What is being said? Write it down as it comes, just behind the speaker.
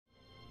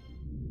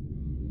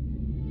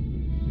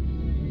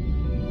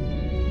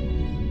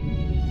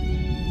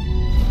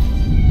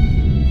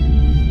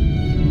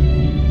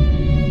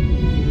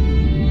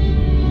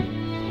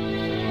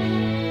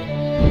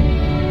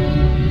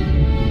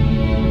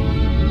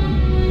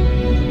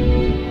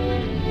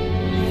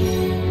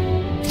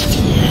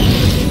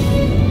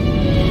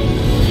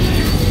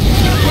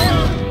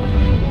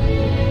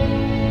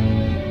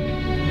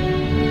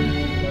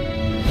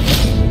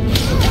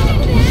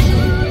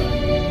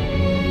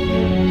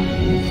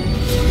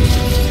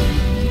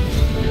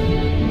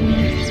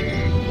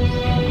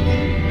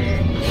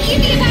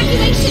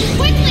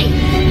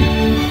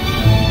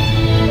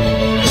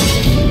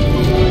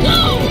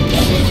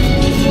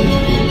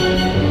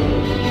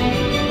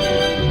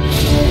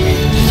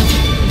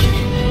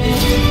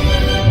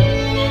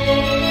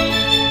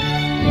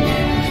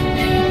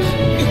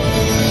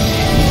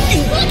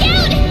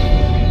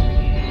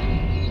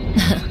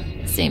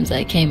seems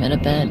I came at a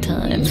bad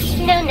time.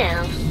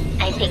 No.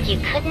 I think you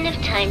couldn't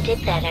have timed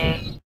it better.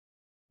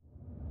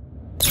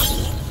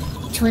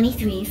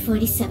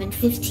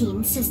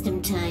 23:47:15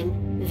 system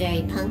time.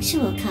 Very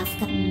punctual,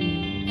 Kafka.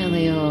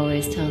 Elio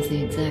always tells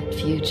the exact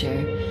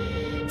future.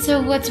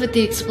 So what's with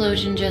the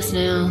explosion just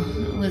now?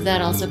 Was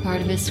that also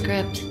part of his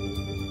script?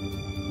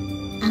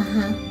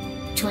 Uh-huh.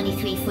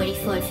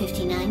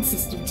 23:44:59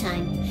 system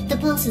time. The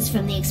pulses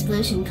from the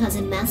explosion cause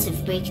a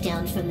massive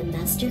breakdown from the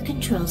master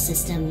control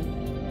system.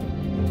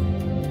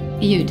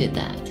 You did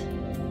that.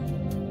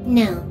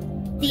 No.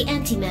 The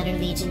Antimatter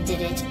Legion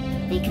did it.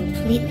 They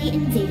completely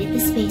invaded the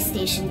space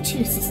station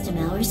 2 system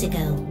hours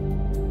ago.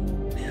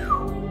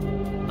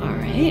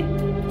 Alright.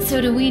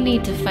 So do we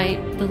need to fight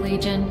the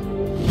Legion?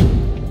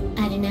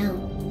 I don't know.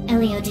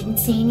 Elio didn't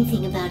say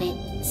anything about it,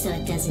 so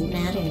it doesn't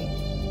matter.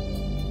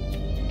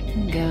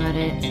 Got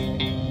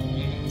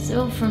it.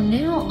 So from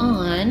now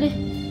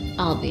on,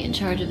 I'll be in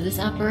charge of this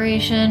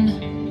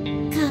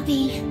operation.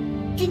 Copy.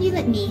 Can you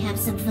let me have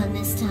some fun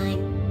this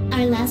time?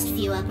 Our last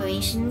few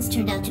operations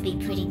turned out to be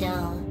pretty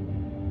dull.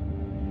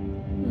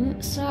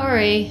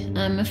 Sorry,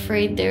 I'm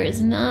afraid there is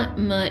not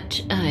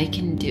much I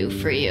can do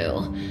for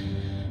you.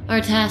 Our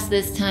task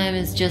this time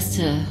is just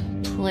to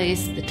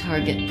place the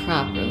target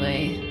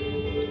properly.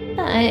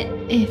 But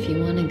if you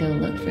want to go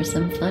look for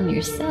some fun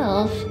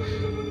yourself,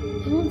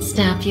 I won't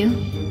stop you.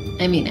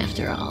 I mean,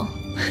 after all.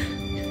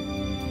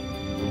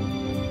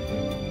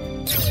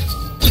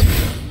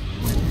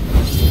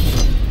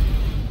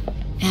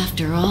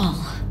 After all,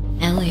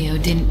 Elio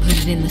didn't put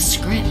it in the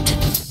script.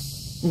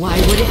 Why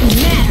would it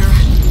matter?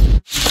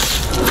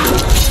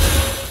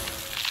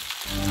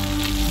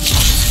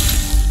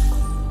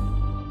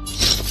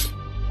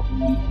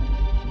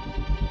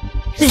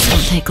 This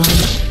won't take long.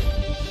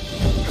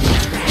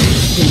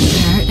 Didn't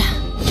hurt.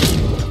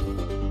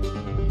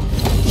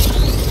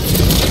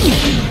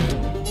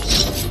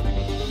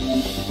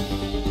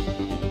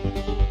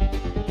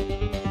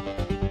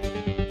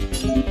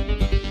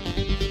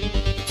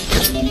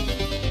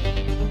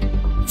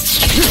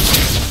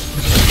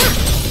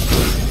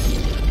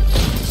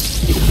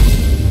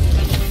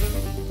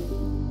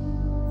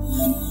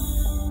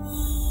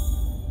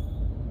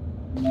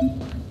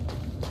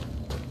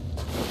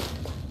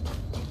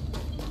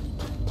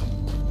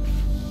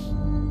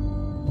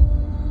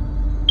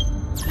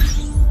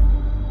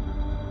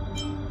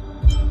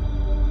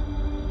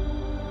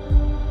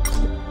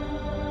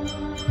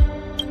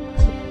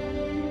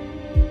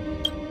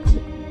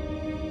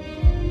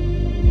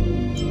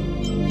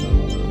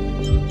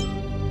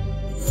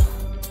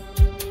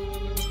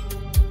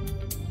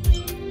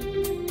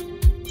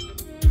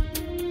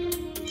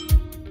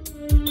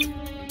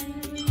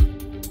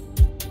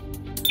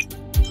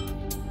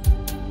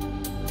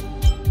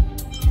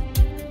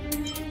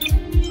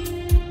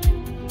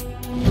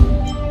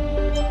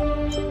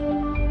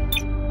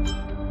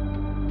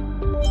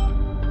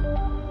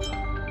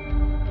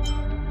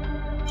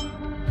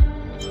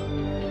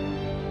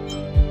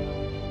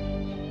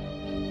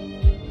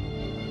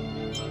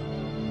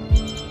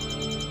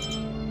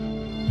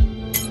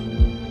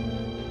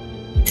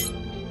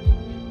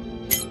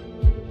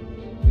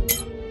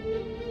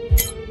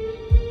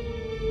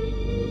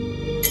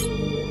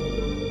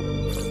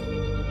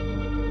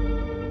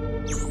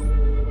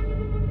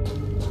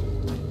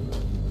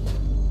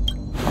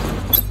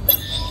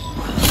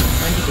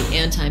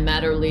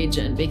 Antimatter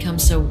Legion become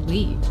so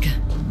weak?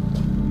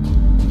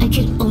 I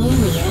could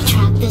only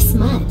attract this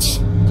much.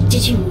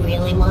 Did you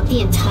really want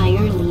the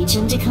entire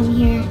Legion to come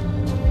here?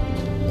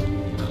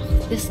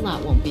 This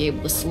lot won't be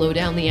able to slow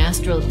down the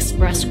Astral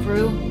Express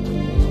crew.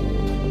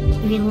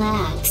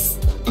 Relax.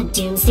 A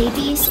Doomsday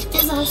Beast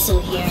is also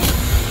here.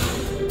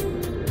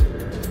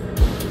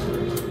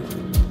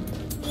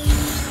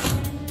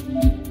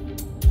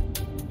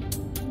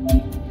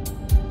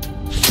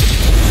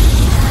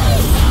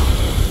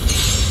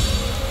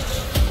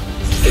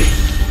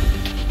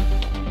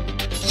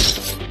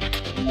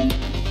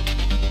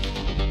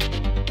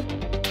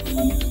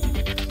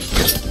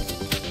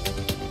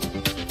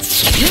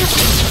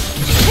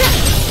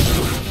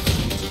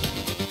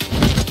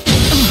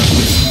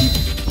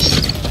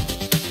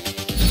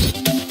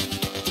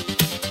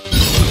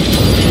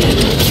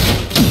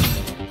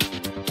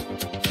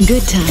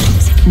 Good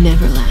times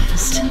never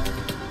last.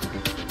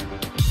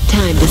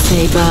 Time to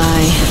say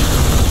bye.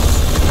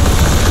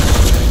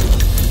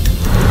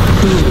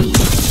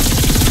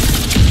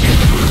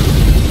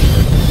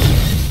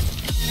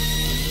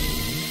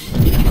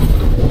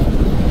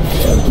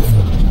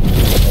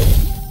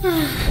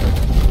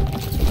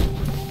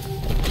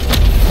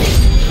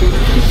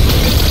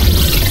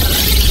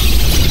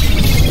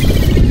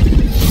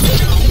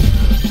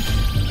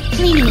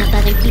 Cleaning up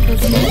other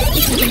people's mess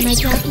isn't in my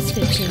job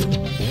description.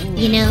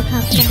 You know,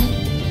 Kafka?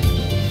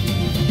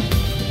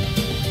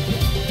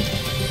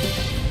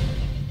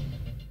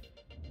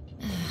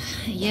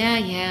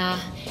 Yeah.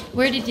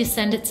 Where did you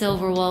send it,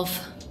 Silverwolf?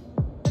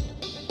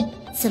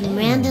 Some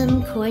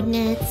random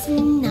coordinates,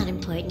 not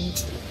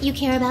important. You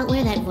care about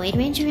where that Void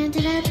Ranger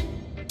ended up?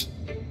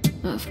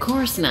 Of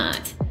course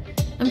not.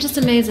 I'm just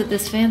amazed at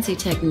this fancy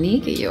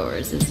technique of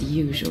yours, as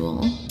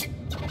usual.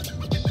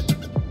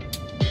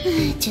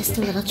 Just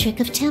a little trick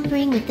of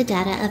tampering with the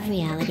data of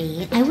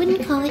reality. I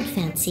wouldn't call it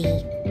fancy.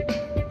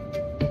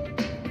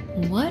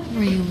 What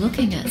were you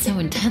looking at so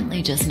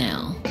intently just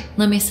now?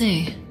 Let me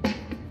see.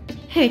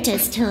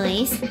 Herta's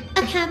Toys,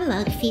 a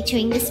catalog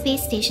featuring the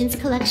space station's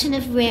collection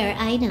of rare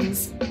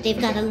items. They've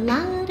got a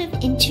lot of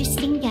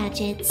interesting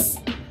gadgets.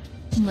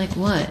 Like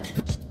what?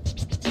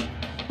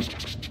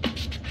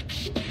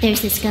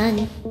 There's this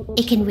gun.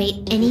 It can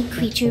rate any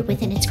creature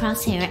within its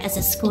crosshair as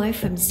a score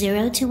from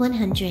 0 to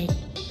 100.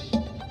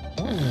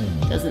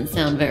 Doesn't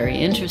sound very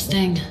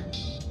interesting.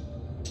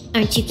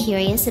 Aren't you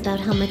curious about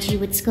how much you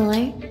would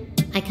score?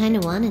 I kinda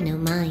wanna know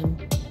mine.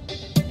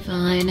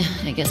 Fine,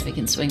 I guess we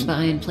can swing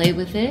by and play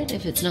with it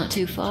if it's not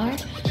too far.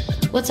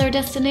 What's our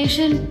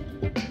destination?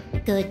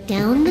 Go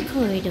down the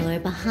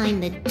corridor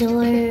behind the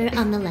door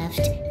on the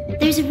left.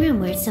 There's a room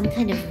where some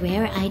kind of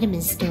rare item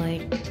is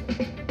stored.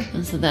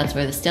 So that's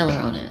where the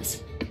Stellaron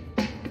is.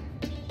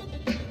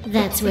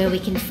 That's where we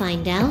can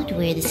find out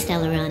where the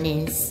Stellaron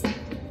is.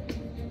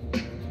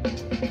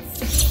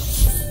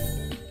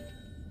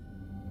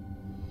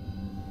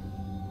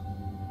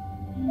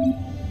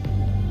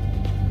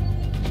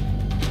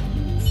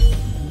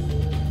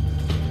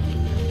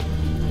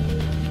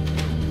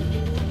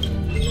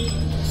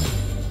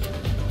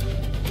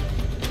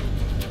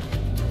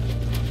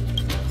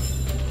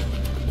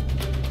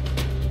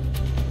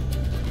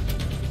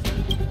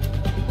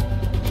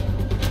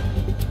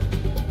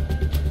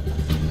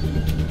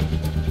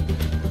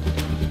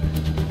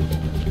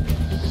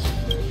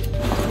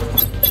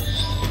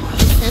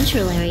 The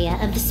central area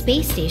of the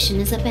space station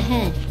is up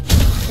ahead.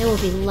 There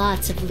will be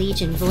lots of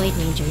Legion Void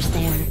Rangers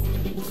there.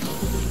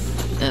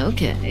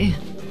 Okay.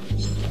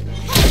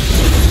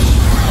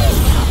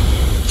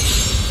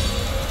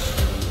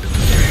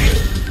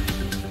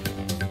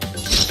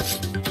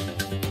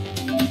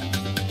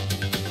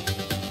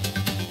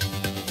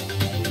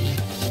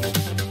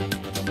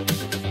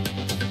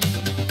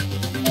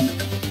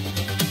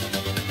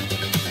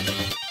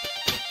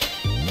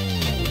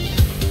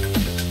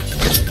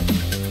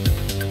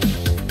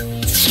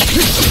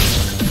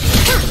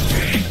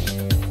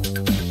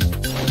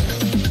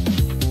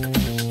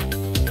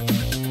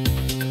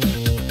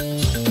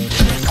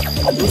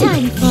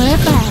 Time for a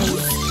buzz.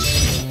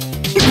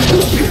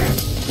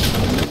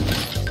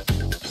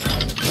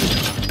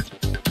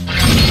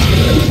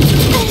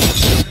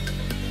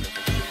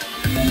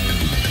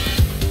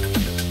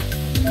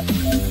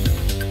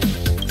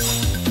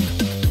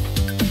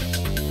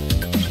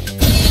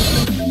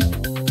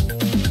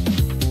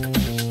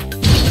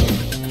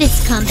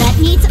 This combat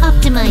needs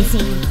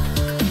optimizing.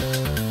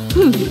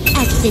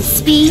 At this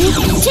speed,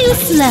 too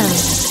slow.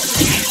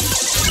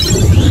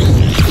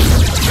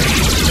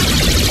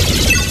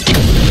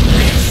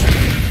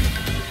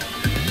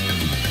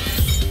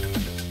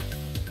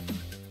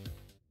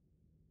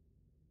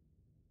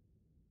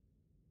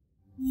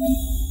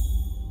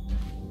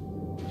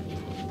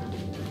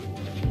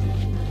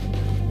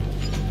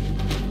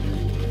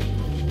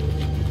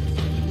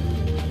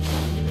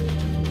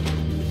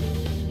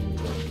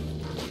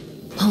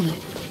 Hold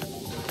it.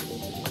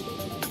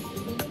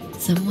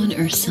 Someone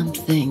or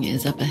something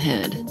is up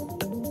ahead.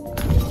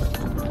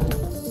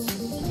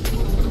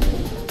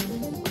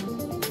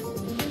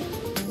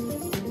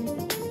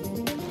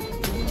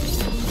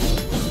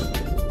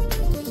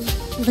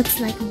 Looks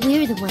like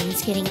we're the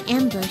ones getting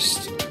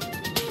ambushed.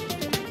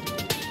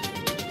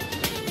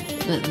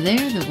 But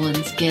they're the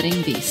ones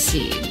getting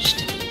besieged.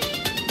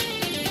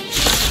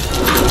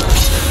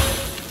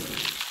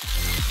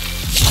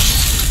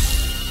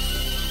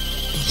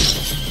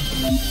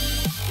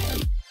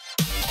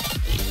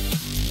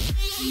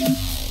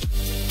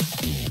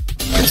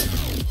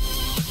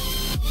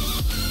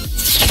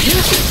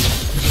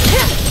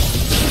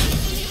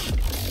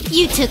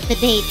 You took the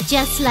bait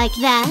just like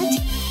that?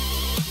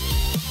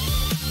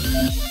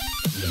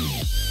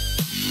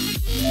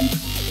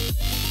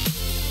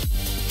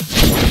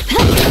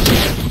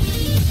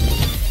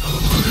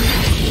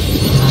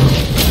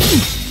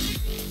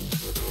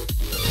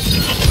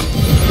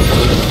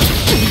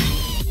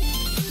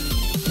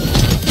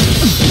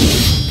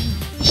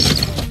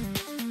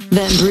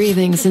 That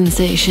breathing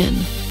sensation.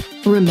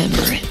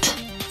 Remember it.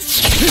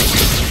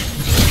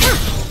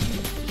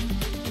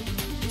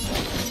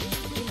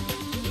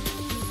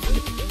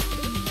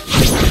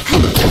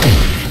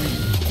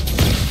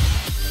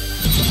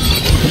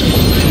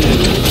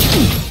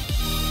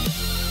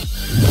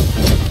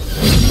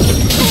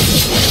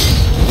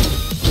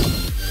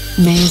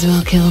 May as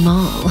well kill them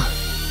all.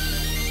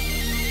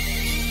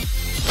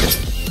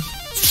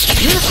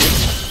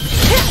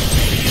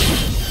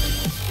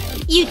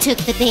 You took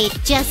the bait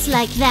just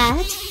like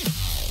that?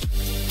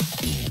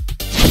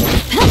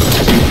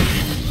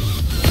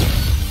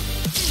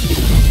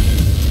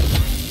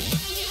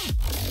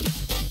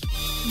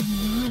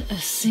 Not a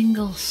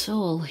single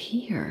soul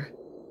here.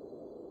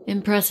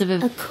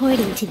 Impressive.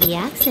 According to the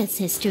access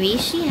history,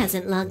 she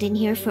hasn't logged in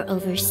here for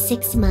over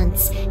 6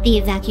 months. The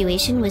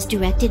evacuation was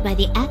directed by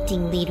the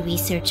acting lead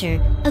researcher,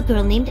 a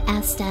girl named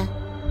Asta.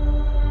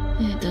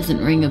 It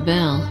doesn't ring a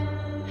bell.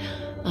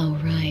 Oh,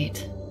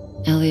 right.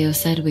 Elio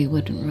said we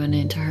wouldn't run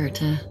into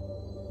Herta.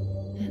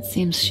 It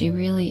seems she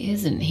really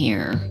isn't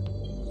here.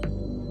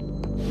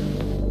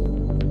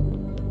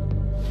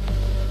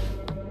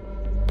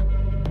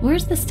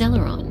 Where's the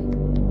Stellaron?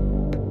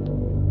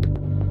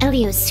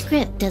 Elio's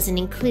script doesn't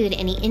include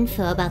any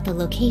info about the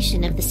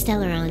location of the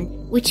Stellaron,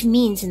 which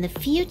means in the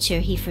future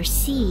he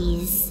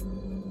foresees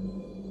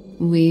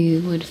we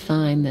would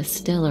find the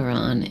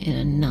Stellaron in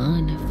a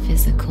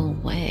non-physical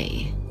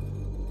way.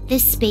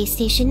 This space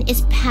station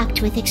is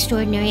packed with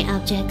extraordinary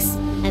objects.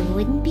 I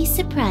wouldn't be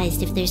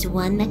surprised if there's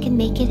one that can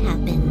make it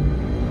happen.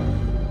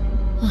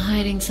 Well,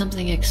 hiding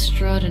something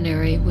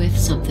extraordinary with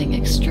something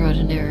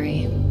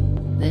extraordinary.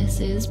 This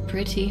is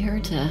pretty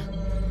Herta.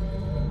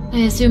 I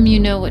assume you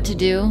know what to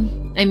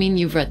do? I mean,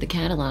 you've read the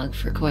catalog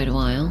for quite a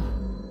while.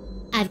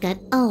 I've got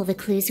all the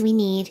clues we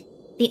need.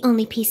 The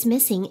only piece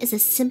missing is a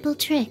simple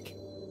trick.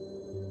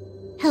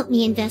 Help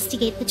me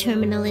investigate the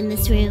terminal in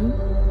this room.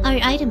 Our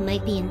item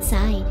might be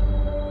inside.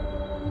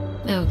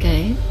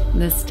 Okay,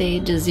 the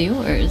stage is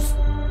yours.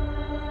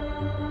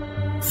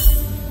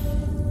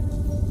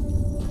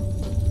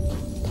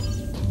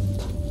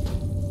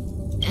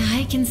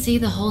 I can see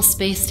the whole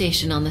space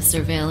station on the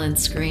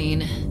surveillance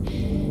screen,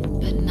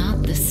 but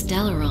not the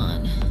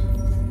Stellaron.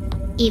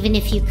 Even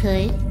if you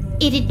could,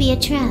 it'd be a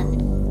trap.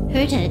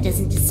 Herta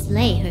doesn't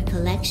display her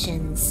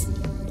collections.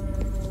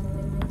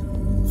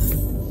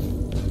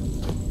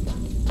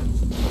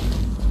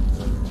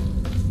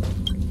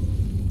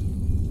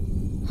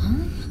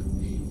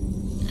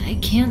 I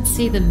can't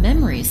see the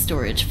memory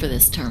storage for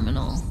this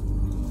terminal.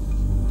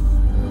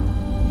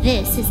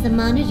 This is the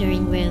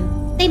monitoring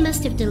room. They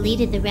must have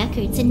deleted the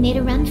records and made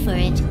a run for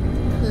it.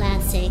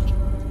 Classic.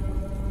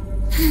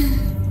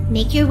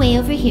 Make your way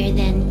over here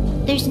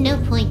then. There's no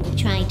point in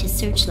trying to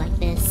search like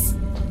this.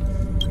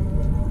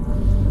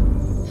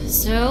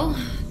 So,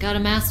 got a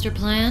master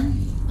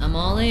plan? I'm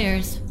all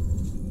ears.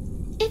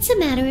 It's a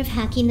matter of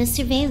hacking the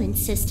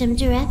surveillance system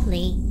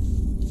directly.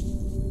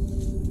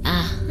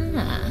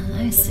 Aha,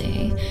 I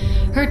see.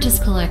 Herta's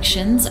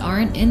collections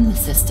aren't in the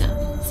system,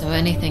 so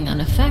anything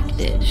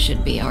unaffected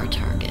should be our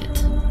target.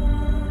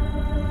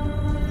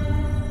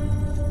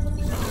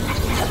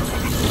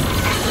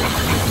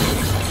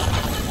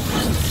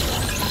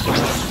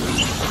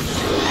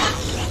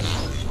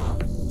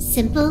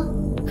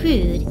 Simple,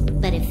 crude,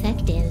 but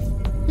effective.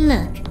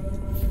 Look,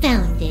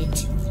 found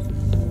it.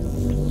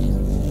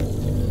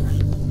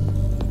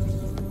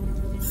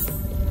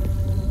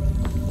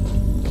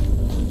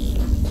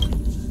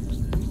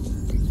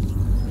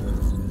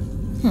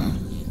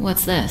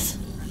 What's this?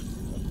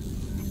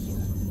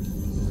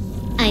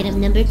 Item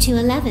number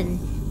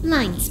 211,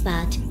 Line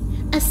Spot.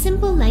 A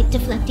simple light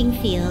deflecting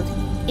field.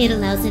 It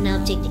allows an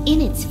object in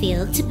its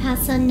field to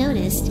pass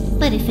unnoticed,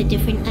 but if a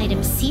different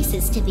item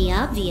ceases to be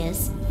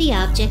obvious, the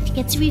object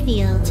gets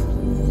revealed.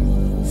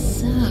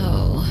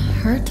 So,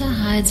 Herta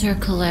hides her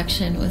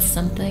collection with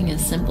something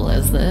as simple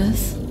as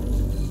this?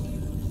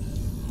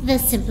 The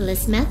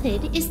simplest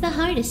method is the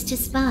hardest to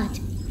spot.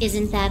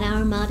 Isn't that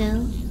our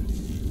motto?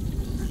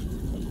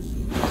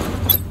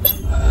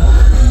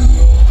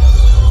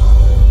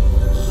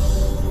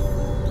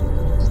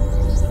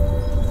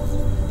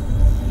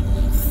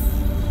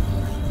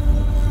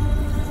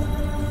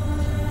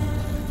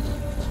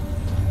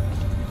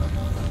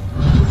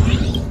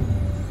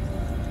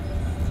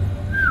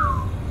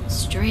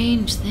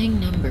 Strange thing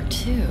number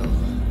 2.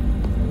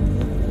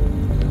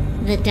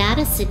 The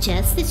data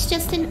suggests it's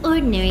just an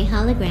ordinary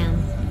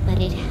hologram, but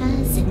it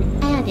has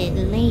an added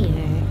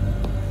layer.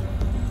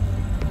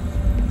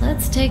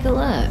 Let's take a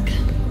look.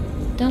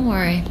 Don't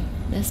worry,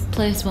 this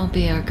place won't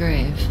be our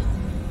grave.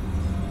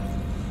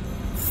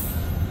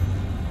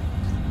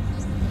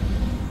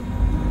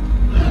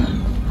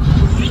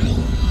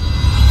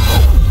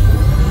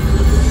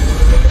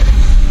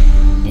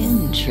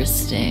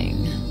 Interesting.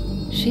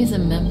 She's a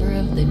member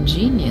of the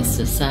Genius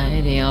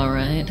Society, all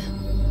right.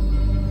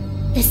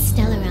 The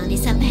Stellaron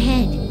is up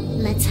ahead.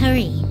 Let's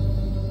hurry.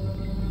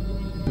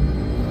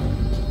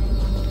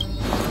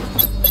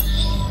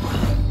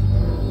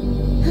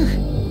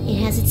 It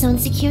has its own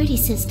security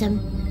system.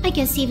 I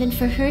guess even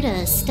for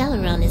Herta,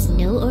 Stellaron is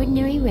no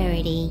ordinary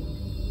rarity.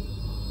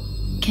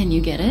 Can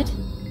you get it?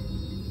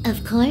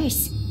 Of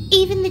course.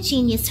 Even the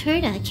genius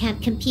Herta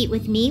can't compete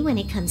with me when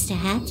it comes to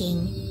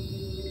hacking.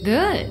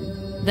 Good.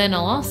 Then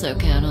I'll also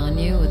count on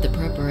you with the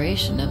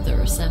preparation of the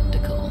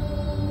receptacle.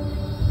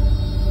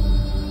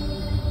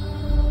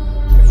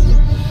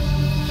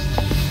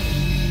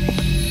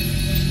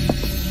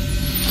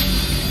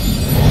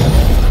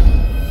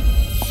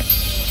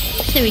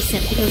 The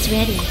receptacle's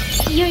ready.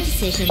 Your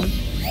decision.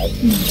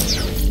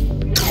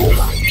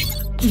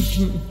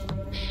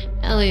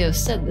 Elio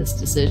said this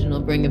decision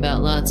will bring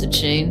about lots of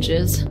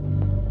changes.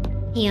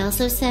 He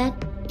also said,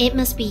 it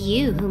must be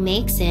you who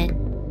makes it.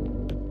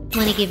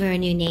 Want to give her a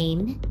new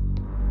name?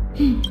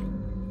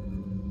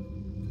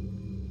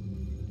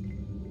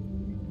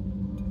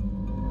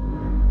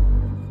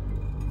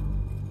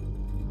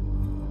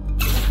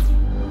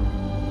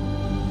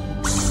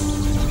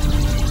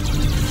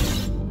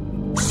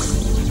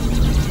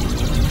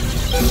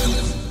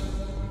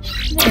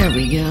 There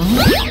we go.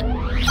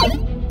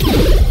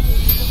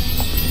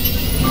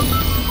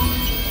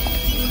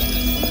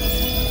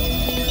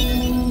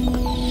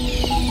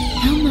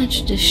 How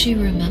much does she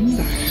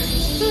remember?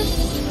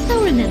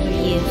 I'll remember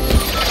you.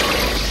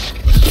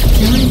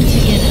 Time to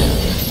get up.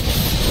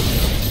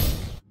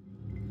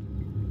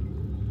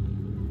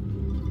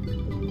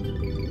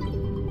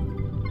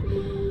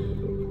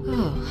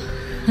 Oh.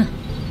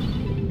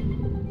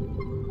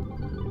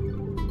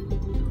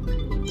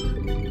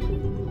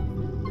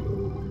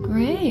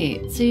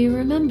 Great, so you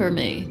remember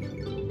me.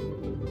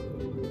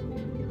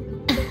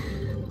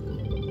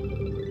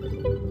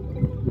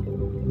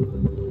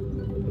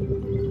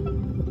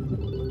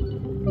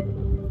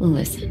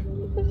 Listen,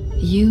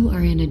 you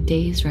are in a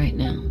daze right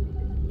now.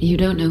 You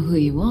don't know who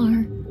you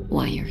are,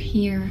 why you're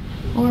here,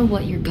 or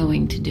what you're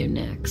going to do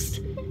next.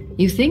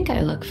 You think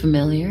I look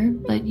familiar,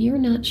 but you're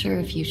not sure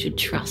if you should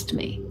trust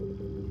me.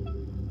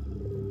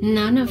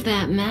 None of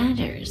that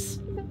matters.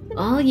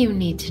 All you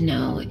need to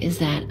know is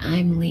that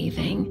I'm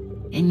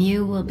leaving, and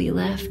you will be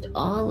left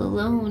all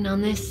alone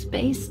on this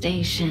space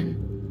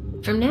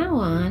station. From now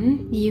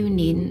on, you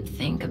needn't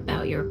think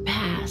about your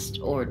past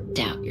or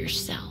doubt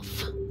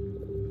yourself.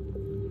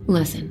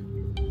 Listen,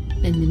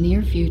 in the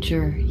near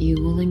future, you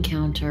will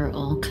encounter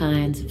all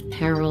kinds of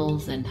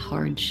perils and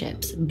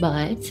hardships,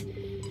 but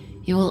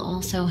you will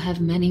also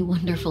have many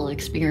wonderful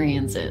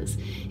experiences.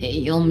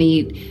 You'll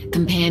meet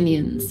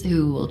companions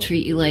who will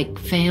treat you like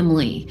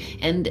family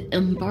and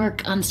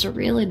embark on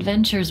surreal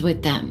adventures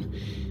with them.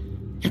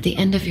 At the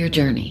end of your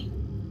journey,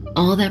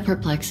 all that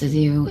perplexes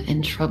you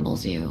and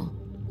troubles you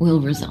will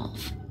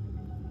resolve.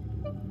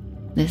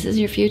 This is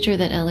your future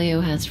that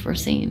Elio has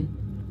foreseen.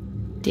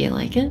 Do you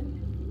like it?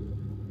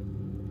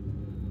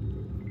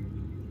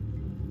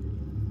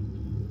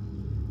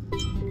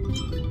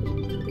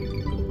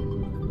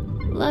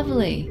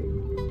 Lovely.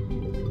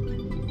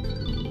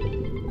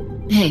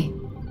 Hey,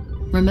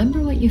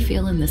 remember what you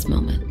feel in this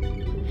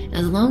moment.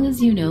 As long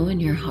as you know in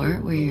your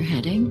heart where you're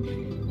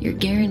heading, you're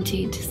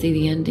guaranteed to see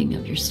the ending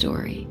of your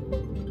story.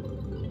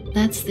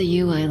 That's the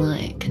you I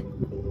like.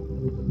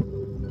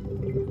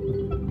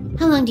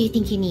 How long do you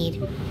think you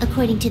need?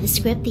 According to the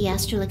script, the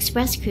Astral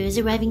Express crew is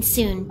arriving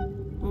soon.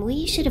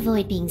 We should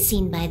avoid being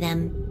seen by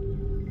them.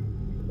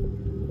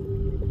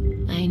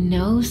 I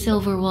know,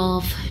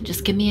 Silverwolf.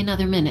 Just give me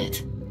another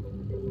minute.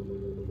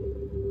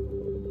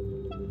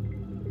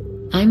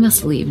 I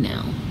must leave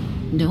now.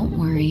 Don't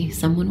worry,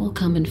 someone will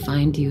come and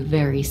find you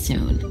very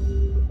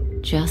soon.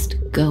 Just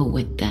go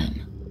with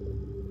them.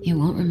 You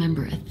won't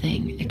remember a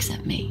thing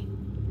except me.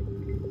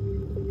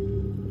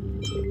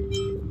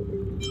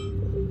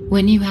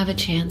 When you have a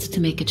chance to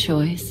make a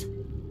choice,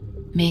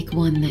 make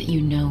one that you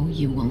know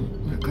you won't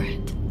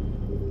regret.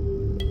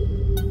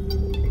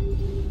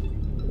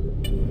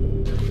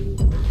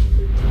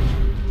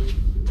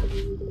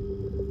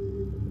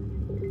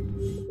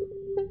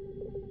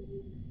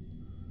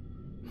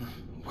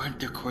 Weren't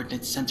their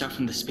coordinates sent out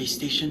from the space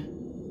station?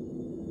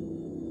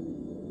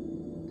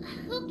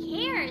 Who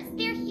cares?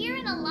 They're here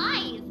and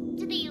alive.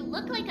 Do they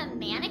look like a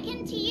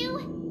mannequin to you?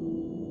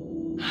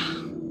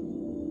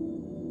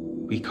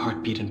 Weak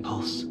heartbeat and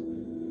pulse.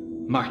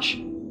 March,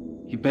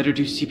 you better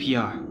do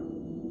CPR.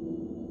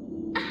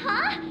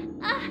 Huh?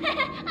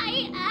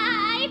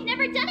 I've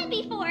never done it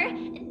before.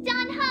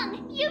 Don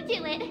Hung, you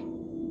do it.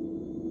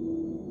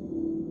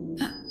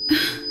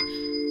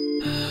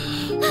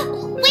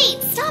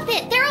 Wait, stop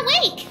it! They're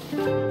awake!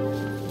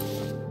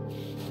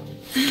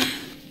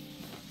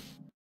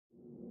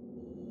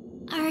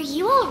 Are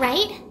you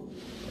alright?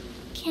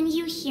 Can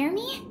you hear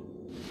me?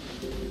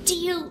 Do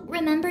you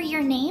remember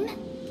your name?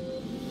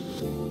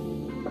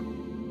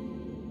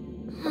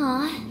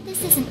 Aw,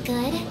 this isn't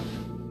good.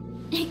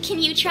 Can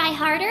you try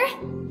harder?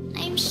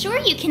 I'm sure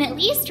you can at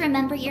least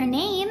remember your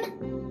name.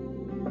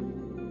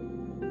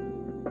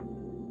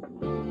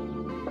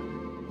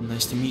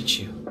 Nice to meet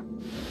you.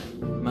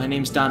 My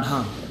name's Don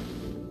Hung,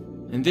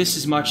 and this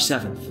is March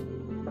 7th.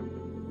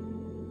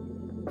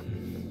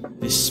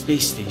 This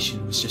space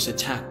station was just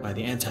attacked by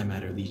the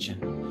Antimatter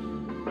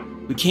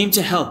Legion. We came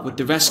to help with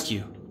the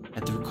rescue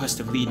at the request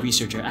of lead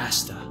researcher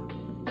Asta.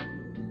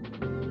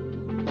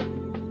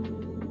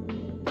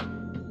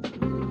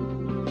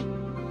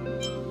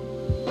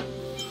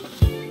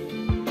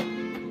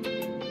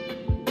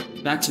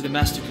 Back to the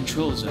Master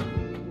Control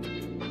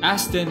Zone.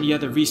 Asta and the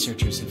other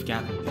researchers have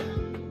gathered there.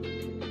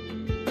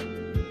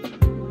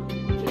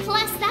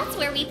 Plus, that's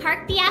where we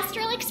parked the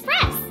Astral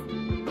Express.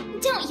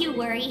 Don't you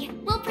worry.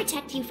 We'll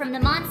protect you from the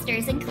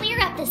monsters and clear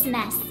up this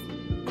mess.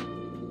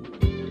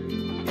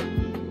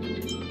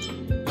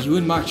 You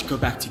and March go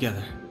back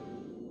together.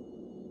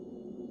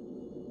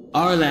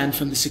 Arlan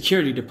from the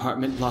security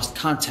department lost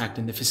contact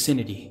in the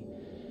vicinity.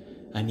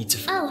 I need to...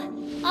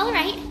 Oh,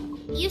 alright.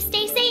 You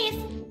stay safe.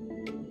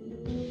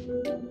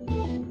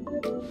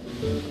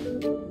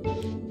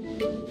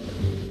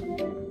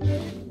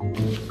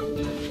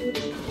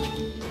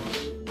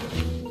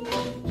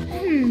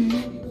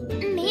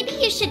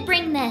 should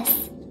bring this.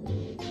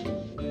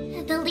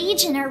 The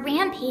Legion are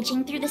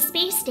rampaging through the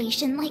space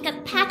station like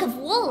a pack of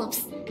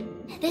wolves.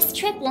 This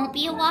trip won't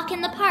be a walk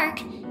in the park.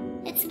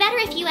 It's better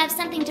if you have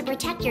something to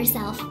protect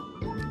yourself.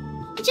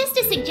 Just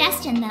a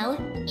suggestion, though.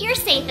 You're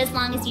safe as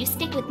long as you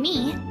stick with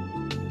me.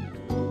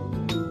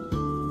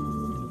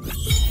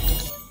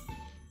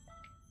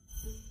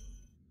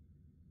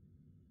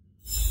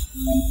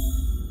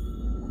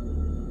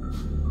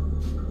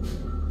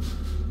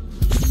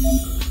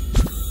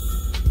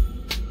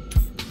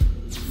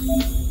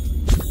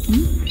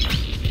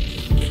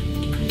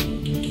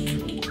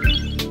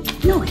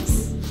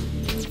 Noise.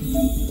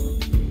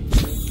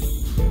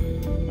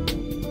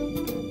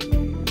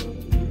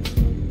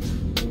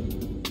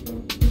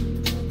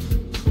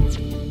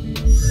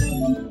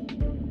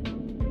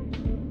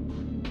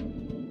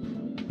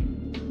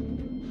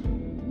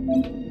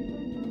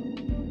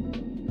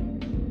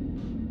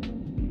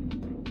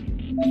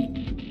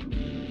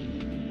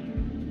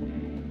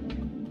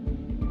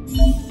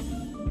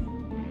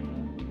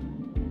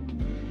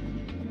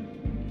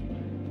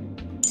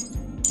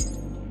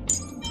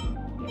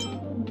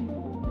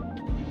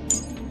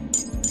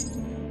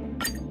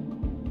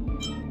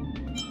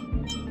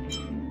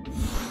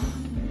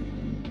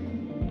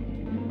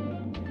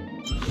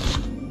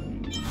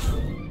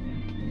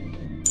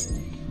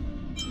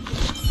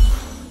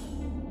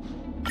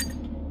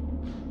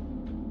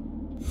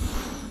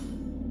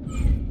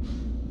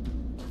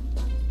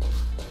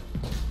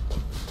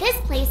 This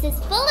place is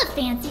full of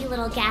fancy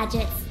little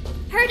gadgets.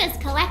 Herta's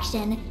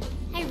collection.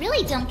 I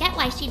really don't get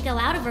why she'd go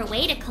out of her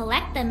way to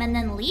collect them and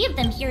then leave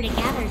them here to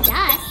gather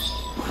dust.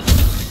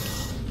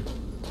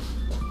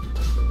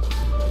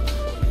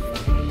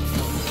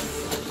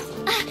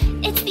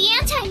 It's the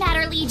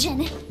Antimatter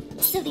Legion.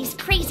 So these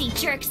crazy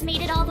jerks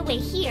made it all the way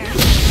here.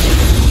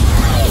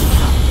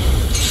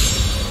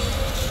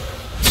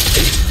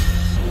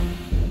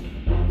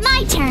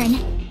 My turn.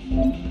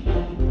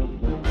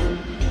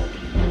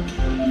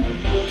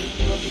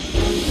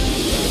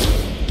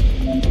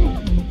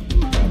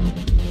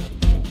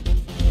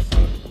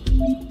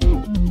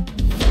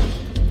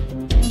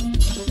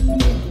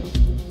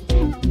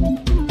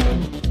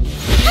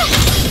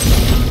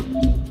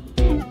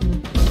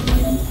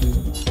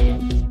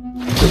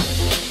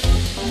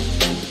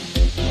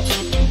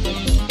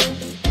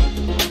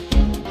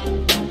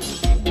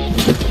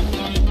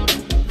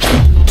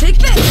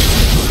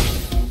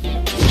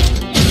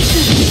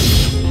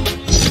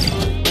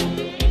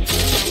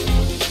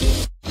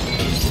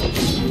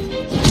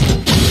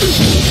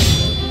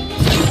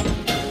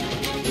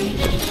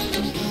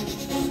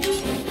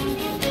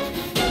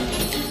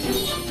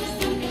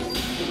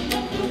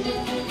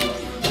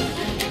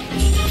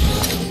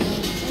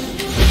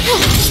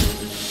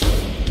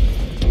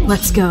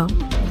 Let's go.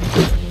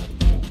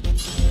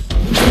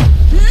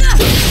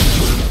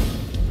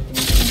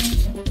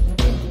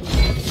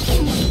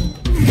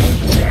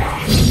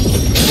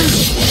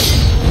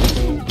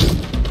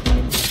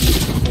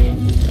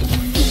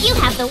 You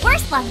have the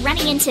worst luck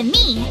running into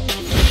me.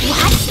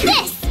 Watch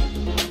this!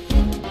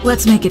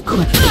 Let's make it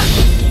quick.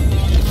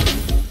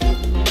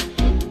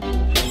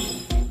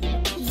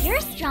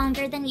 You're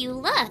stronger than you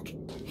look.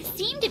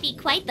 Seem to be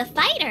quite the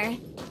fighter.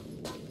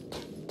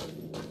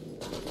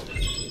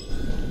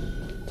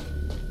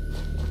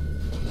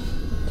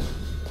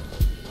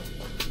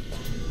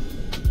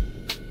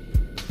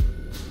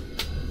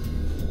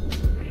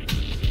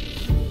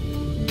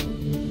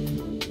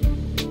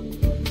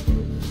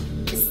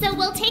 So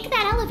we'll take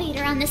that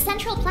elevator on the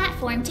central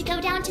platform to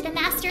go down to the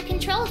master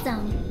control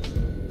zone.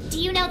 Do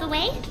you know the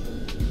way?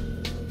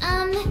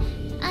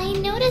 I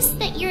noticed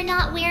that you're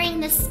not wearing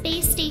the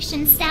space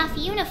station staff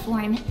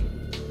uniform.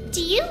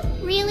 Do you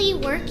really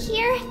work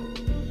here?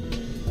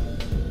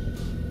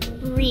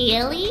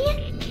 Really?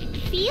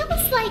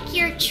 Feels like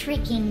you're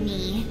tricking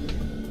me.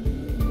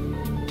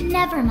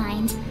 Never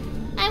mind.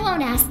 I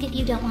won't ask if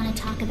you don't want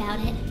to talk about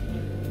it.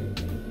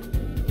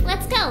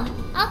 Let's go.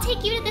 I'll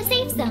take you to the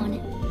safe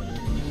zone.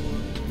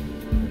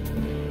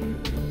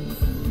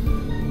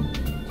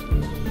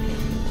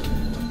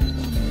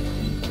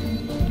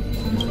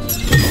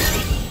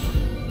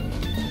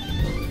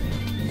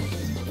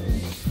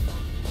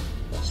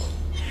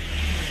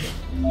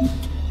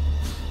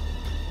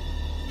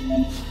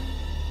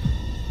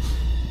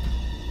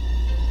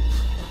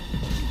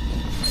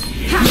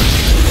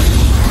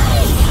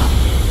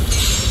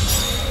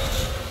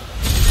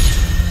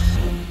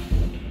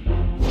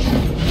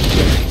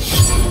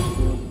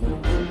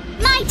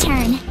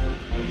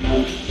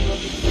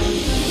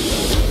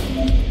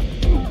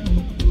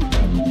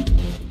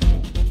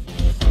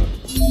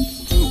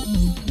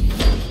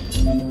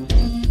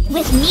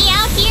 With me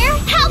out here,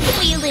 how could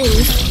we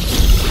lose?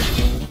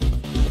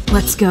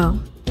 Let's go.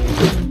 You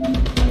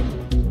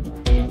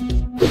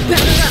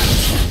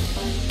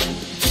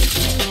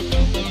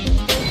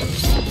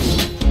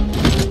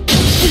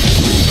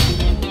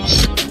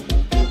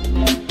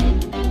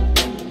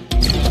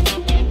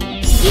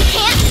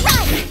can't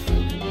run!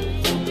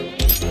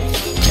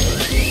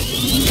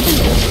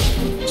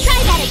 Try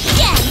that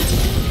again!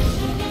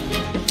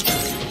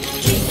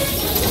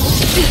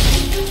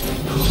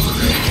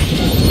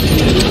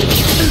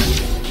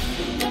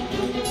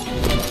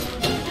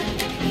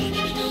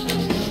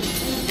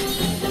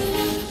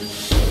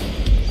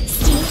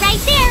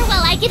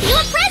 give you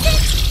a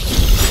present!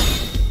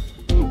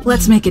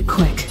 Let's make it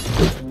quick.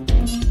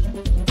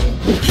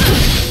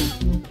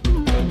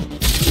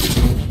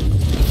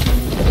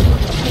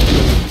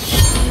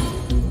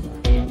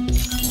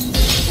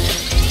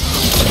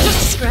 Just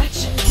a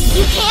scratch.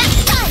 You can't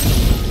run!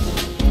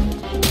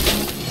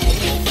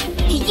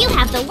 You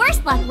have the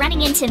worst luck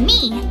running into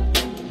me.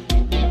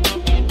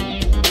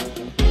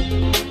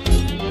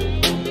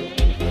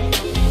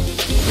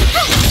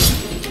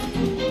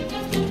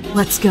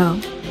 Let's go.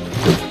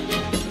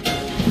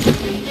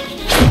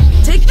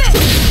 Take this!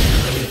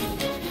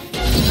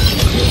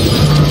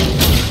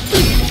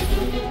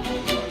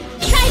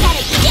 Try that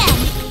again!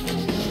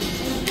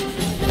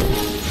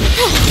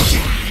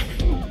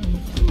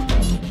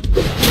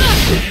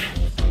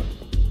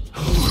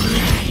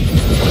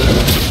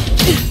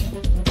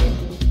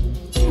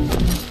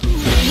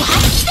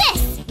 Watch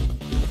this!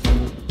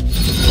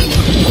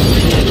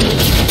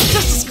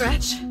 Just a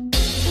scratch.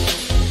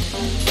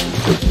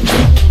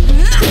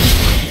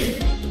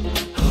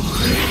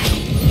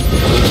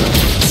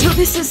 So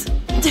this is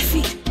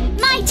defeat.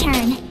 My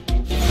turn.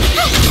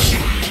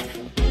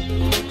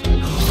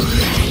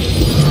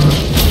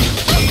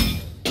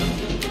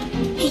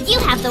 You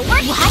have the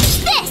worst.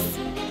 Watch this!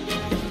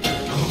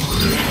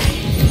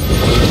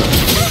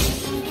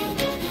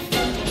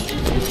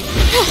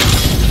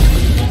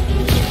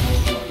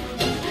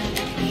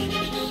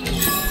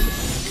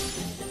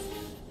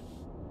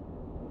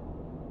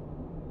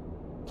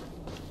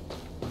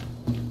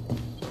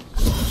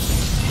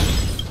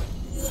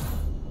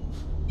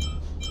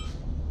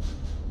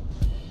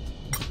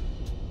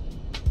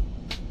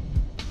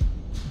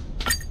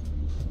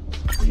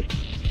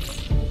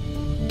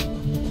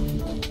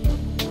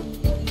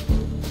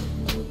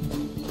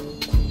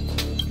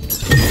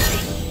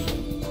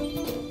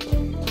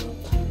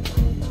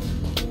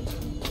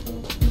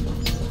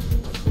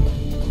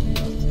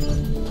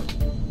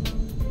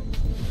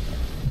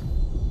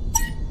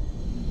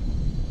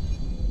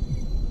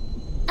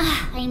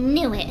 I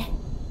knew it.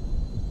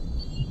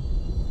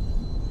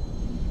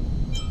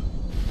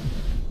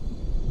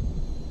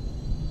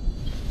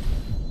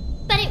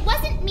 But it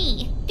wasn't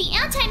me. The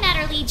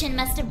Antimatter Legion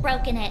must have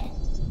broken it.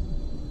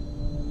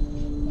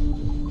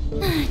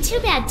 Too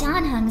bad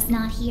Danhung's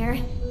not here.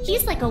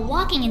 He's like a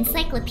walking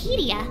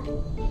encyclopedia.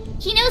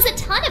 He knows a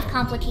ton of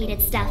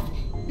complicated stuff.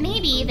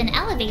 Maybe even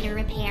elevator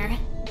repair.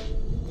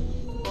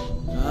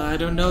 I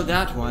don't know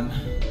that one.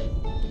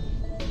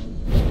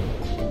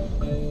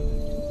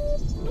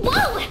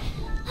 Whoa!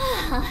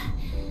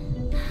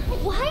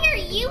 Why are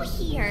you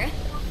here?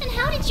 And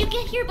how did you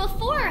get here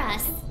before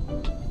us?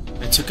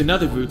 I took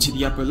another route to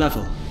the upper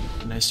level,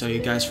 and I saw you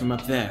guys from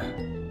up there.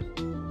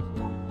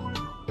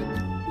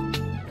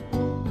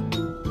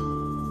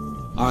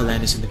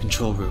 Arlan is in the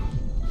control room.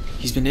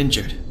 He's been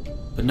injured,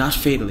 but not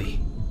fatally.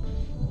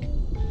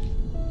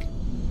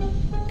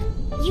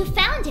 You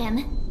found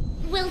him.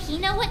 Will he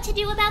know what to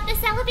do about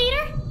this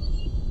elevator?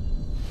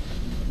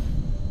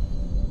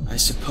 I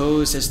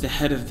suppose as the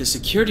head of the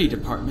security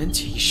department,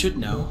 he should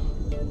know.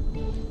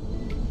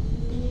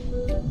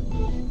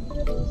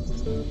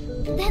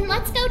 Then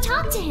let's go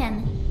talk to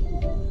him.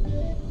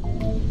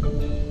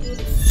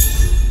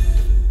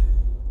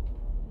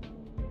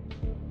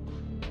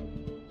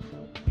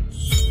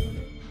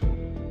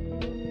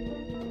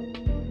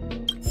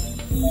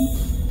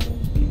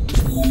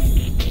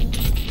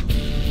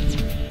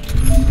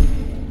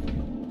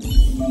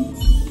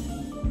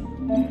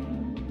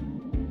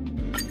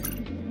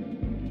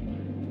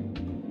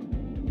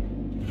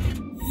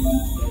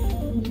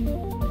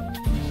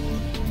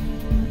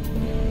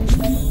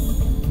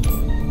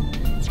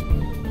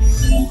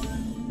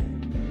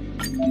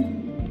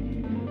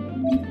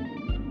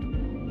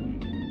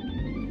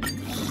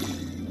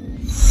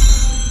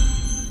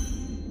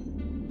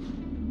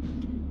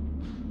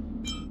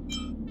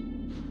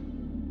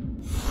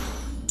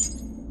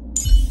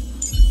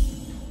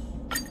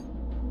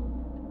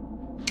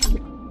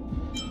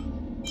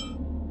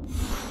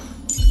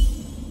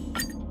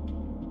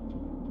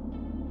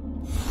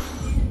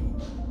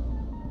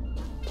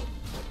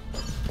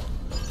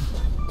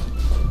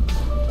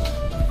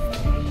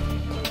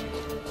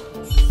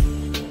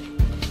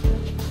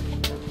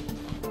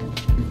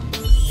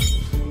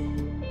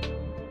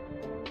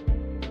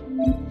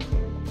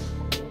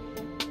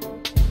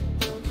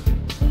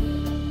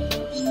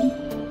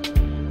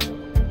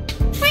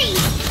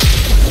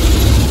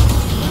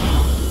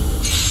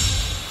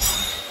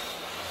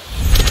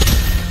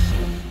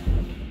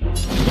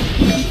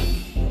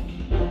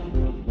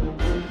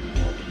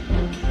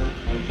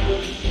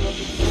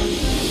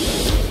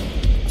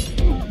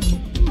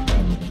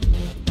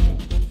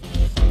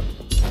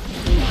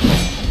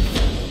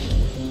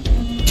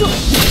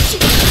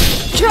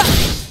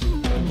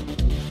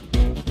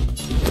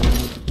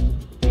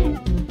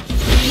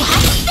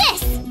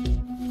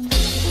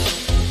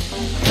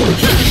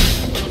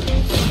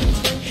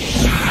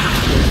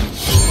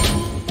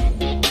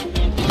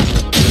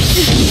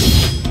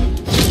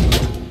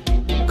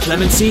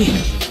 Clemency?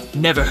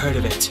 Never heard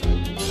of it.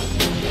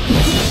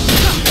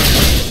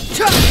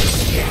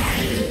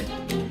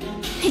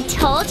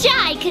 Told ya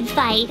I could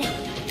fight.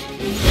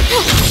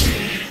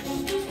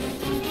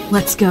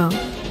 Let's go.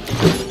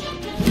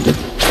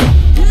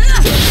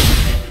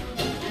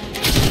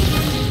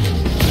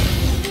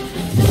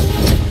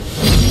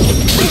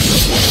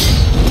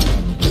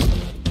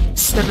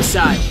 Step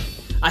aside.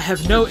 I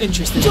have no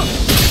interest in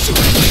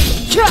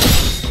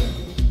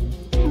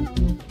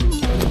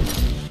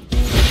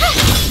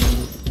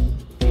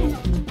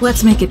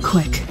Let's make it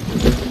quick.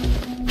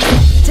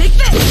 Take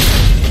this!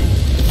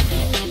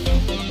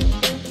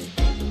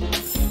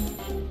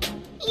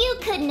 You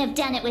couldn't have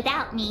done it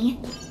without me.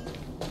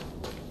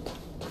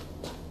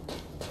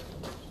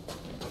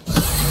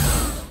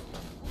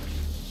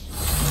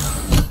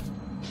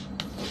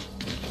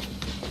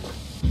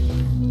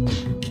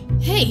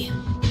 Hey!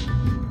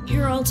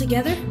 You're all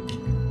together?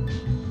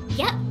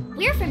 Yep,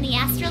 we're from the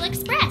Astral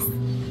Express.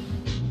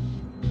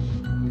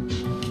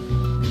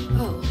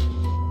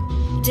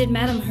 Oh. Did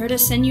Madame Herta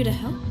send you to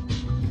help?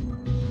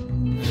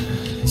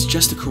 It's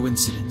just a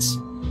coincidence.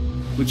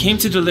 We came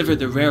to deliver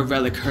the rare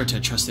relic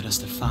Herta trusted us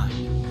to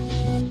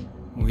find.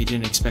 We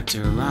didn't expect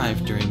to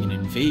arrive during an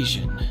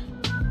invasion.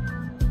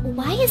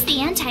 Why is the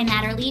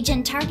Antimatter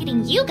Legion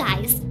targeting you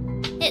guys?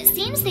 It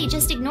seems they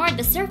just ignored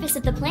the surface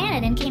of the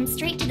planet and came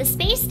straight to the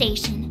space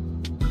station.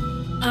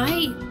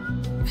 I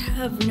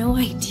have no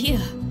idea.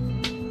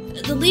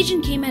 The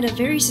Legion came at a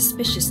very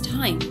suspicious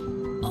time,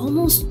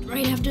 almost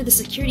right after the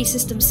security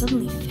system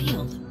suddenly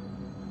failed.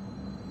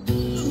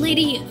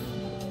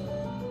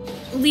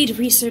 Lead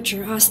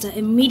researcher Asta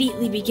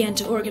immediately began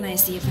to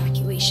organize the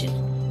evacuation.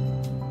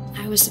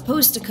 I was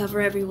supposed to cover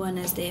everyone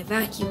as they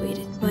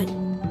evacuated, but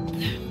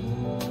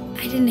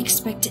I didn't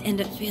expect to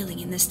end up failing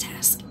in this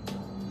task.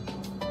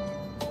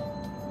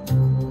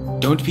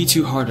 Don't be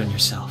too hard on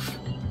yourself.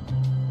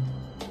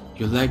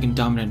 Your leg and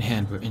dominant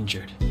hand were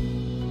injured.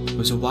 It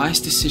was a wise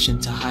decision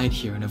to hide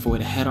here and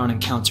avoid a head-on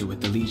encounter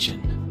with the Legion.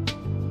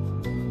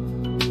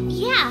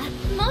 Yeah,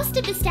 most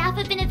of the staff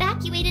have been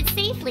evacuated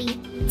safely.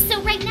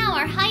 So right now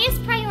our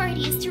highest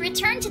priority is to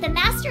return to the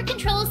Master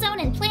Control Zone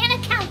and plan a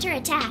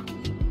counterattack.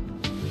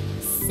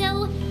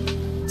 So,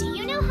 do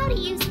you know how to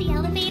use the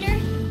elevator?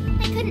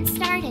 I couldn't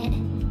start it.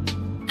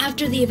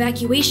 After the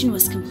evacuation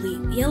was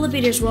complete, the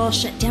elevators were all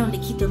shut down to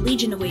keep the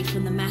Legion away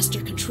from the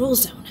Master Control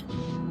Zone.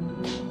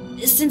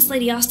 Since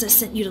Lady Asta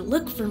sent you to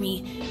look for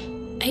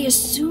me, I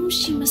assume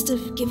she must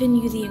have given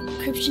you the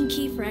encryption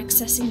key for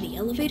accessing the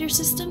elevator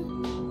system?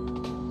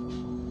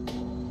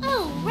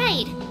 Oh,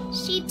 right.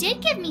 She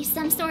did give me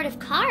some sort of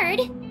card.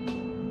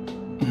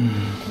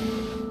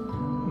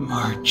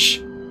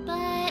 March.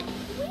 But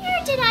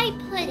where did I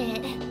put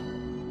it?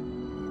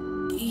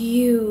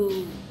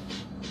 You...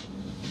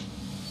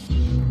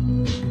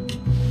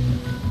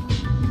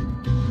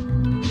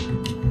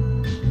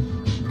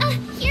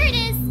 Here it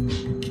is.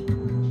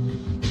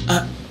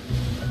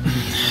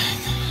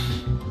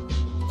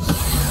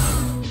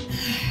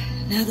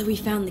 Now that we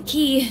found the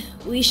key,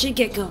 we should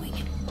get going.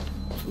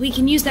 We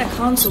can use that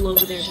console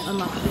over there to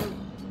unlock it.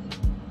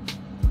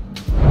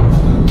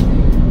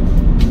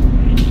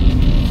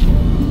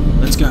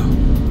 Let's go.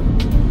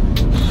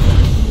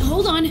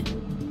 Hold on!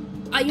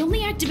 I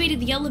only activated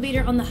the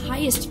elevator on the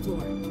highest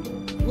floor.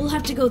 We'll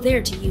have to go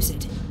there to use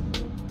it.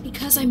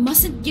 Because I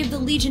mustn't give the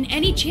Legion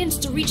any chance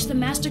to reach the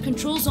Master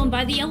Control Zone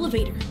by the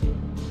elevator.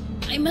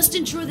 I must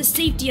ensure the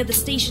safety of the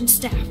station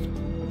staff.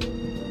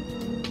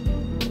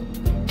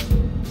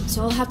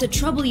 So I'll have to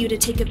trouble you to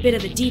take a bit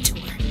of a detour.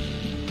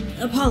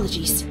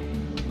 Apologies.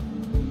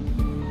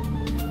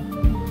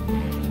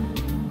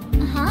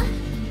 Huh?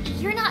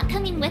 You're not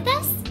coming with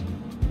us?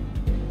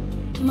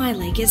 My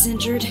leg is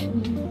injured.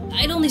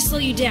 I'd only slow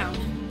you down.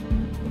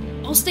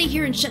 I'll stay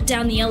here and shut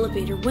down the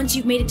elevator once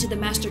you've made it to the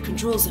Master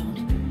Control Zone.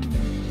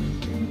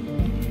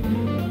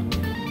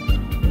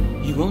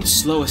 You won't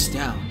slow us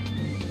down.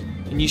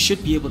 And you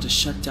should be able to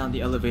shut down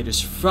the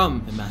elevators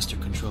from the Master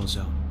Control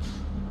Zone,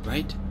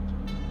 right?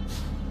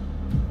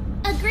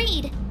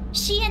 Agreed.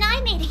 She and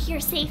I made it here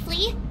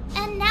safely.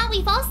 And now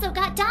we've also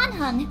got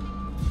Danhung.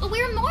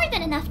 We're more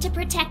than enough to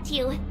protect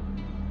you.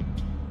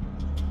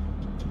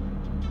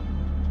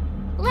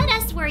 Let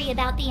us worry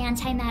about the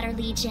Antimatter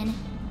Legion.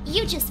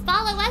 You just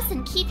follow us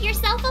and keep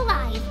yourself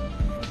alive.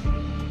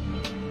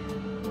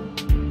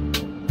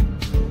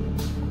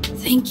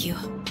 Thank you.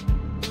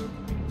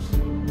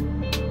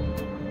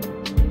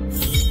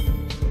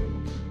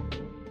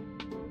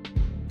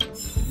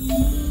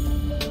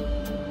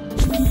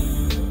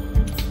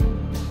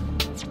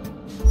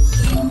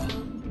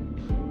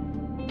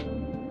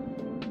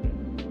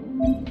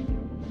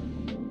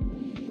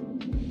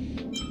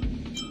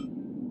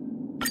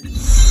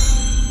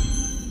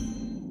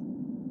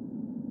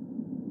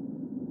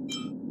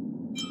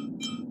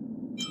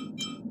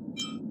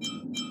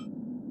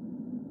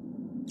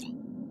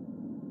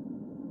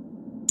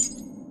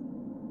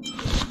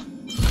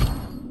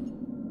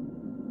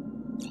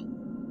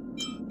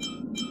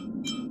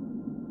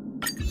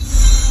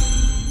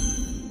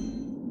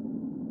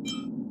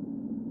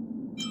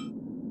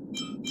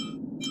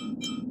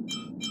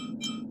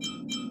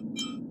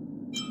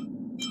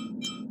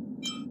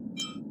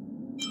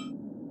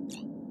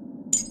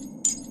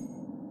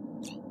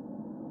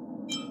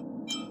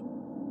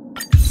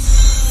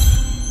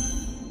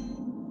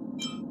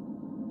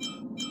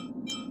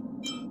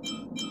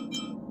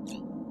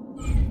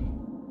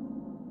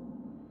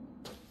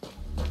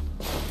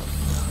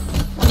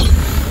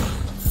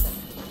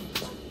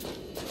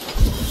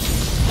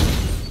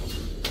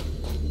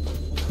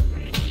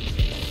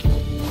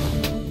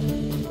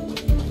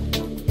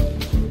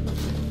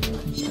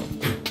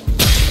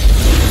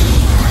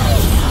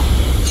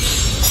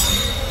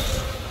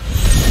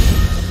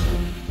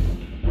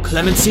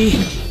 Clemency?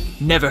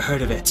 Never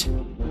heard of it.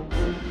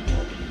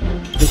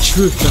 The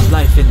truth of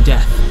life and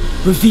death,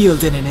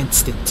 revealed in an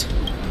instant.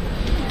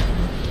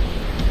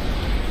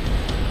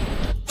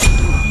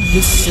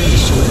 This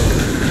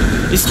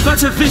sanctuary is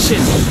but a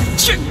vision!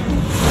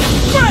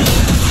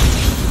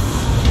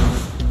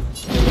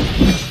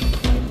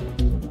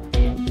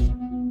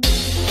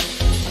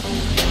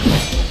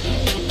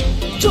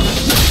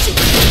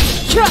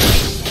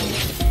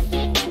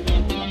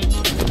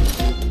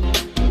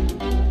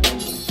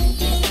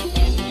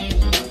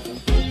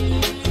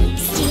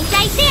 Stay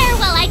right there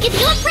while I give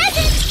you a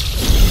present!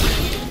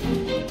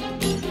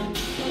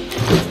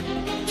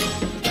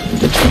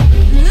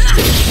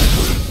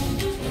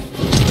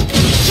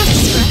 Just a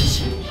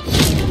scratch.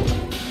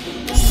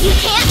 You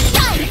can't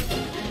run!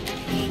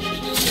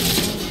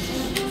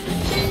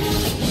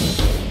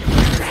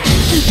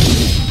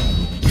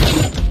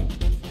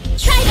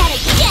 Try that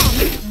again!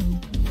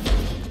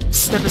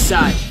 Step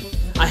aside.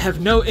 I have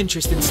no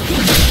interest in speaking.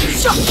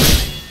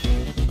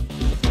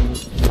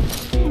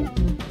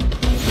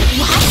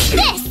 Watch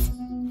this!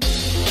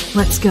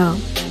 Let's go.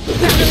 You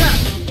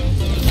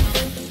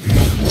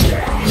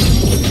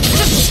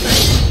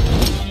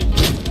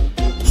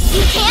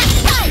can't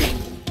run!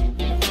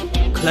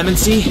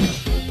 Clemency?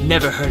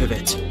 Never heard of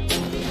it.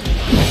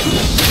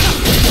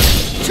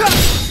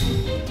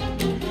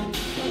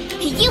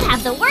 You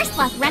have the worst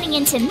luck running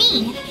into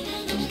me.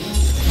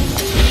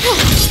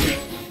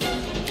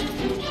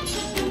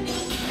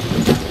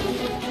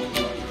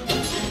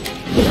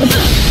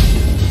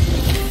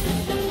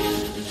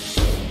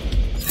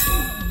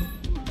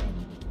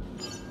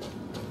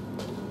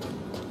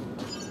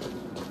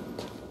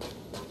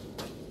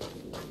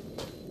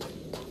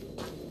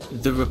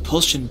 The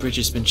repulsion bridge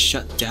has been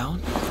shut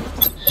down?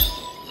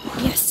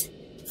 Yes,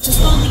 to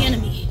stall the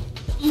enemy,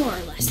 more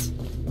or less.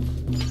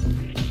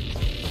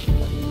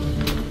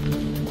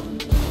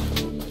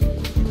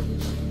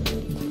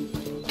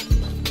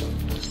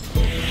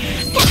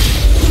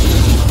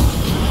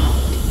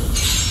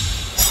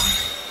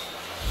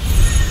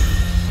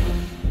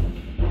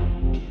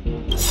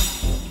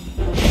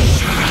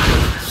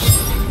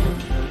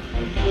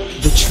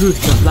 The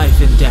truth of life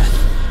and death,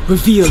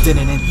 revealed in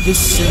this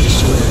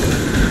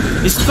sanctuary,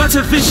 is but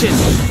a vision!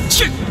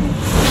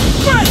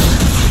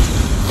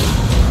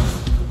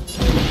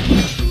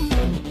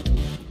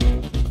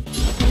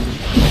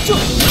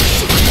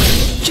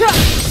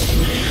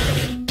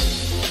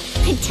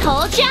 I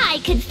told ya I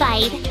could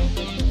fight.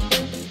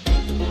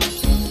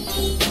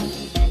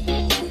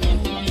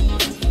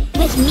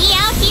 With me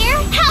out here,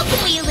 how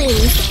can we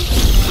lose?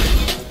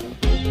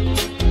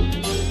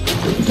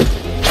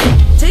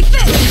 Take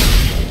this!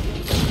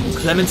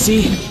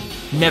 Clemency?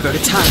 Never a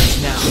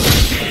tyrant now.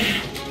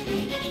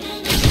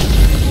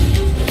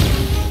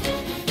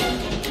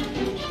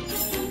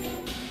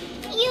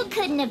 You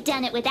couldn't have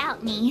done it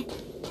without me.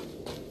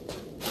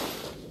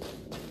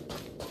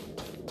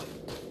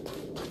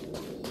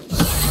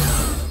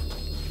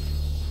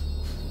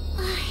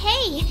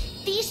 Hey,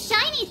 these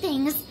shiny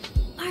things.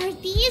 Are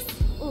these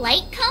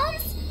light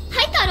cones?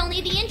 I thought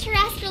only the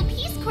Interastral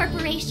Peace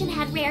Corporation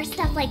had rare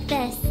stuff like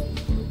this.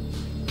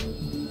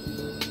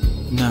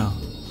 No.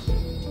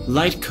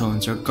 Light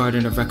cones are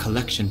Garden of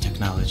Recollection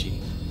technology.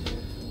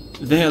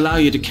 They allow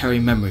you to carry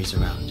memories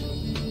around.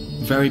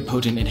 Very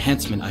potent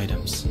enhancement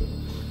items.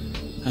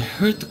 I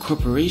heard the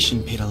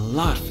corporation paid a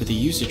lot for the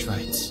usage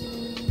rights,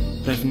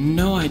 but I've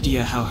no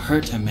idea how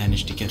Herta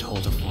managed to get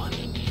hold of one.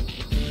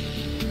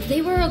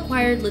 They were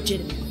acquired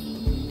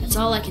legitimately. That's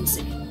all I can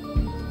say.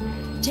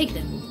 Take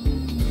them.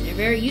 They're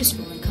very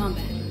useful in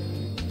combat.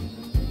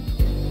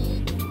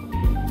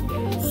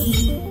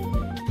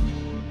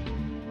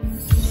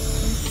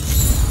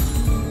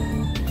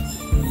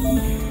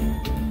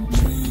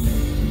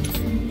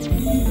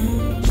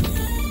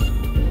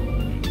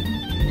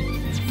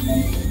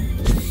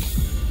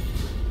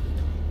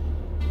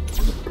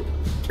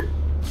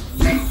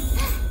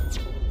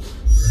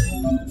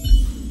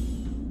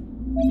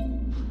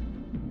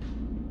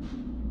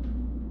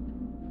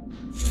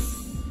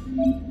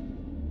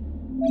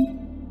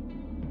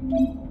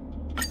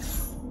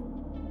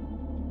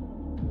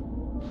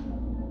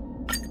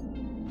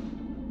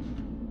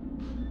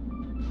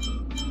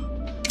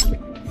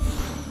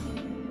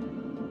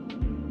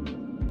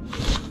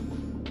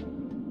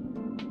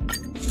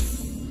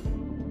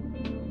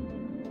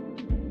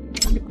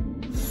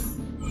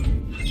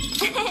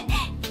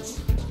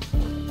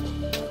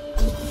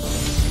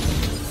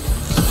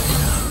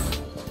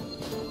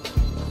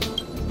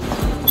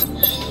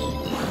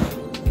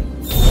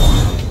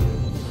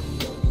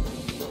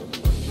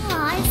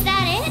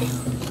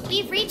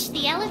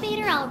 The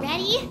elevator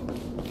already?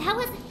 That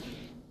was...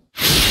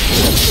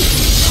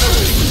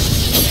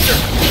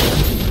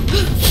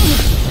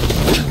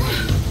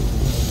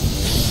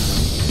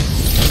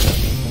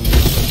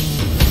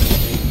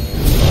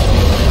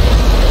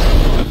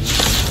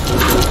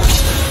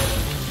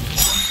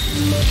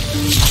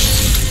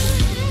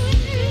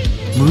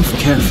 Move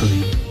carefully.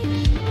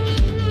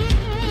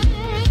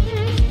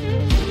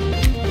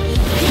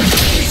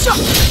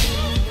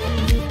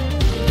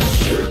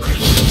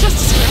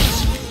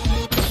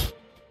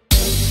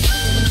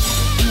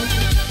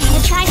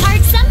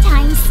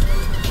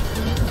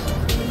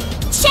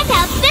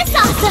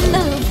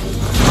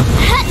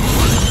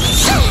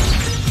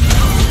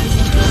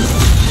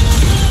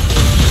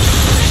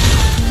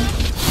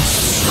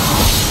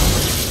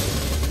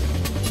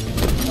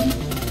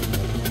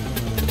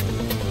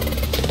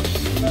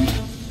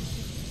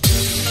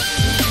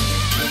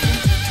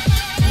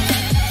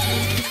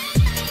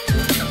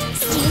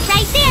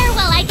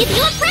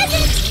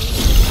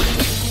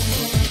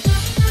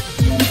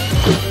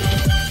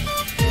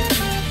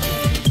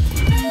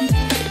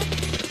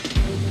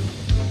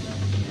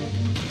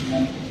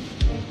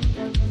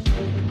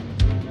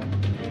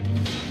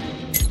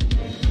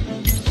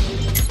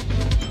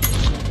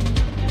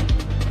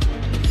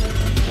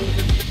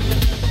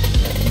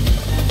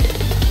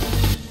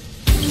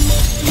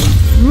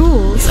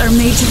 Rules are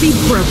made to be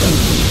broken.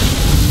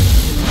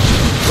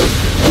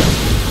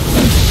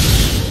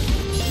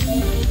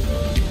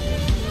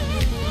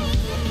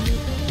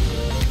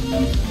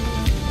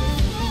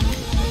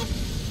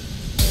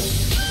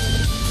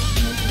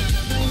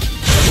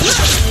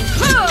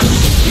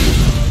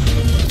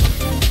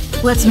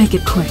 Let's make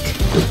it quick.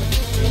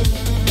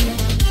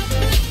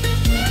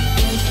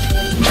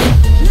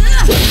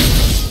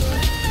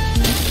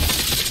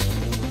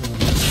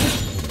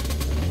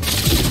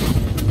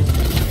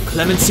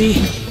 Clemency?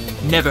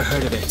 Never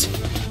heard of it.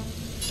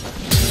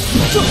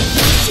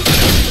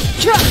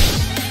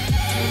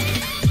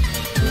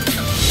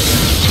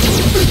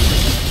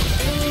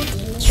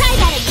 Try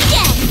that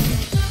again!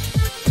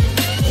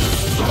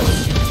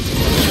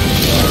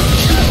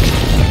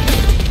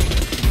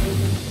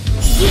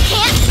 You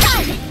can't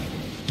run!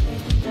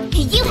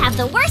 You have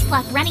the worst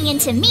luck running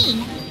into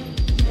me.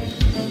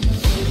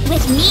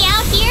 With me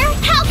out here,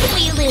 how can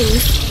we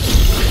lose?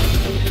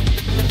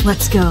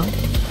 Let's go.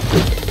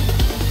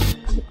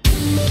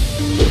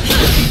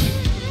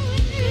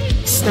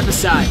 Step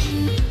aside.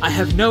 I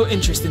have no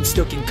interest in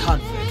stoking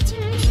conflict.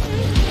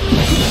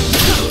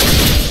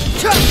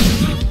 Try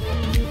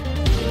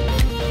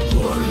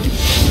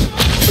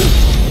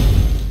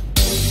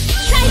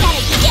that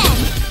again!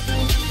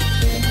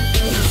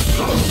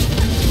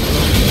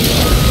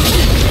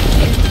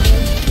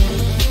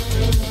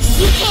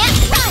 You can't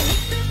run!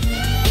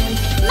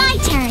 My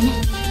turn!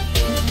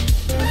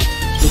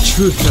 The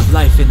truth of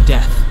life and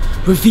death,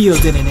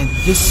 revealed in an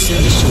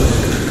invisible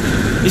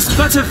is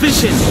but a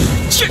vision.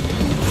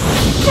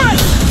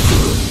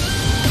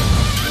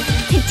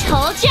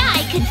 Told ya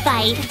I could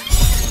fight.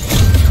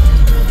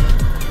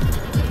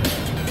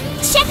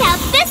 Check out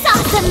this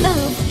awesome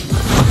move!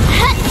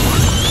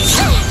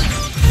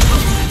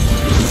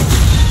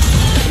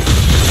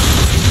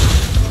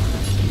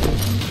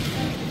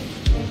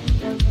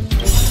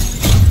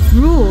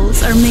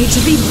 Rules are made to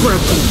be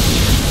broken.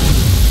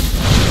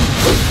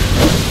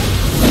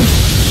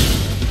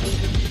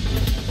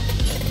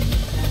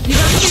 You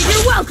don't think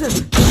you're welcome!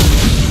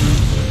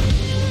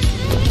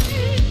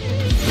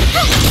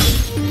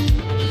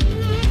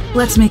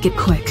 Let's make it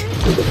quick.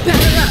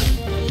 Batter up!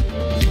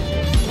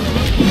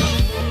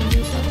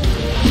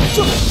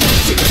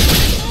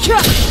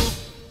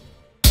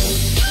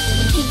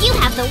 You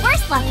have the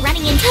worst luck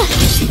running into...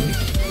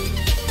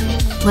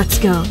 Let's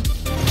go.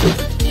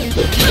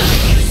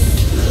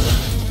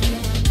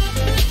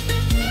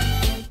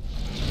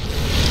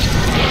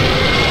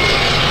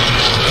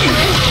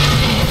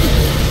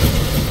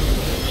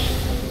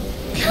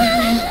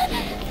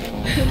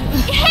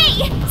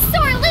 Hey!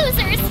 Sore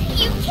losers!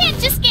 You can't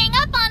just gang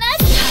up on us!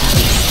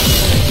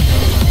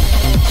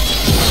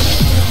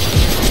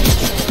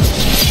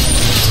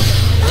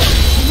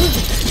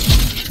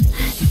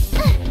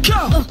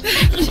 Go!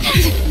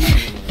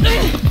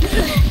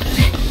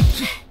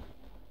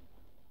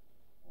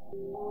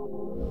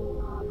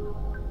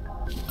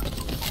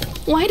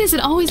 Why does it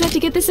always have to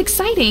get this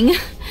exciting?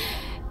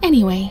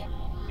 Anyway,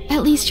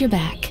 at least you're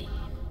back.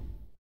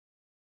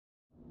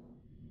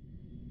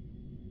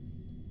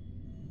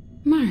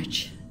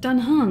 March,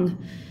 Dunhung,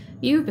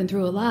 you've been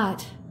through a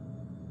lot.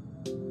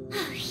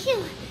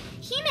 Phew!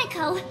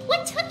 Himeko,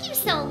 what took you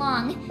so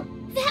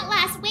long? That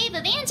last wave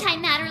of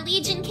Antimatter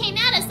Legion came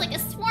at us like a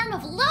swarm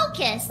of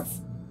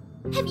locusts.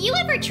 Have you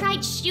ever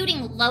tried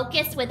shooting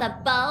locusts with a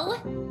bow?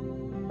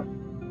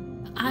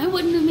 I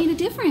wouldn't have made a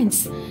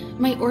difference.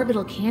 My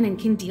orbital cannon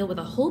can deal with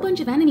a whole bunch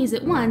of enemies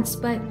at once,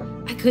 but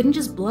I couldn't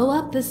just blow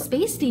up the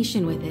space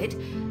station with it.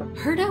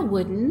 Herta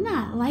would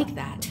not like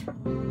that.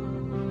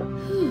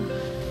 Whew.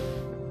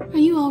 Are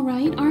you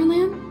alright,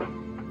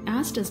 Arlan?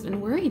 Asta's been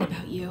worried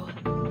about you.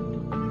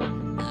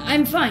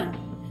 I'm fine.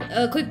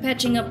 A quick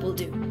patching up will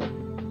do.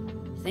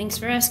 Thanks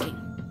for asking.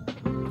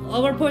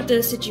 I'll report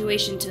the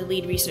situation to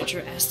lead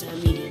researcher Asta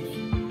immediately.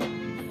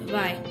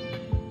 Bye.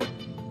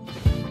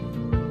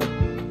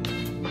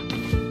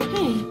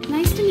 Hey,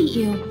 nice to meet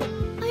you.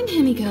 I'm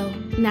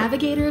Himeko,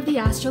 navigator of the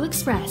Astral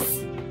Express.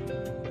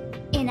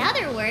 In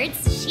other words,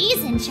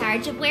 she's in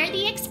charge of where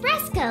the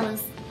Express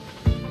goes.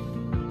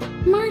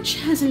 March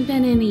hasn't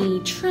been any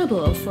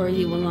trouble for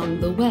you along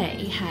the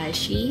way, has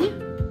she?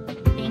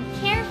 Think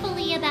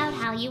carefully about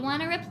how you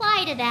want to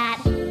reply to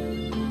that.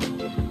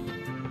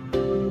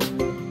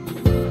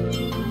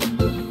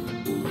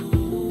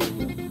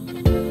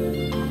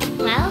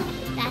 Well,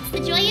 that's the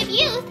joy of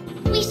youth.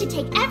 We should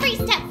take every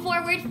step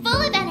forward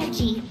full of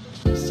energy.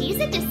 She's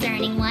a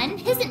discerning one,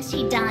 isn't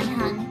she,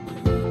 Dunhung?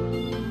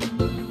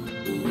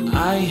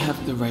 I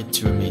have the right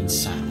to remain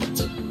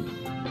silent.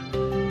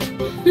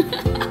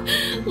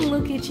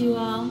 Look at you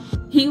all.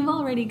 You've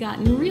already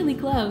gotten really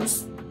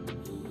close.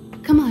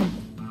 Come on,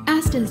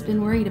 Asta has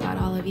been worried about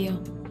all of you.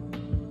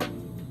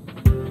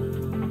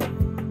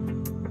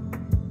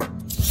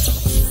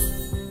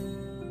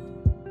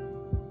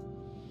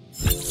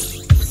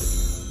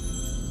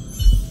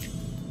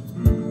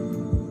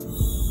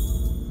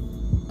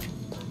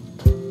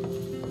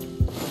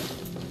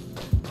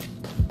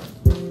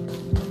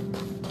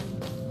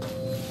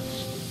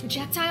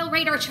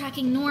 radar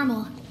tracking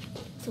normal.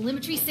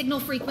 Telemetry signal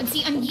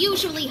frequency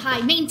unusually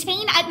high.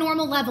 Maintain at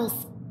normal levels.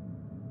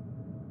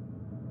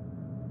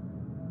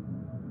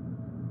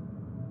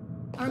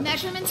 Our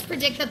measurements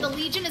predict that the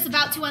Legion is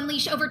about to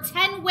unleash over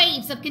 10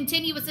 waves of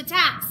continuous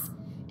attacks.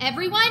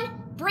 Everyone,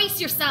 brace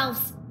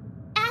yourselves.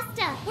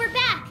 Asta, we're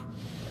back!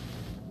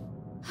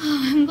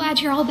 Oh, I'm glad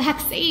you're all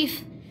back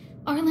safe.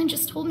 Arlen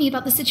just told me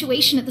about the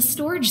situation at the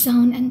storage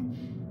zone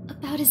and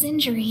about his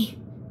injury.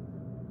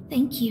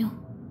 Thank you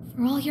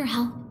for all your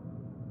help.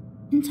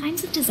 In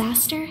times of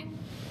disaster,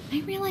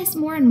 I realized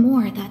more and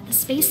more that the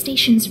space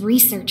station's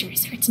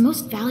researchers are its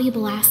most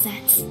valuable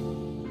assets.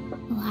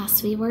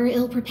 Alas, we were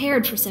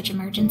ill-prepared for such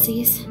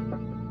emergencies.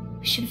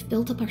 We should have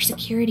built up our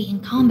security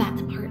and combat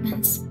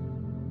departments.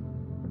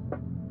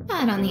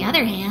 But on the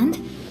other hand,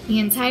 the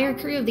entire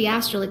crew of the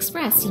Astral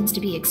Express seems to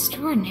be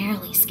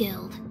extraordinarily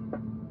skilled.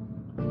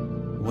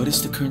 What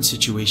is the current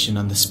situation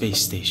on the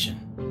space station?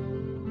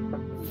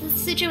 The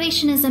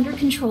situation is under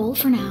control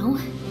for now.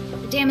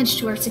 The damage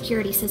to our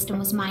security system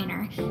was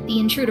minor. The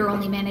intruder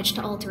only managed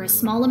to alter a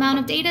small amount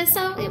of data,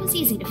 so it was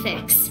easy to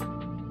fix.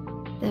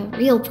 The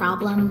real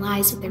problem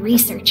lies with the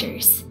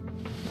researchers.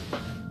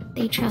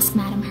 They trust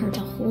Madame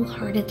Herta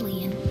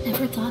wholeheartedly and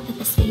never thought that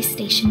the space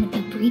station would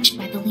be breached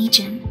by the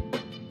Legion.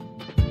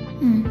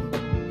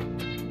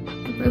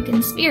 A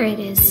broken spirit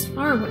is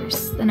far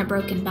worse than a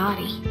broken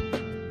body.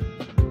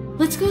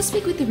 Let's go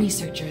speak with the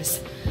researchers.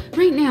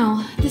 Right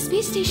now, the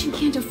space station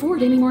can't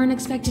afford any more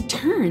unexpected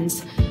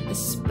turns,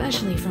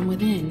 especially from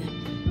within.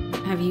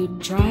 Have you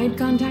tried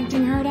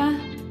contacting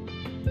Herta?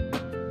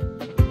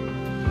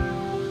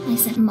 I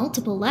sent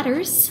multiple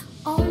letters,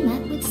 all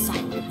met with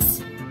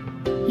silence.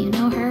 You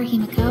know her,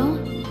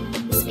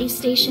 Himiko? The space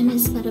station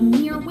is but a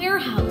mere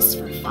warehouse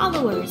for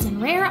followers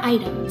and rare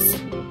items.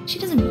 She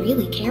doesn't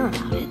really care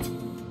about it.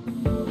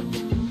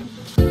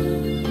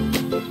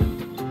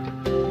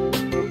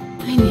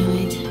 I knew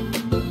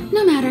it.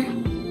 No matter.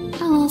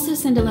 I'll also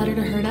send a letter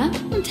to Herta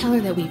and tell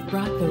her that we've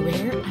brought the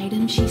rare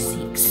item she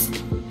seeks.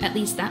 At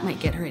least that might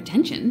get her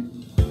attention.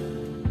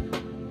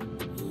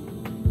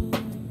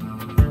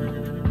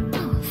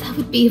 That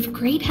would be of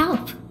great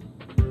help.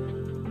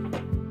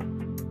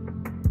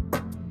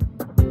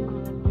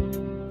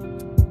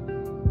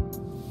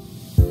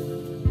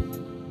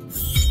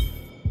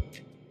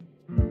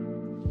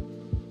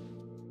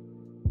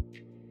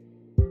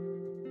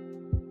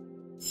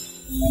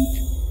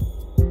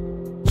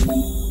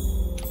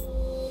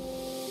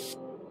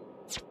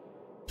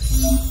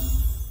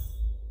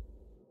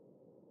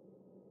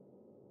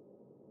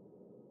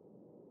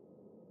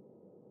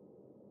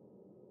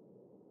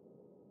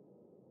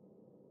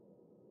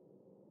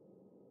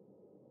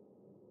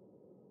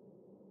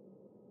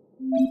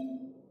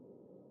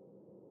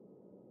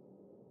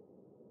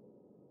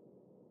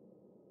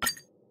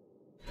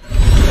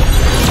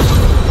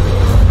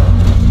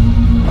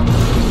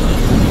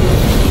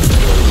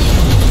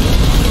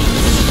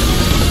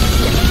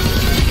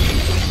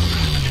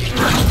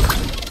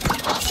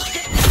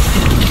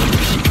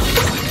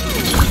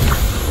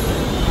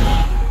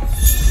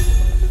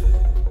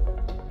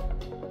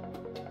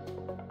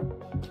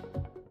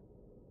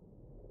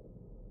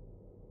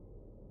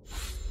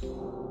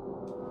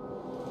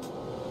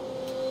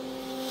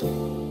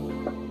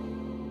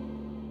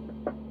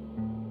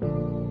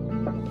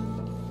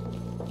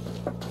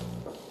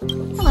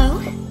 Hello,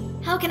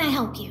 how can I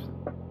help you?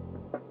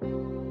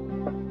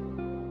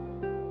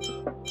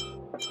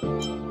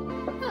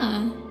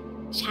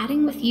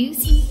 Chatting with you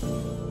seems...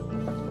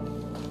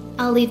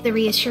 I'll leave the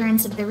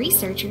reassurance of the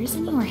researchers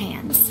in your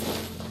hands.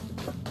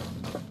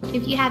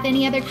 If you have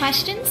any other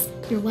questions,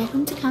 you're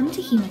welcome to come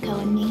to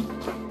Himiko and me.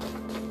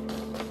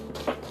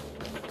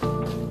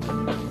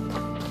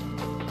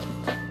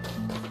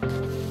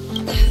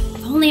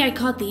 If only I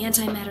caught the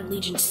Antimatter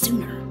Legion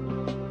sooner.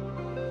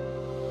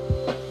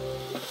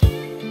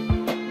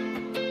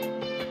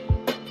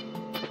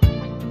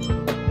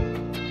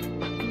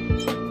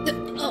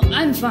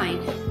 I'm fine.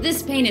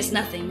 This pain is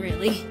nothing,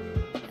 really.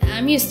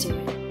 I'm used to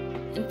it.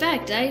 In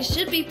fact, I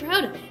should be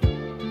proud of it.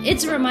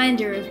 It's a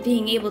reminder of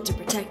being able to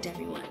protect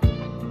everyone.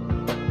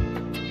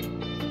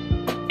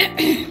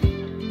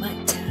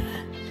 But,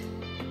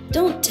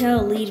 don't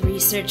tell lead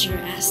researcher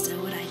Asta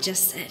what I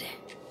just said.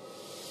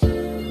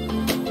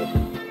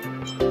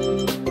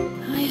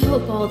 I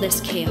hope all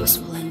this chaos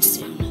will end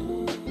soon.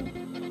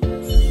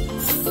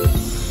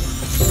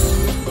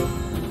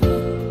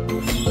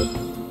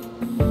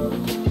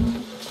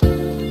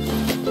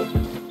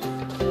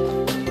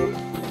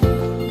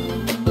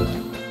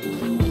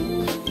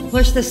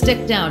 Push the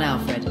stick down,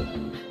 Alfred.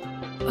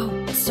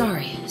 Oh,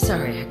 sorry,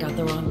 I got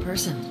the wrong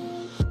person.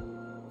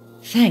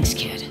 Thanks,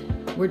 kid.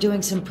 We're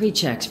doing some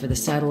pre-checks for the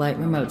satellite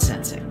remote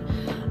sensing.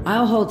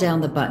 I'll hold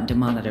down the button to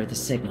monitor the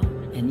signal,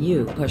 and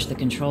you push the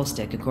control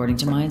stick according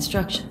to my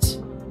instructions.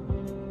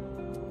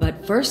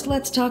 But first,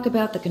 let's talk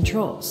about the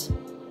controls.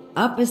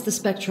 Up is the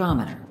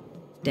spectrometer,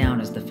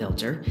 down is the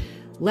filter,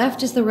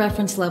 left is the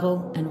reference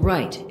level, and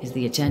right is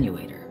the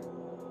attenuator.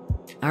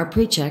 Our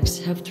pre-checks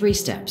have 3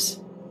 steps.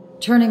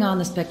 Turning on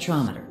the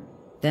spectrometer,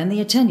 then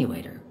the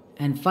attenuator,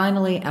 and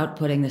finally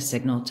outputting the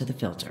signal to the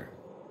filter.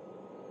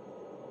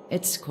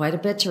 It's quite a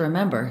bit to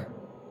remember.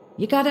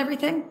 You got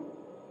everything?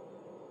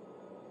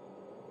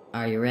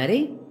 Are you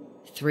ready?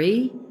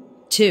 3,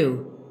 2,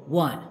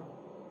 1.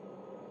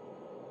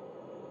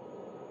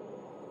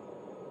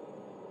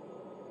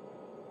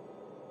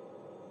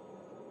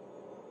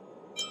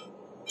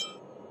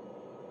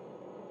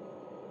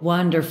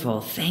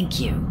 Wonderful,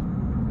 thank you.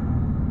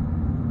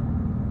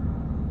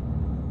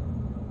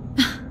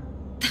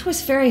 That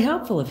was very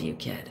helpful of you,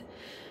 kid.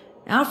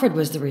 Alfred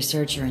was the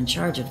researcher in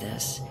charge of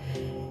this.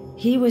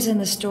 He was in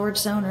the storage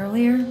zone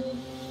earlier.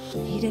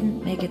 He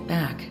didn't make it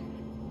back.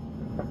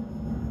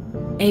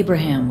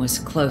 Abraham was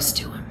close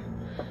to him.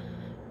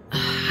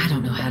 I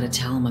don't know how to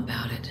tell him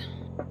about it.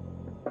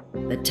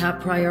 The top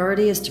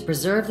priority is to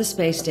preserve the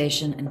space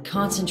station and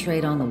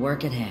concentrate on the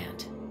work at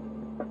hand.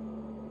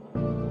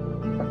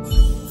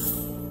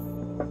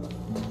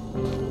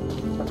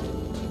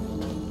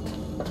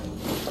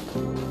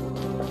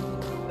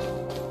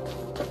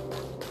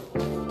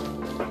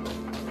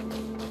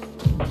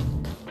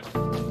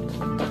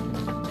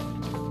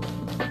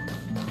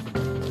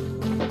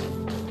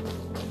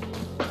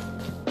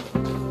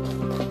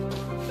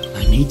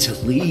 I need to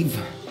leave.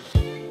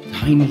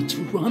 I need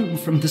to run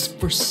from this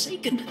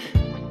forsaken...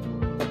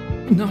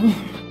 No,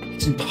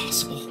 it's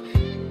impossible.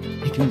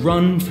 I can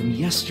run from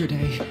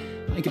yesterday.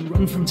 I can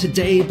run from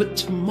today, but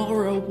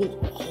tomorrow will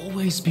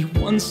always be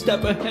one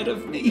step ahead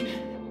of me.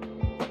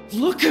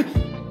 Look!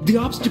 The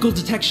obstacle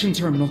detection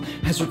terminal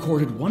has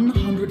recorded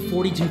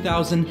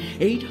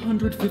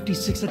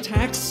 142,856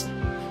 attacks.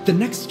 The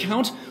next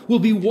count will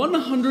be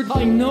 100.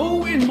 I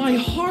know in my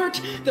heart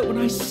that when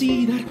I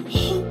see that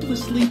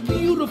hopelessly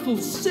beautiful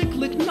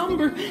cyclic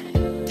number,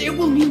 it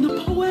will mean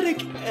the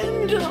poetic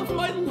end of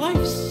my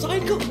life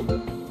cycle.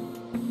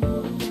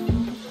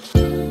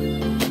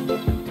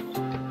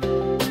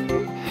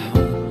 How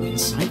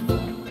insightful.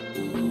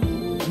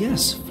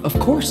 Yes, of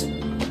course.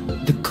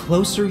 The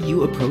closer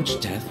you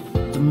approach death,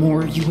 the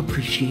more you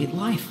appreciate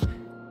life.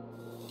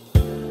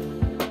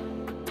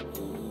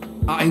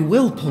 I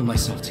will pull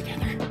myself together.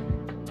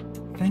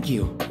 Thank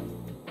you.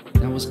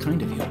 That was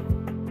kind of you.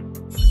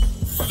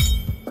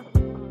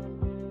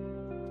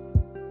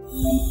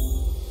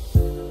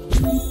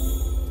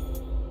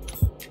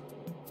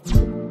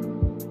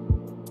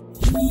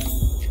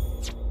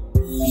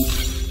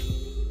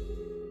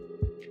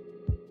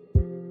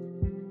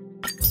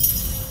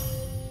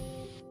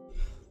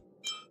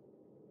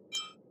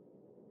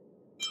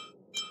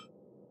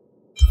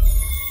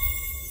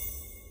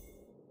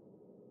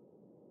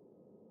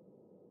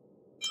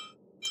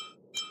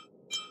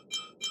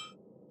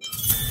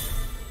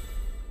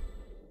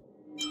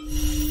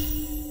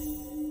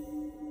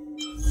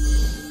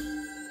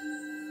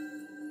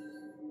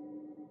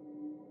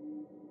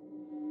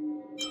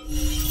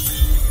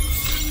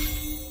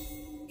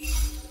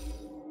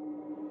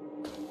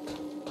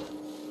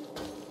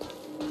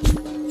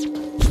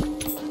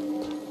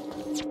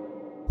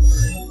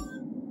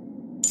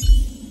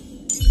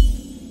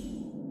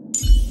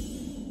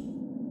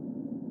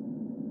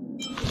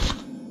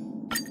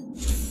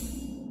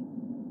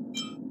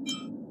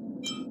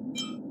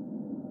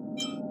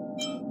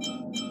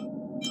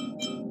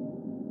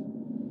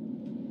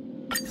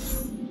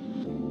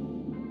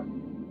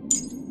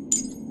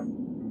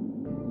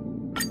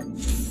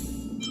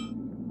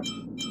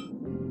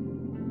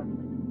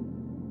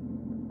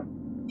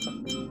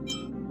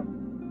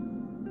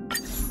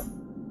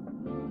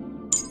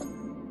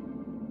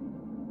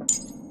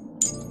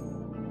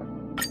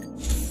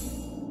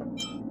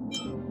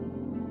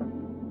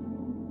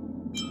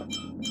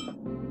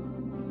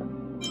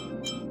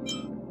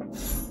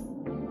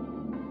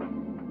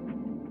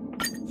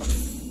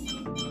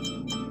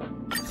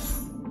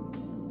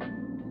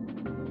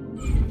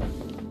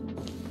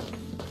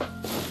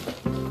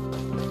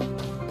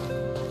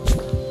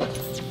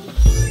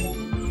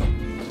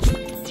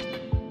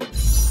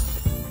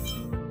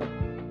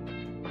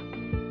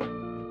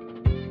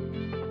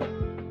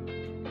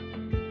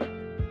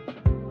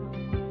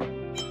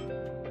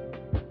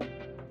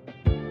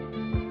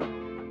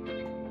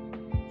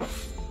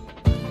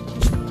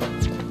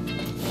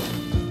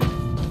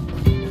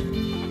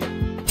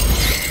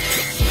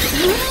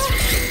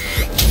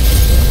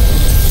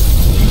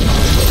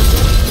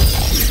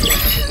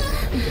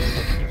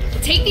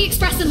 Take the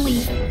express and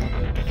leave.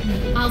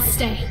 I'll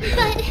stay.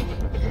 But...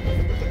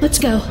 Let's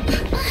go.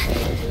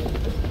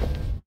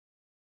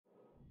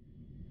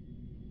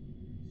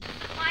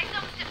 My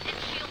zone's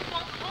defense shield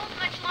won't hold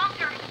much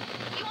longer.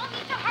 You all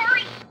need to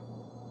hurry.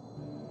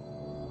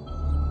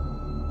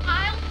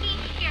 I'll be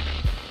here.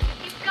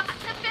 You've got to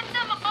fit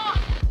them off.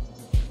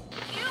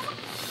 You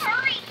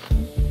hurry.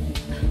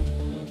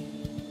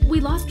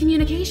 We lost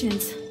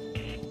communications.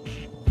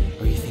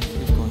 Are you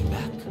thinking of going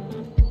back?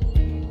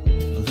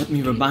 Well, let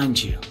me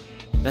remind you,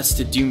 that's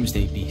the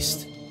Doomsday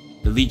Beast,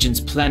 the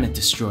Legion's planet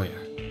destroyer.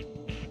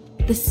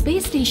 The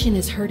space station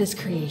is Herta's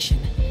creation.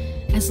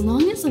 As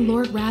long as the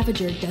Lord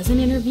Ravager doesn't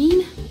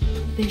intervene,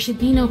 there should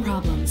be no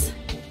problems.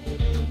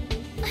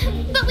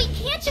 But we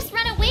can't just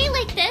run away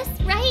like this.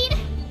 right?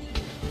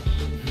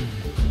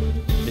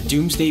 The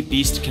Doomsday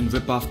Beast can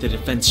rip off the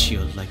defense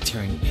shield like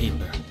tearing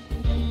paper,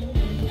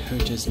 and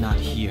hurt us not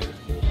here.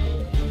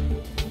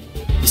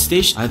 The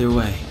station. Either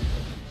way,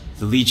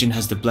 the Legion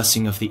has the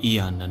blessing of the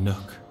Aeon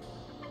Nanook.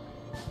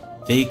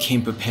 They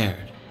came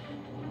prepared,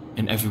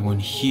 and everyone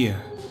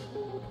here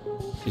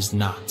is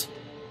not.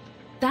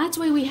 That's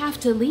why we have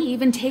to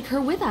leave and take her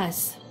with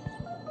us.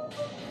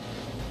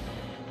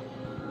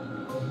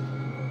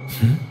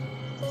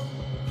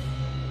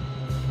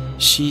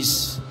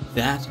 She's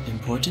that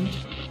important?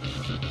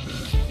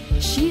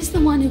 She's the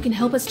one who can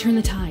help us turn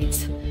the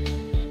tides.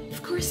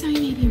 Of course, I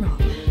may be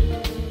wrong.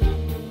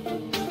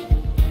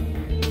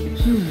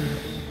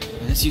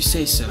 As you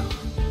say so.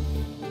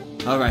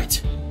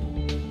 Alright.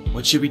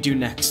 What should we do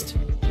next?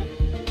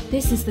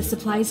 This is the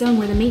supply zone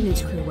where the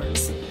maintenance crew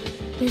works.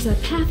 There's a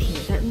path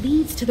here that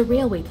leads to the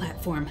railway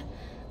platform.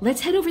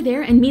 Let's head over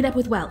there and meet up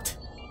with Welt.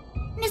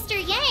 Mr.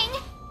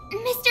 Yang?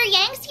 Mr.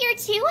 Yang's here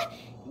too?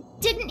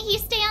 Didn't he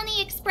stay on the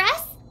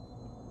Express?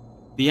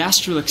 The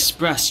Astral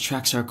Express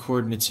tracks our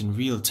coordinates in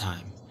real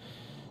time.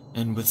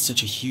 And with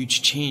such a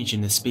huge change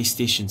in the space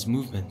station's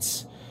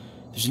movements,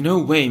 there's no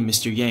way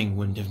Mr. Yang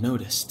wouldn't have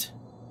noticed.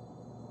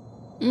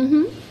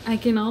 I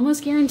can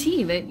almost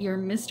guarantee that your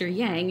Mr.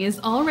 Yang is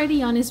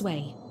already on his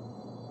way.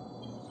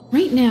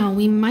 Right now,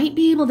 we might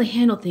be able to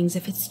handle things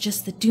if it's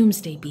just the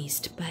Doomsday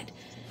Beast, but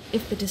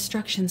if the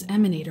Destruction's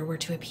Emanator were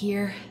to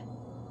appear...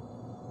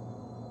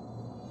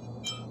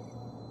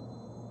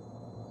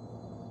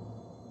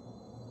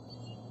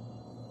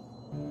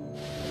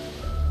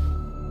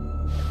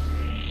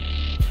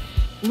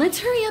 Let's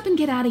hurry up and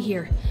get out of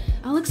here.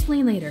 I'll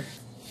explain later.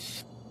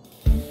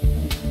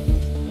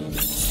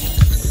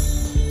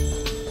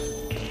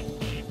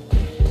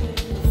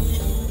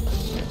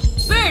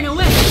 Burn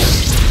away!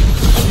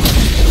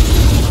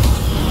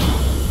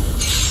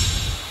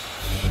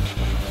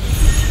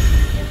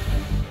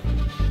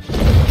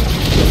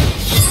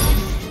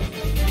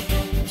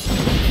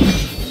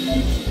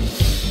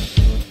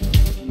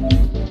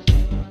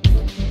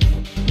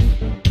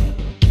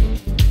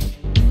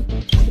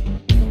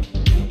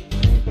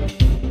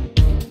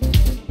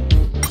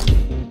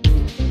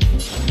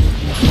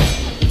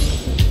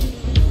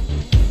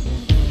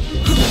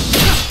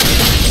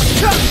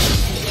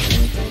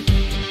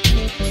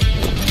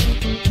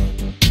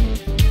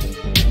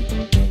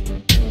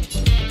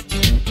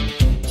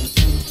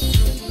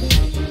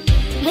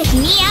 With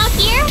me out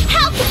here,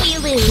 how can we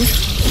lose?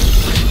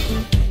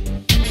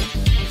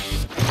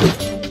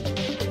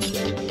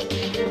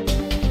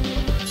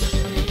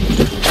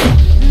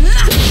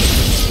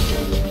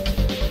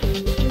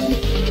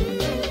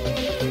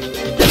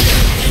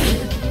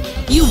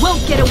 You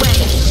won't get away!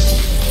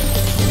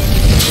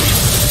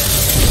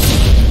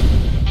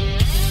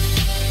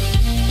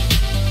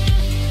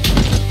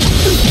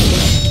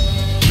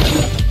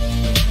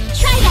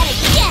 Try that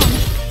again!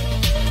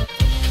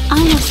 I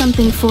have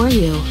something for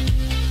you.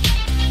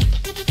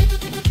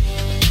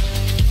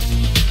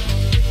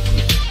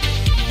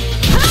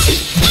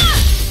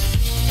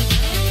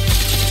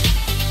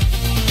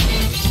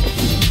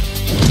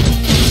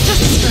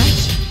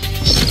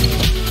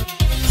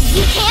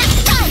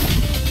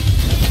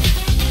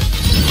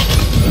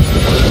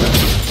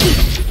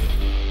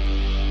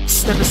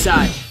 Step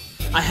aside.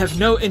 I have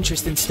no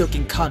interest in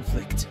stoking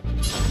conflict.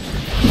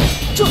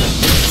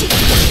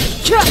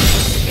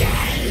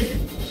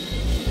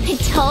 I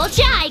told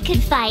ya I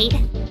could fight.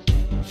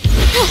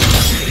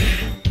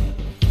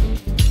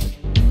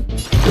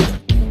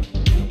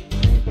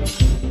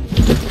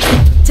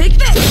 Take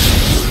this!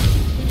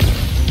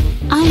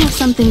 I have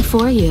something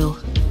for you.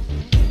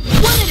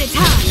 One at a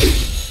time!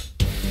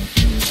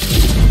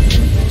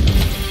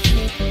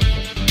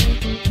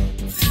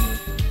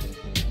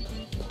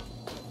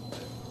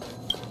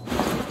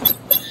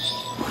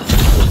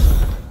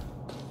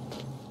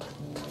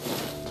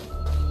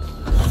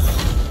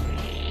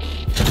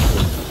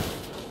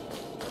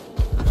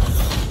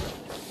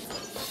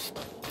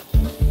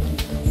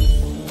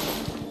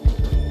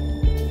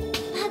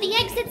 The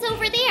exit's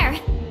over there.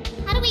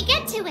 How do we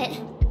get to it?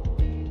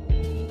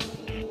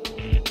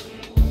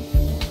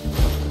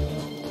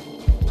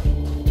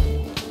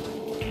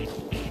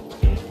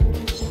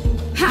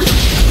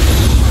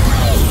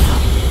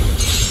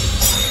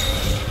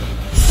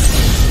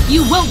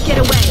 You won't get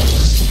away!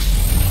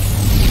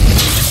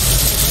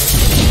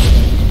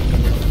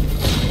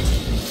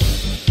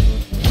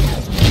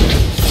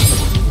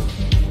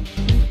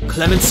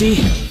 Clemency?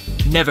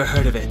 Never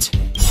heard of it.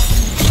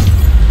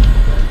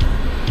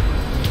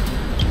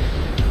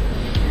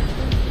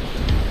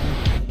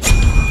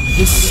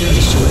 This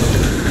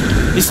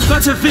sanctuary is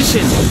but a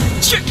vision!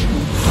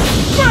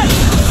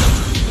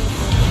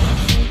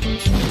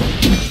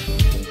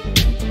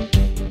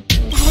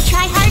 Gotta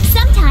try hard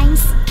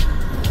sometimes.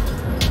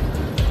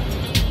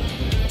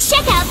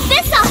 Check out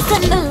this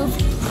awesome move!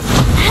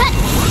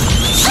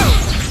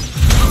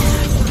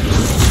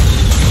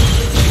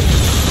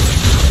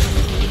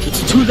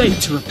 It's too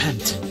late to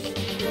repent.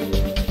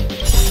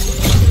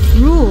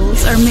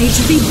 Rules are made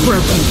to be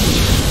broken.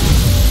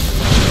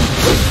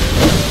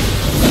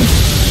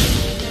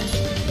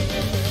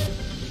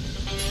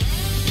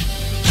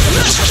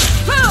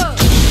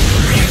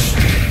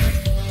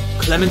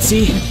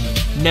 Clemency?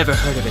 Never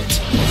heard of it.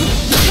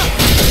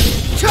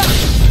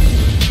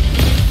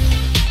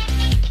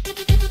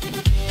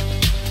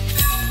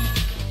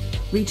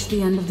 Reach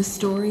the end of the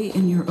story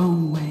in your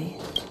own way.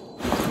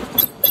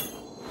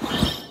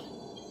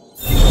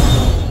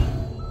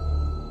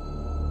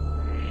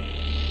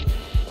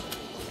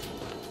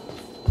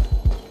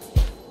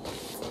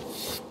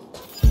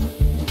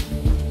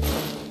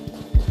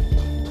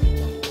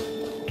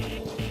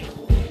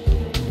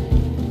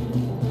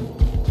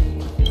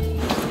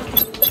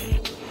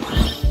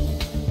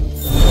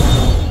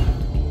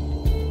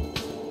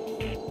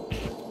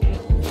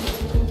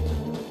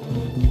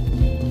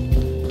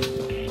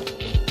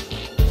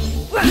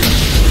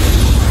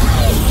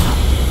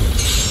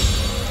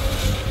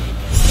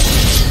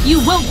 You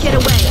won't get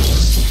away!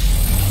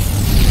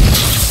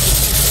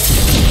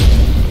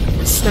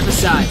 Step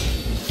aside.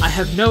 I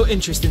have no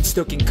interest in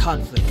stoking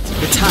conflict.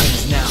 The time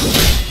is now.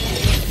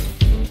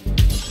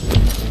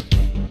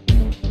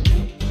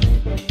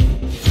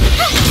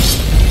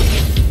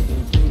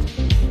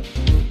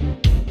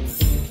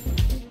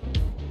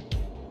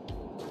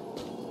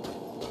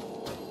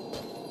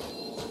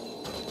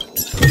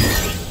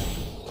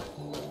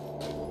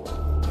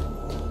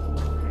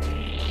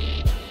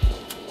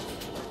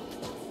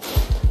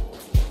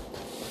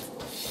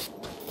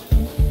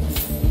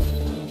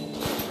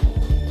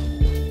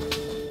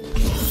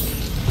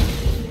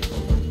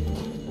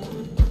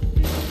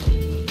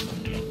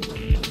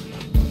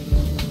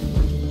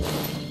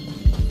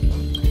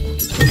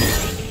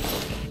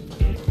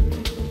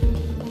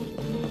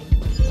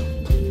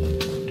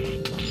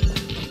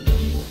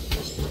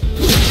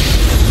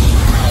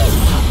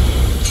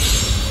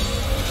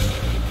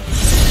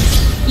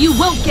 You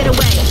won't get away!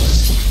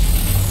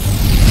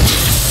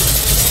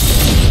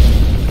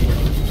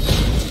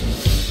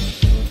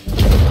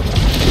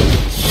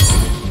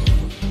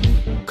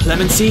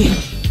 Clemency?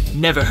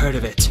 Never heard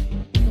of it.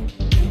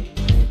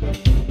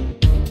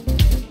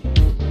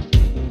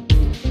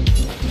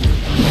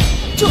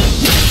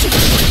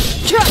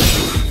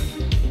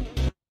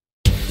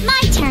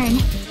 My turn.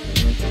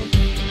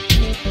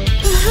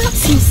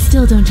 Perhaps you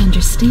still don't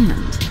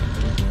understand.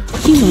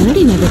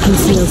 Humanity never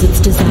conceals its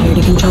desire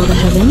to control the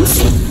heavens,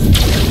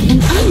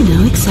 and I'm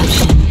no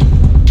exception.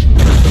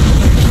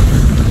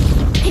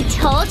 I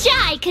told ya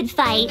I could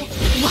fight.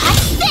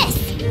 Watch this!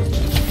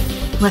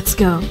 Let's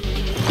go.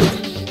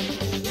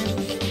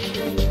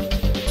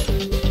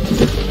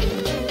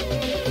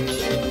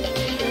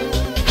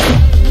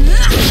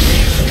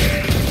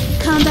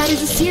 Combat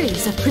is a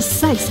series of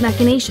precise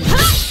machinations.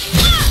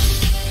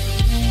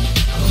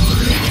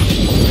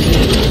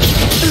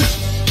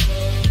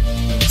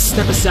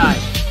 Step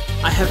aside.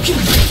 I have...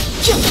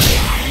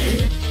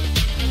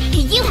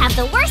 You have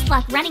the worst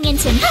luck running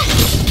into...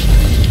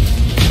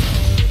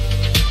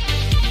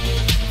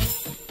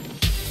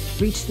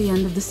 Reach the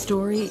end of the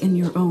story in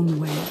your own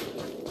way.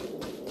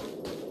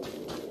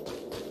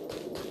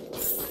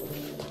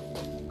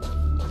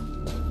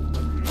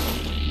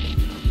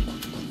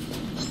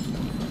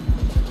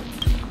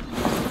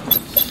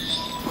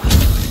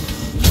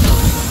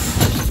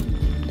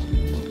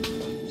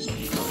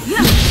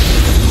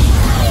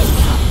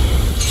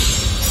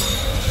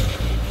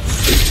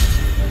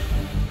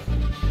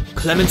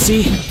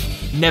 Clemency?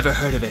 Never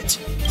heard of it.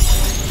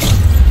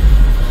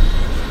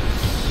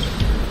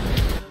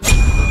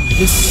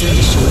 This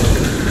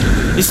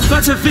sanctuary is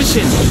but a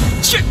vision!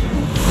 Stay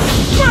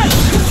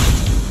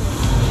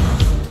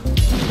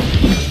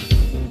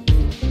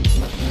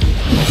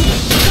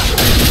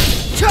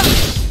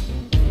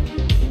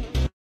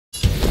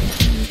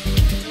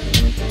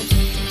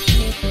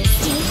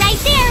right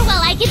there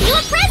while I give you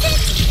a present!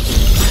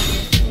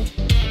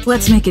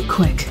 Let's make it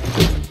quick.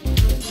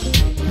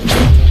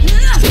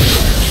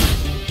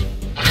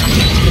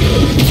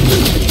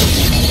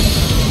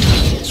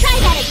 Try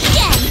that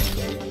again!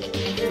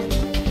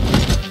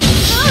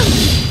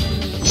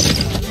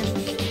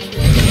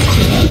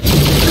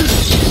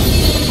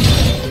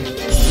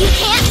 You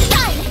can't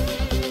run!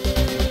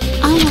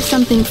 I have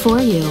something for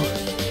you.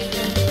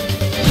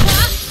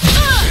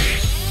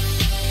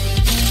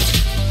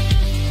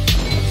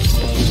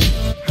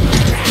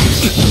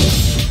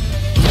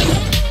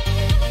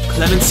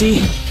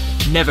 Clemency?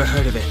 Never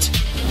heard of it.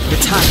 The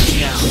time is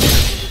now.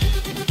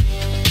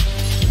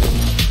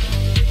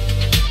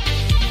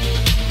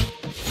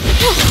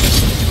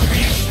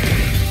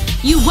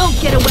 You won't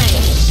get away!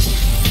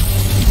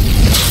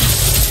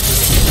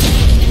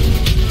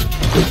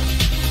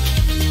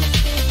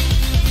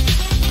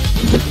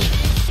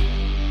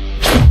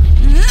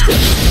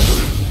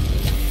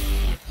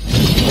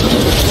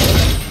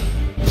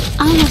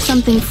 I have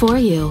something for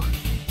you.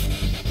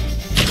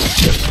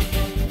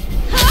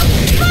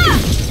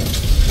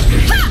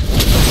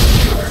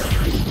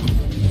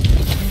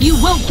 You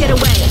won't get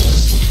away!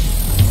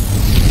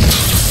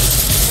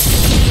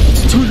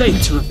 It's too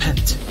late to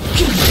repent.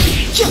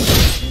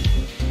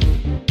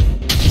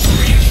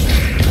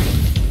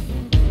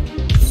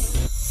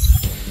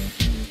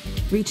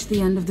 Reach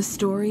the end of the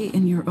story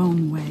in your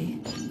own way.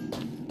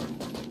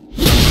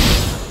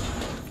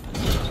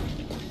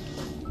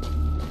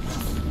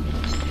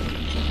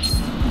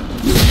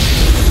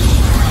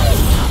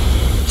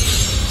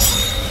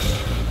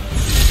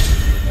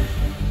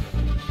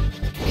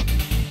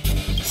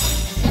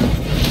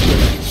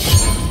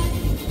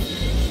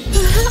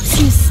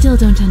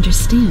 still don't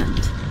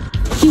understand.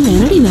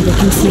 Humanity never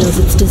conceals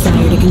its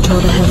desire to control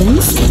the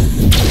heavens,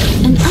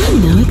 and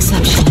I'm no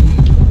exception.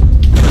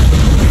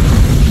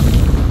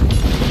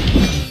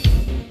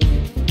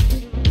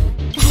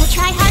 Gotta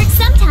try hard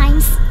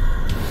sometimes.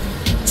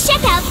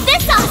 Check out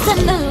this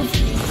awesome move!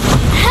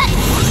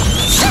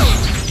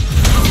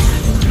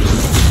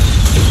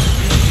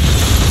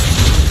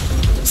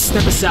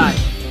 Step aside.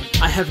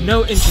 I have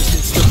no interest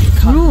in stoking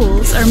cotton.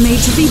 Rules are made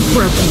to be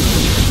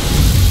broken.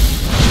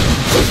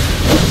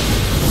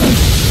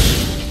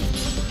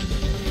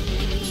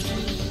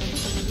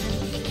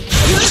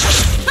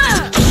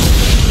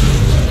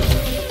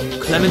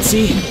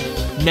 Clemency?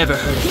 Never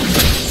heard of it.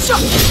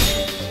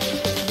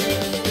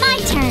 My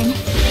turn.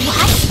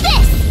 Watch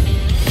this!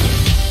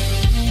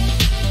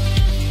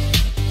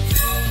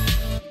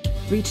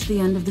 Reach the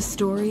end of the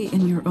story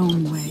in your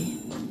own way.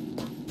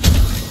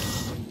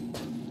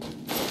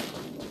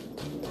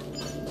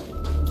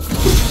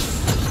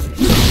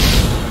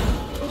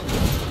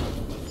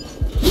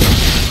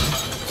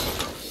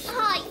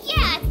 Aw,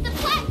 yeah, it's the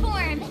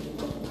platform!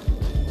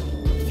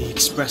 The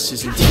Express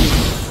is indeed.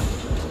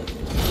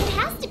 It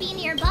has to be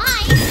nearby.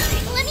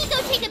 Let me go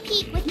take a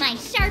peek with my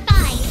sharp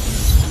eyes.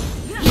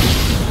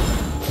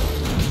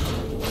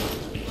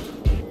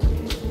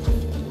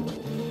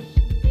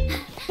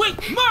 Wait,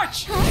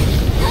 march!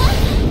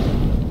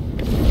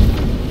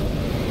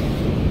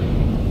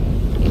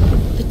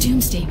 The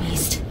Doomsday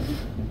Beast.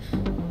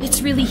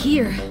 It's really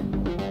here.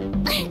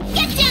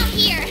 Get down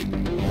here!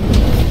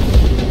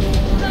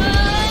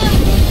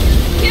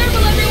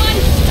 Careful, everyone!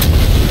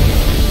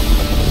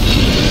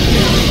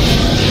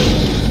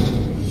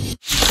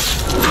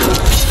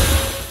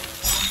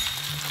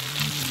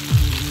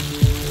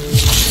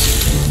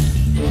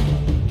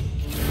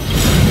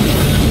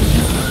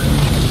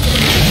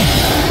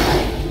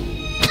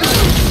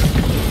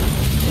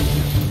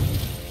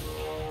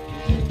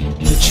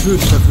 The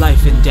truth of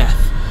life and death,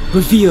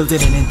 revealed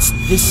in an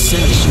instant. This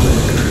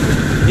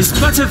sanctuary is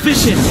but a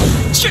vision.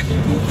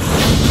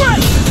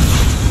 Right!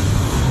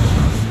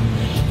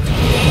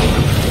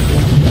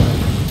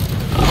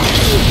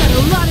 You've got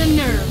a lot of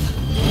nerve.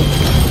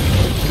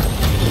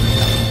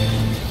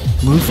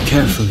 Move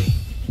carefully.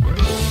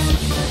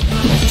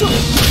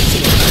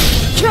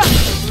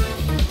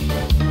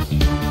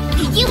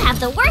 You have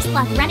the worst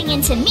luck running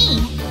into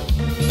me.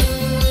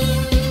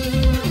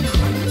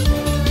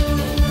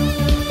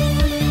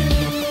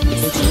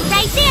 Stay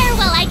right there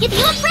while I give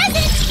you a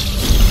present.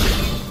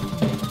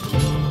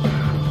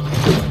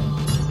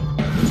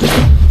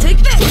 Take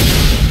this!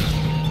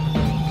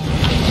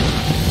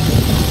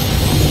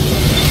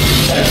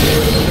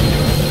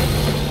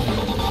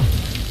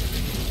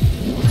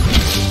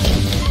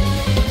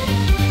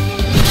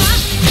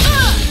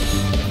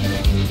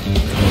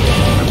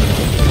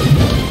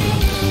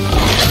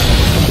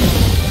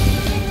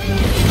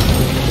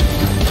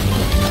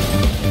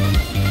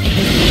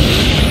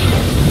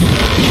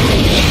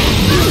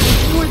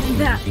 More than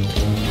that.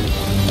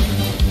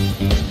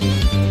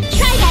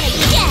 Try that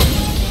again.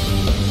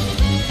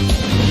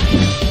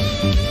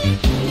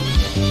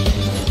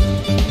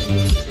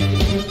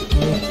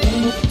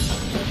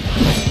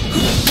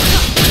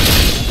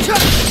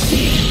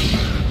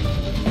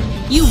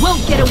 You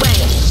won't get away!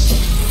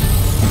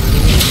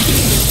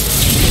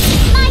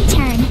 My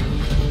turn.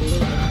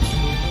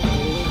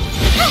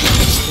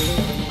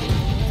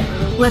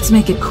 Let's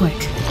make it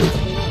quick.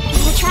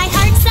 Gotta try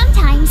hard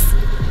sometimes.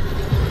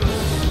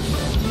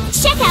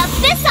 Check out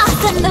this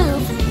awesome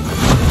move.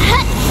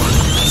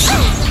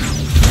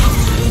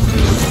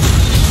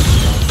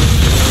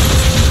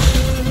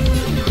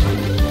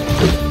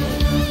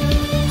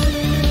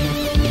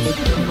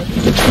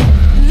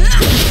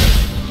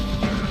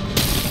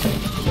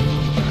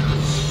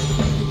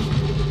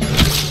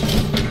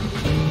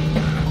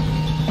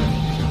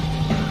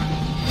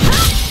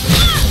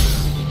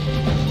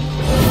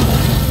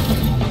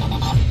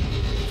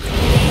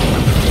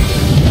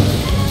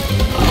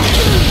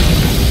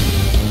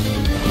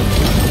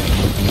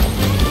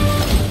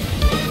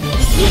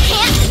 You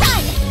can't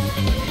run.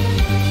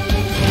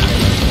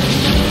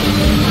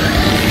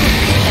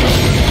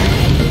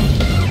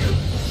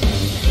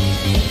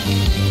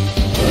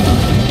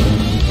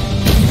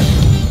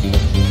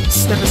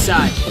 Step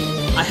aside.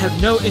 I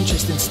have no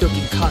interest in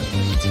stoking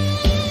conflict.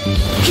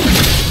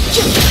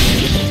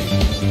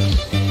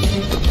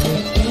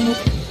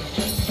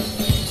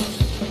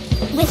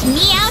 With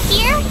me out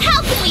here,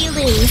 how can we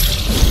lose?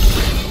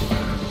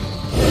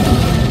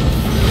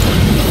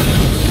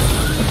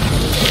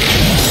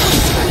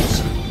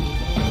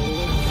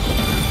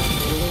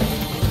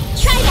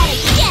 Try that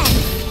again.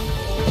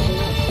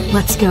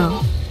 Let's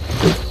go.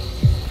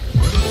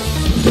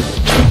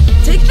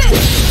 Take this!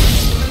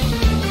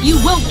 You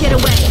won't get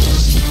away!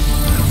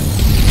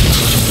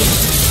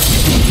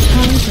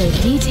 Time for a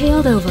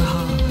detailed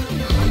overhaul.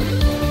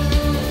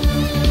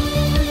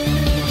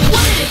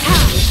 One at a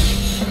time!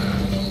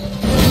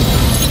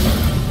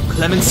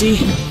 Clemency?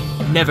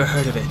 Never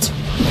heard of it.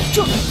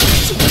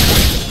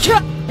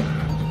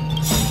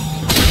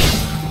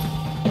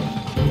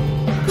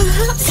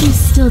 Perhaps you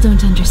still still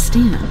don't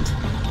understand.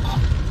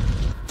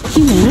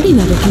 Humanity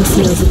never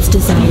conceals its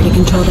desire to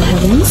control the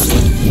heavens,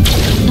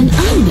 and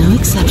I'm no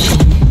exception.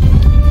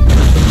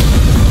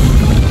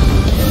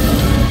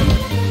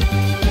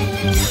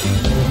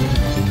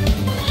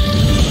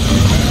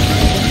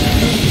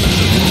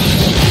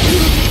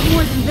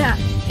 More than that.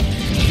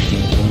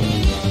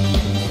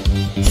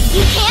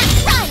 You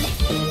can't run!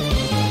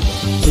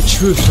 The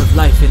truth of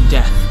life and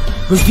death,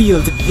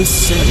 revealed in this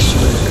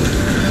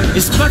sanctuary,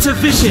 is but a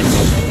vision!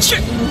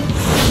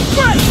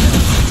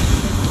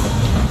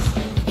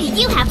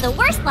 You have the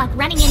worst luck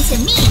running into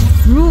me!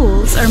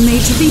 Rules are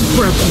made to be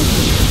broken.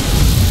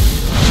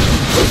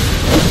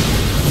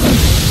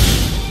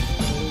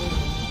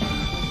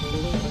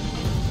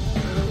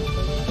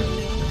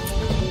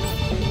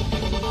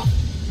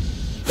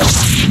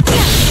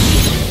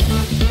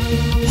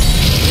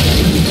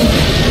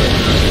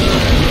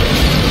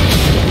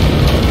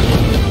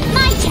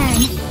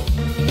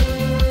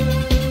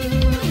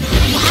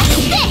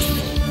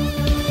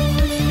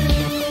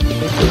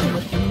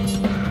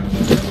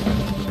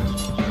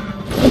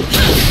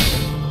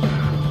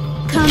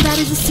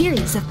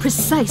 Of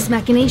precise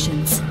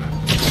machinations.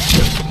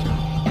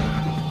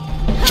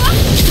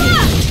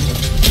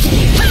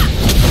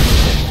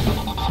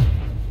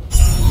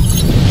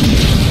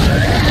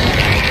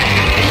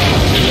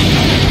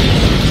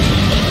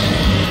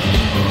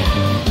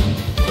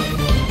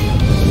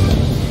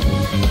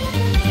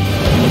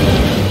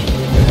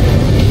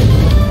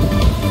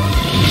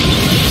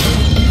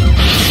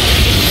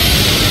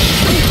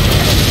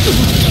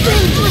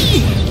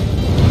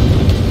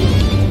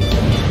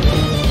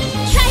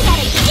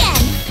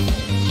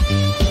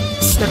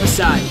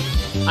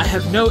 I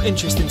have no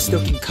interest in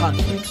stoking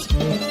conflict.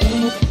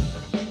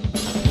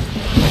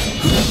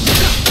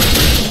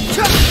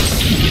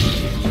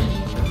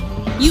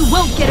 You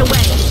won't get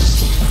away!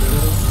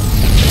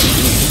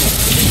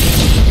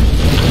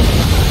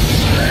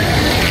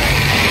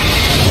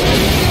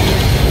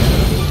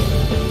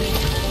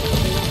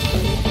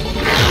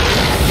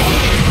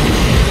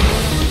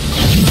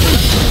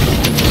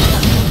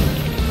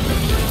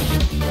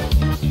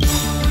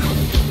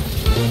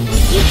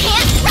 You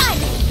can't run!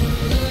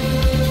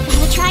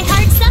 Gotta try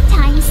hard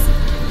sometimes.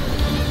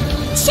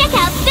 Check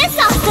out this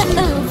awesome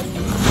move!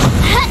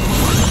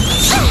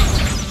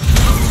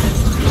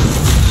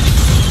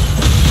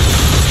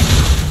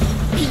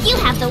 You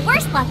have the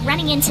worst luck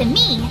running into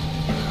me.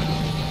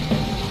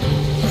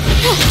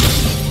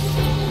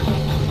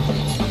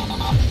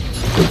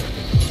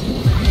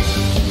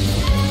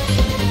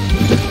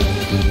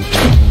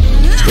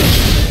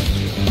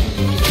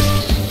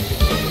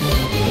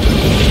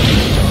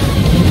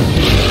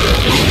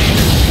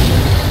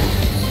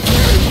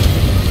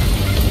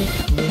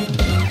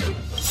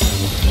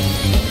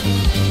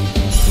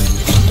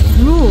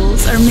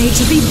 Rules are made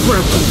to be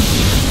broken.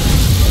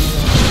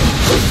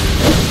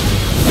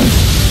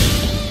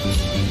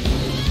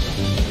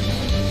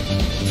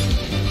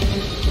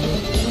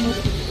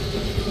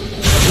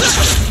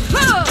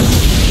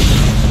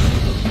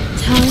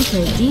 Time for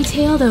a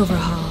detailed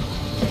overhaul.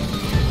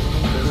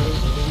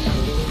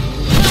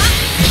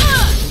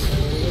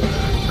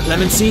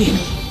 Clemency?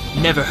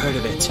 Never heard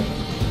of it.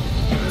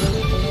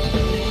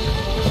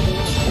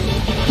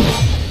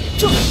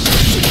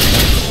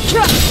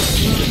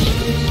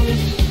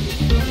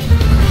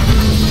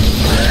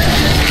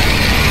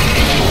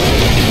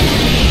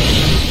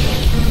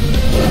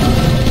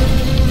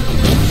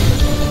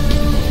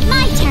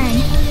 My turn.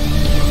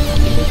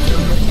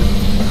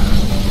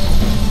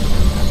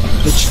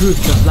 The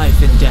truth of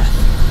life and death,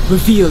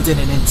 revealed in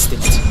an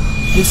instant.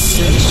 This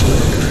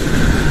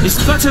sanctuary is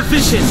but a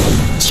vision!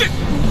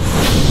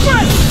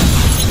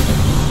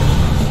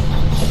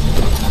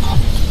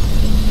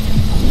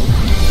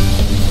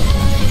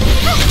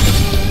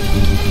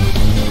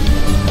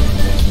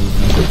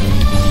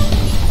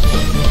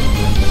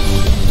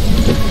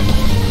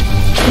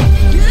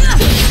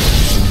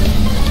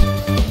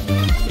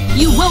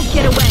 You won't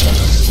get away!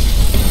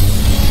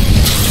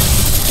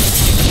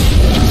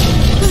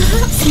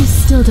 Perhaps you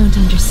still don't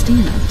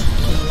understand.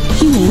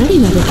 Humanity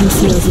never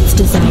conceals its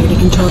desire to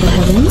control the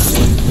heavens,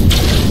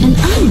 and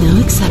I'm no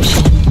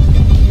exception.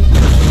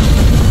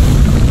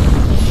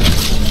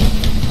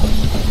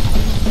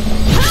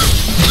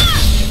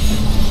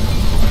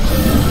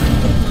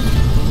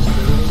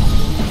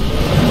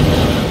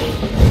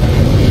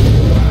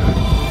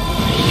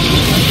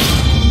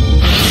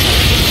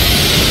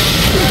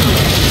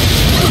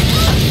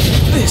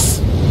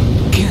 This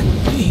can't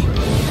be.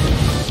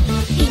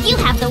 You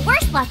have the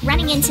worst luck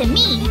running into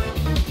me.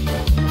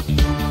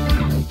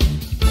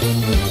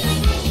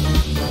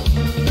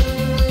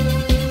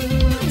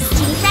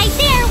 Stay right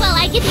there while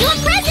I give you a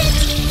present.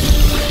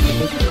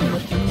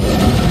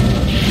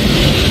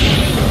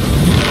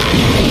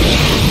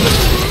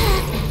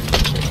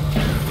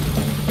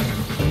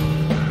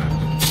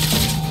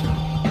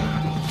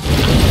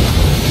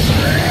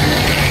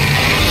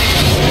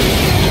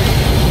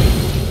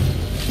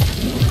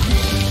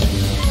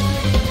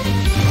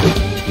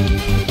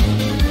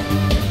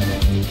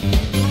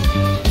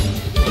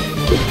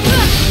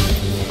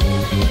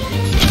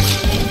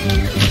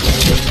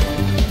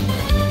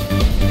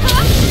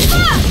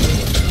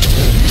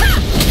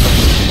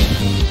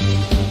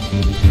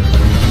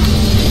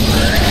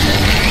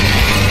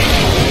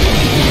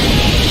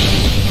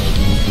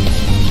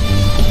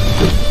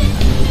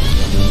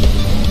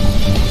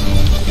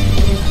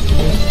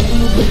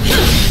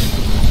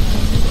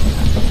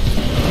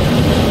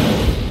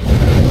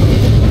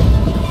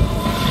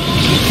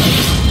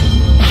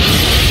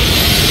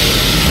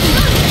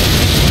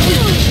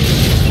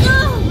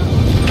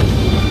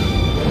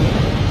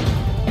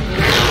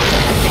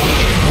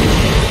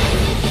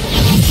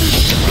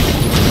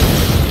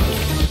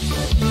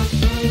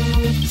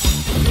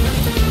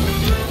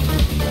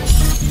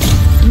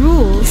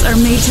 Spirits are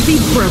made to be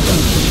broken.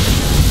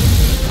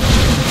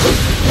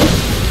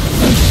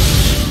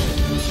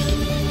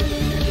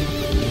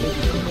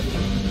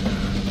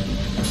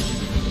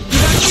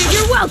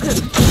 You're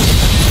welcome!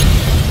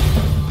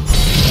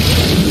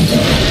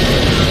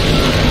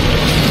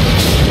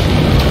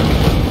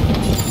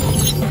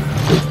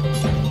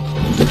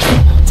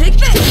 Take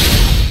this!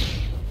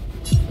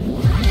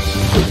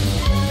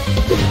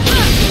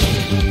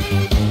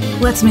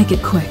 Let's make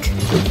it quick.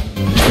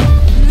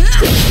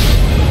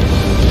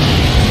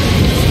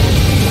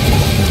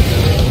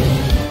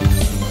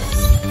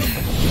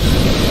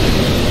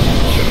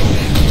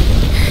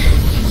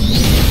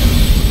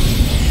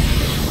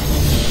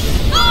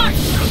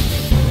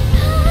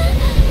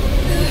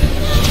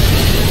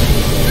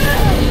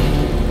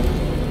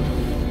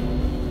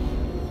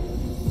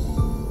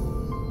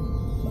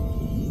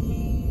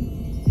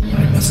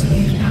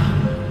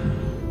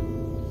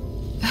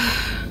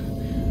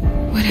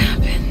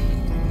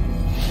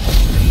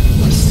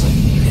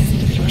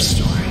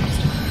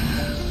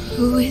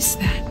 Who is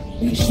that?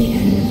 Reach the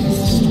end of the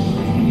story.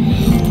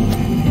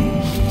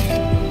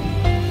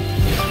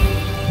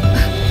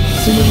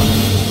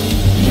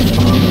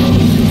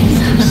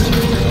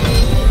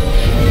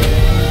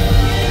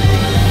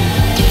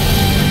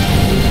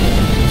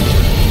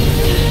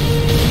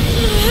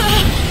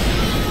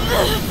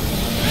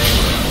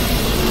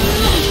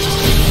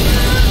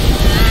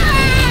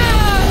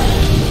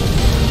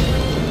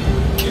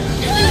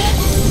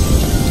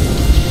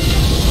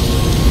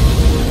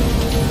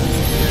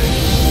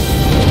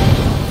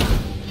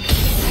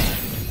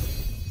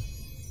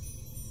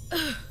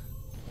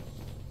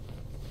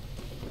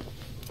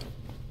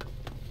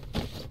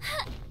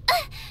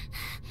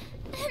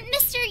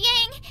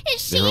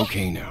 They're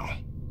okay now.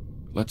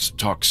 Let's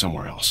talk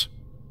somewhere else.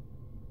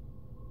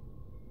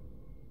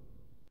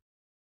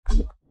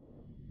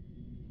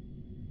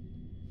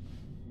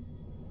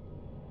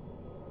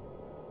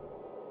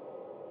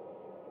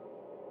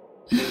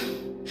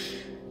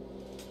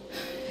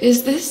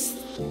 Is this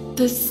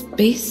the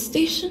space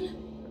station?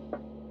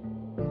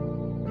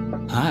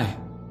 Hi.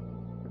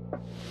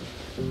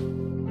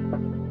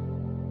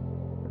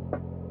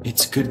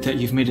 It's good that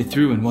you've made it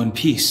through in one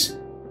piece.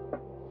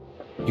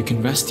 You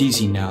can rest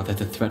easy now that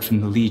the threat from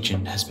the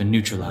Legion has been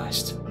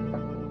neutralized.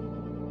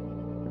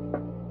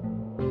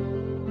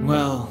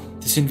 Well,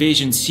 this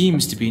invasion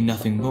seems to be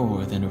nothing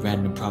more than a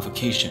random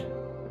provocation.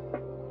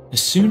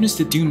 As soon as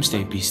the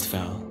Doomsday Beast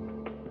fell,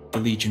 the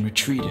Legion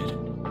retreated.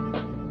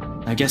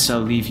 I guess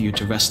I'll leave you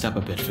to rest up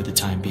a bit for the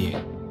time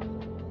being.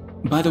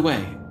 By the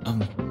way,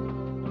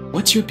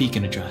 what's your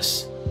beacon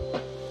address?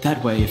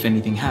 That way, if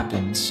anything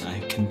happens, I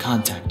can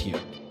contact you.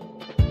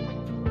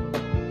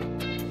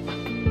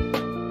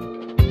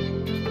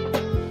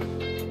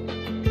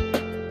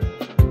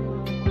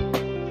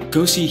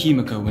 Go see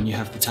Himiko when you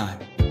have the time.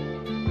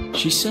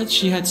 She said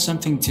she had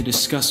something to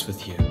discuss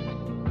with you.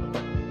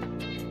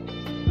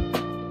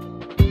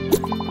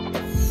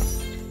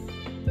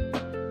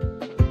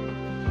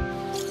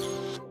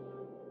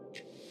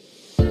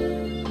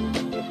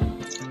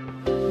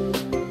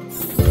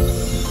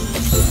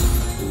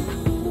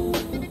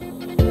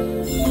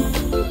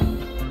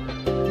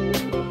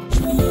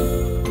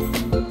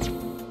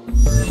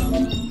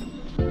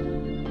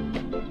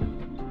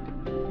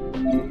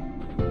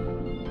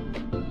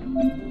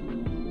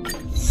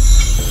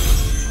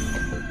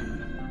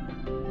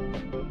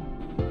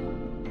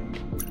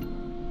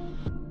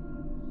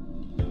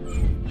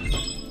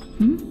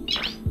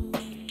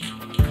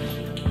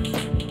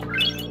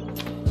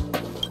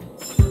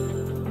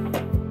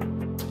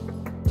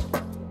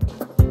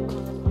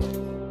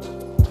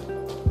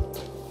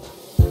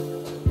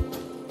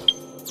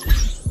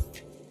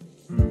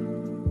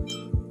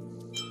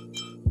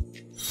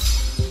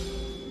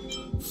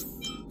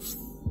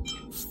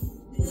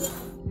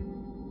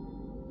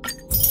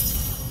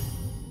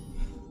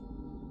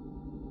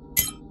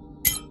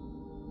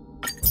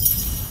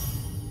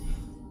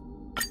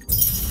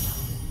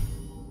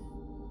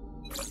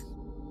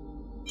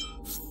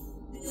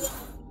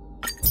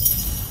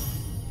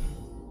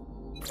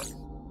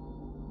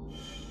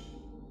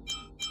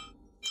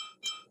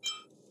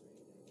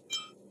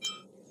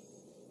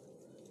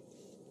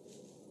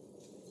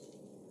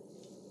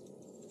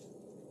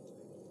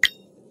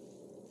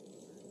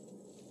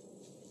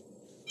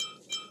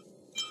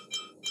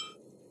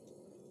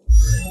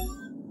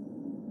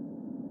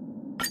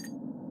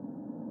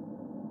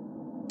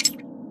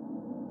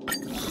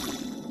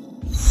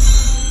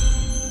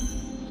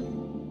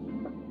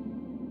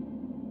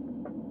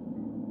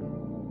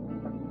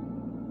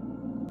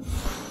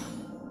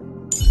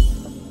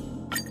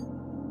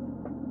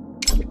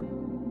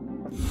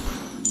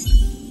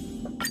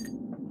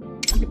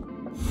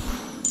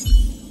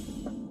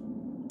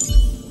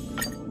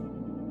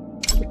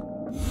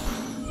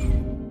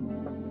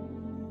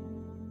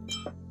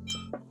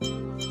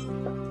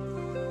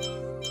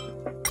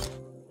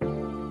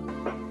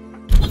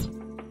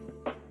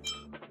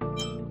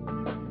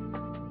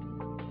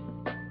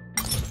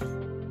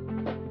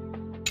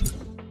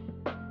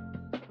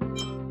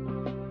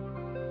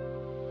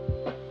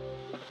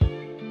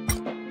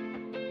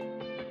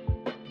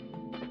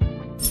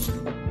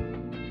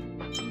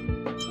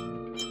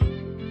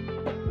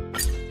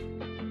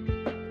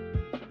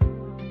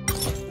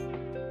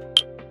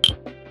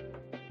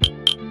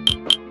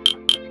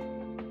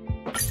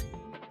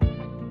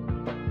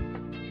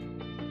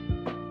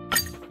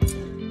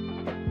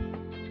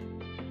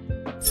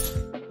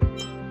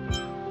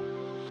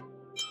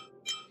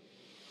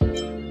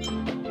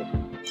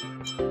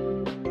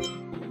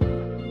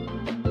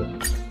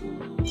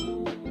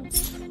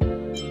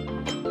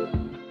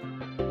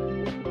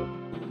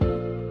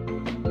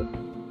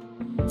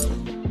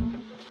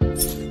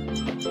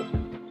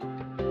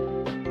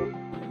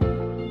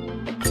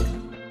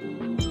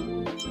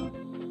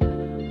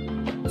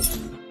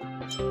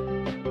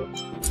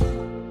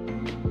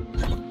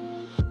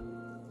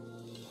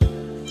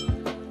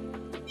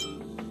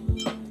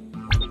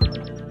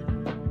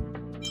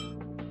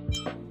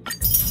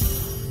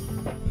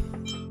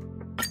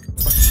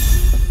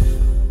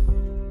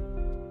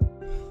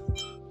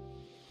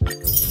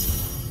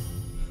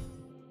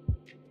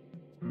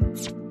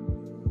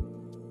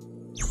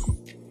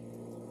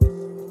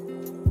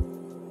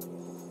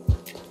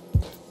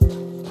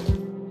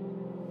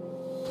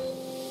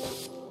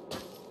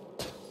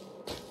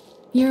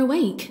 You're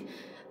awake.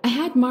 I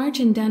had March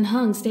and Dan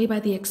Hung stay by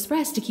the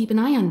Express to keep an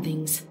eye on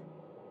things.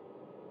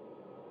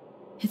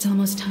 It's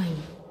almost time.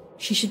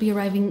 She should be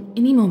arriving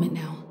any moment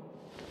now.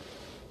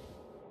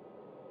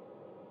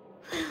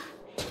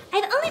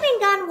 I've only been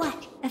gone,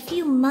 what, a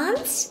few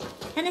months?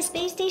 And the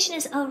space station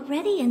is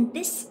already in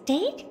this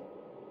state?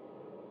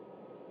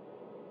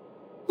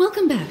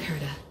 Welcome back,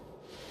 Herta.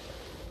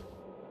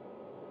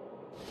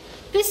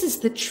 This is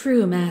the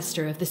true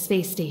master of the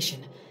space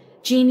station.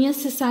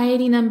 Genius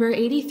Society number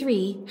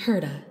 83,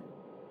 Herta.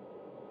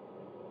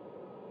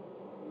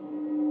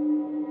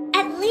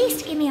 At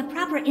least give me a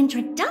proper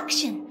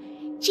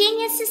introduction.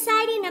 Genius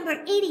Society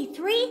number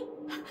 83?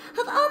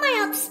 Of all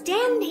my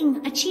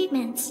outstanding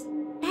achievements,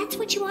 that's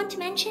what you want to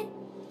mention?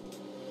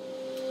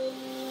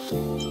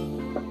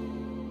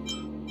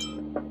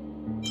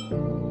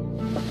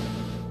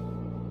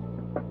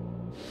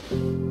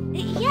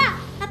 Yeah,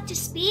 up to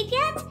speed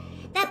yet?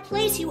 That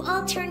place you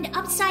all turned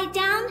upside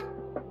down?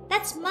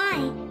 That's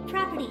my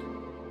property.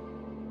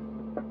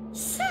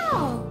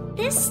 So,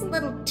 this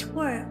little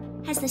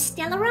twerp has the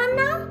Stellaron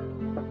now?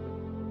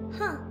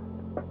 Huh.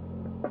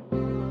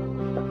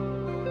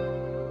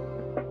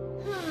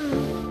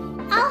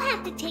 I'll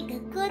have to take a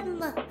good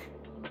look.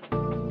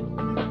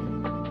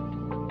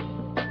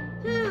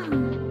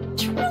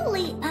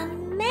 Truly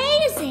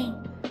amazing!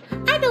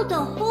 I built a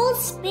whole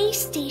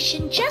space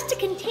station just to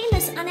contain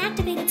this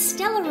unactivated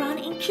Stellaron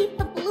and keep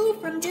the blue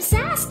from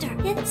disaster.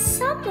 Yet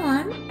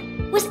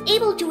someone was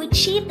able to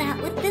achieve that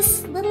with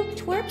this little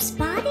twerp's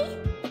body?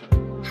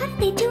 How did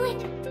they do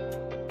it?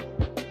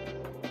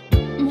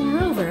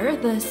 Moreover,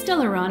 the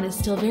Stellaron is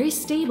still very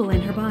stable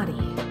in her body.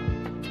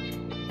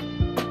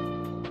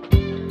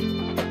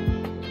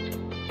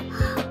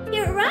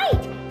 You're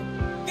right!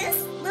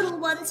 This little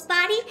one's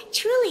body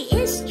truly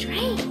is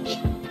strange.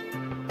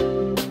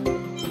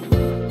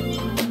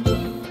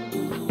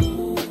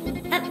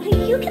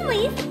 You can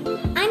leave.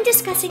 I'm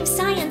discussing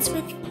science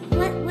with...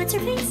 what's her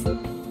face?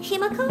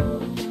 Himiko?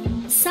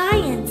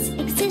 Science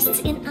exists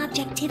in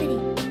objectivity.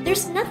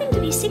 There's nothing to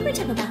be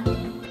secretive about.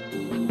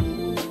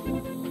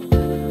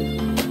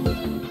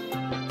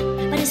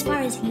 But as far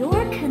as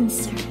you're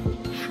concerned,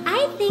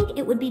 I think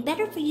it would be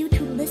better for you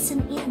to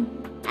listen in.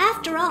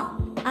 After all,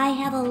 I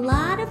have a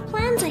lot of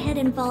plans ahead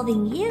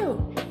involving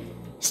you.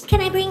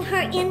 Can I bring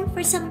her in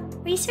for some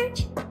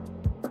research?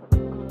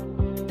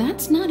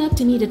 That's not up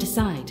to me to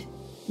decide.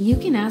 You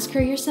can ask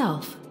her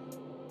yourself.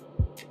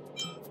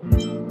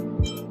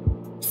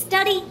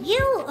 Study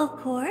you, of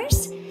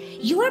course.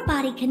 Your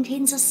body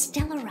contains a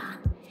Stellaron,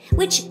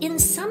 which in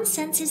some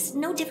sense is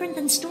no different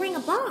than storing a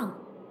bomb.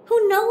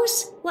 Who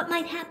knows what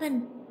might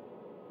happen?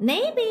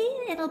 Maybe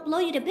it'll blow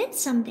you to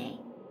bits someday.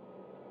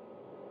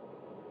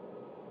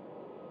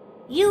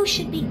 You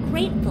should be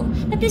grateful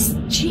that this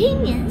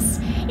genius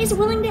is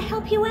willing to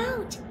help you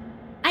out.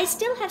 I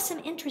still have some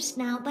interest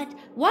now, but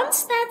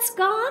once that's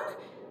gone,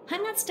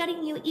 I'm not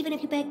studying you even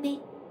if you beg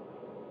me.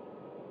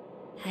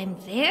 I'm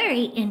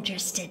very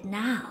interested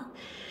now.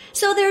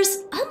 So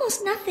there's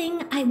almost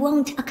nothing I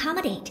won't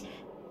accommodate.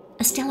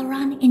 A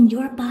Stellaron in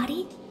your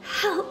body?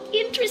 How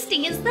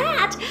interesting is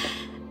that?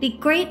 Be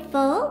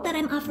grateful that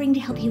I'm offering to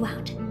help you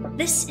out.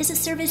 This is a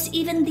service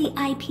even the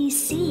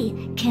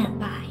IPC can't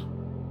buy.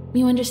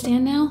 You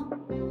understand now?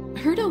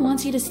 Herta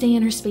wants you to stay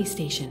in her space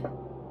station.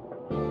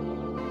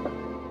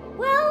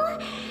 Well,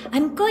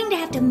 I'm going to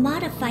have to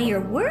modify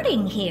your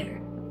wording here.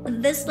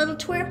 This little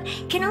twerp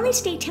can only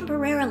stay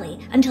temporarily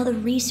until the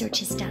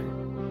research is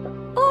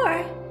done.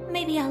 Or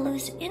maybe I'll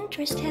lose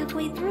interest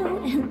halfway through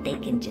and they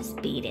can just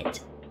beat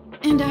it.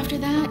 And after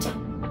that?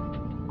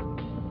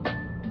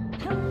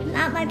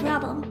 Not my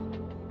problem.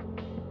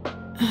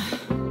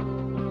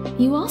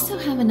 You also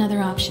have another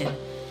option.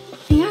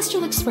 The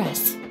Astral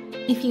Express.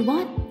 If you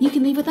want, you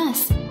can leave with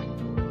us.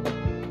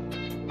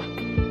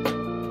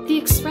 The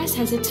Express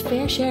has its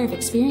fair share of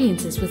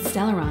experiences with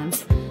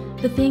Stellarons.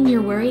 The thing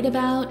you're worried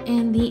about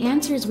and the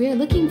answers we're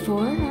looking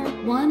for are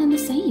one and the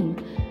same.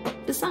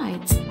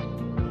 Besides,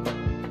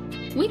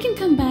 we can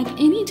come back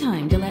any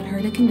time to let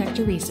Herta conduct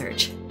her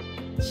research.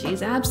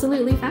 She's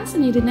absolutely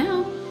fascinated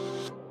now.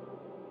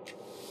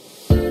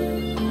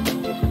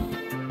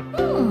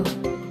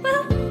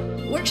 Well,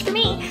 works for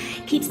me.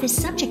 Keeps this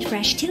subject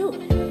fresh, too.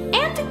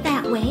 And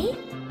that way,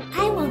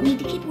 I won't need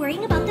to keep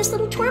worrying about this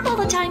little twerp all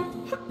the time.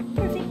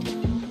 Perfect.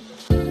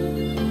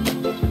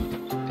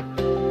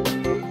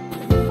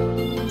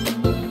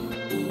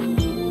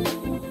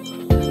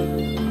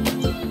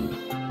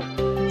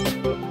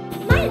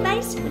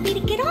 Would be to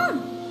get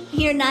on.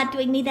 You're not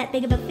doing me that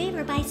big of a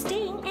favor by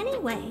staying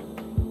anyway.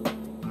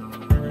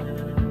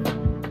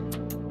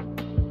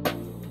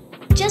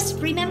 Just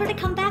remember to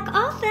come back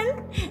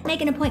often.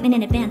 Make an appointment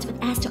in advance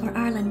with Asta or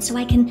Arlen so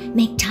I can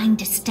make time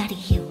to study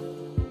you.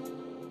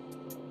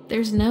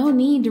 There's no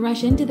need to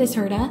rush into this,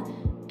 Herta.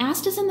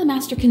 Asta's in the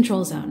master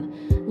control zone.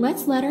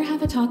 Let's let her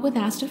have a talk with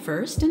Asta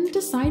first and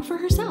decide for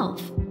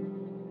herself.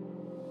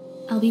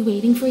 I'll be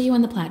waiting for you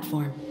on the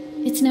platform.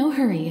 It's no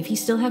hurry if you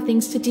still have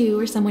things to do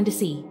or someone to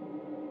see.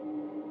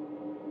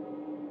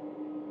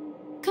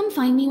 Come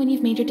find me when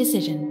you've made your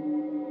decision.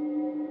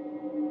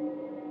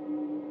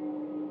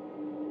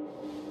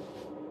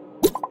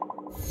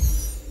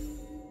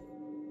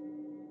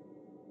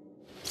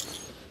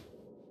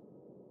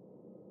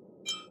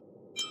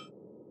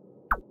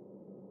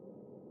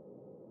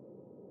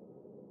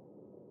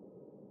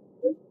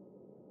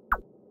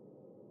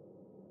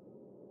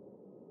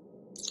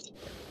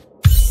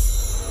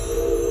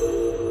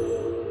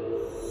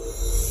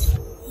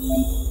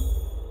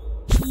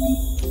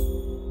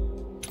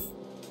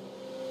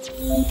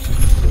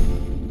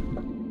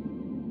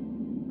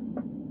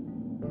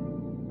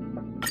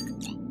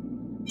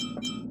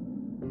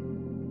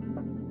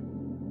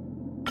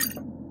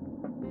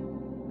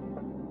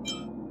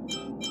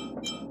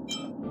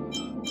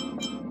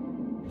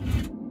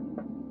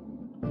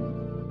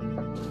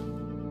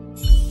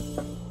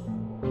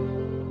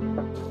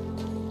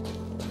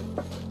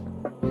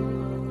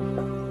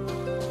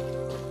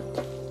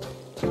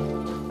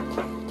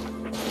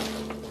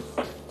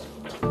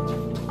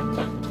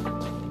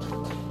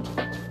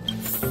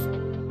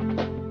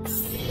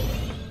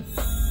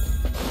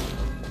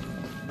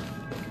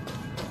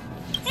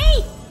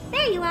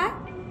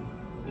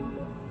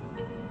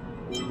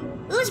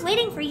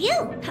 Waiting for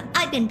you.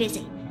 I've been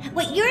busy.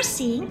 What you're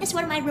seeing is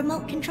one of my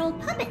remote-controlled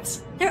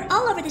puppets. They're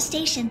all over the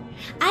station.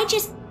 I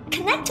just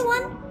connect to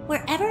one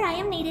wherever I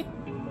am needed.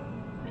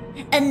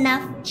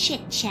 Enough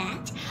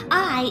chit-chat.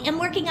 I am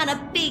working on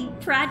a big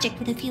project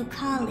with a few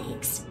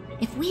colleagues.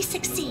 If we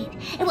succeed,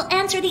 it will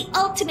answer the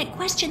ultimate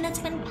question that's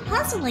been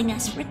puzzling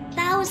us for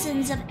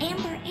thousands of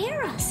amber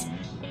eras.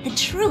 The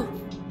truth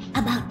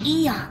about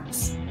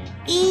eons.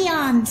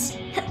 Eons.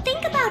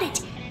 Think about it.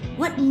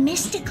 What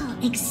mystical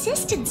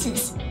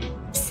existences.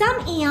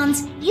 Some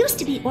eons used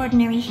to be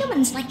ordinary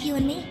humans like you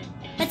and me,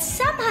 but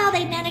somehow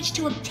they managed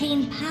to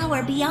obtain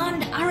power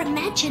beyond our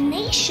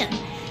imagination.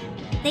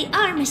 They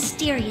are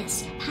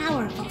mysterious,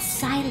 powerful,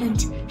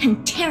 silent,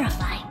 and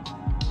terrifying.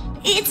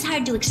 It's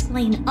hard to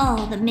explain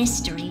all the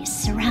mysteries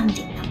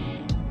surrounding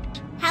them.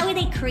 How were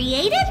they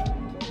created?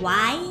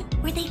 Why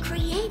were they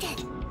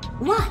created?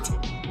 What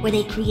were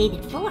they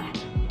created for?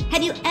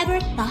 Have you ever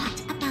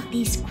thought about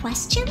these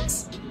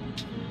questions?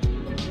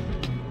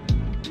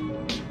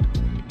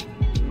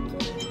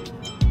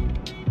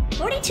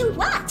 To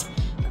what?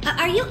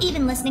 Are you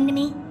even listening to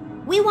me?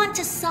 We want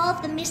to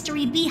solve the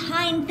mystery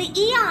behind the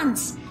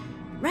eons.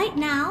 Right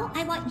now,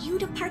 I want you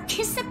to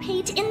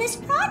participate in this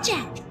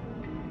project.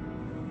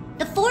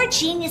 The 4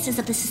 geniuses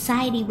of the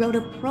society wrote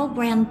a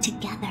program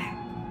together.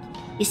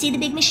 You see the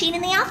big machine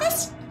in the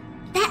office?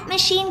 That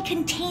machine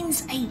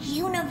contains a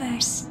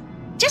universe.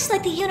 Just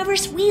like the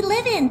universe we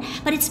live in,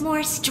 but it's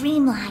more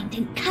streamlined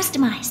and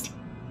customized.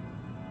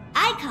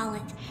 I call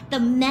it the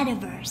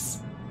metaverse.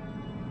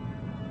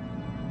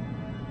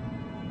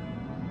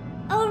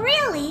 Oh,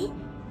 really?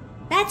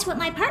 That's what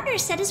my partner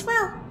said as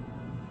well.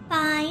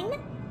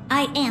 Fine.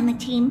 I am a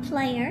team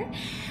player.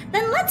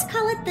 Then let's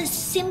call it the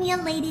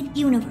simulated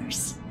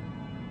universe.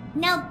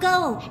 Now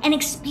go and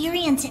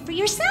experience it for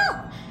yourself.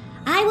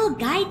 I will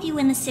guide you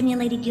in the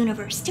simulated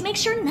universe to make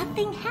sure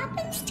nothing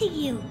happens to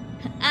you.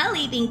 I'll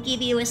even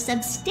give you a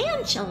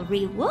substantial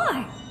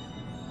reward.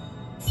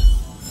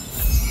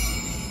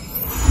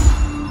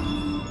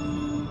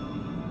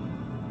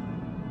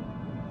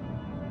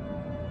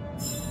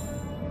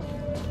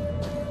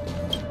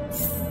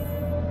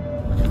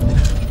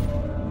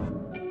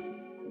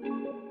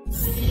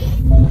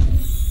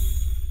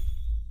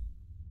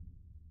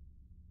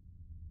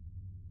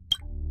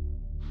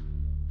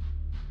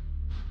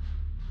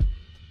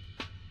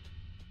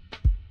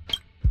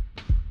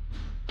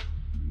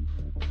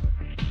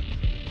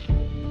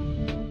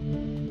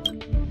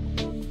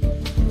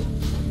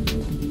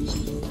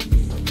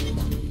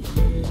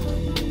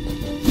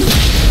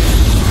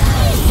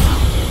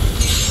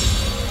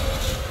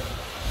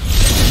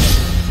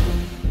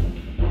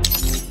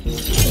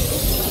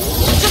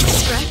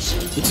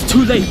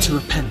 Too late to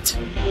repent.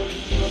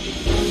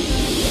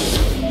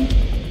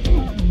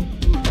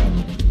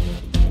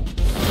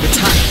 The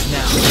time is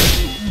now.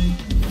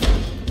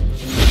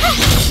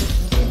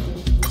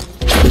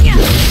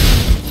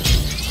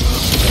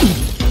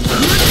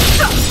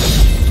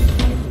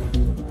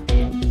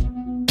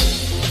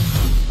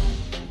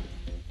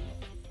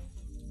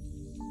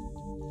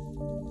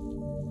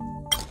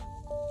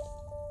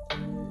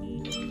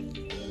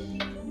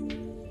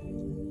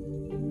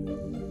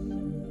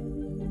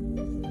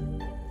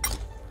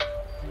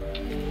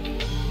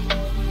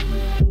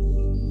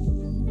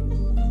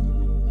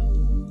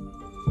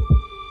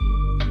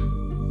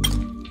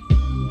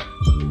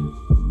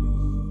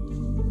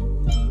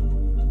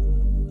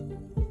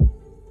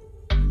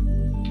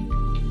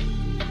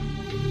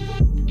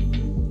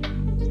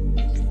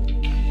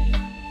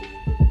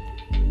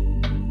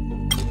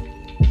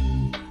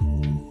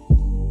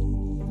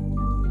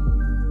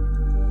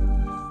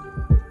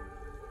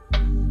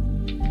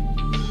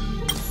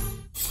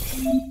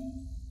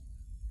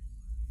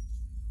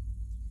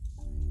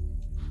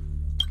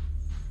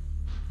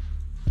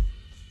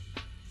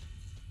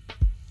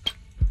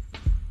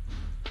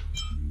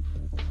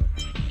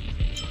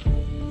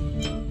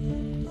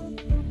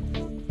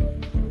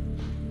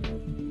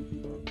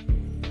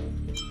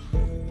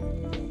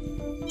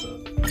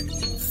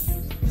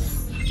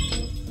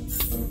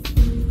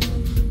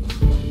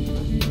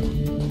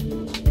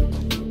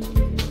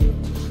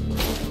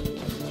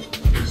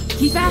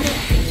 Keep at it.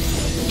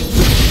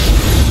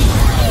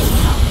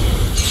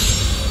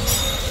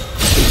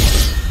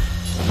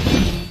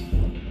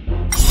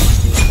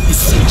 This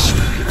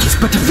sanctuary is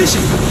but a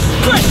vision.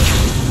 Break!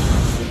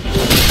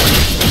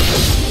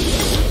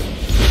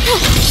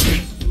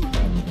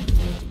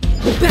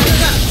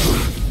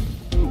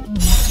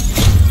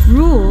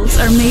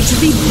 are made to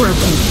be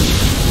broken.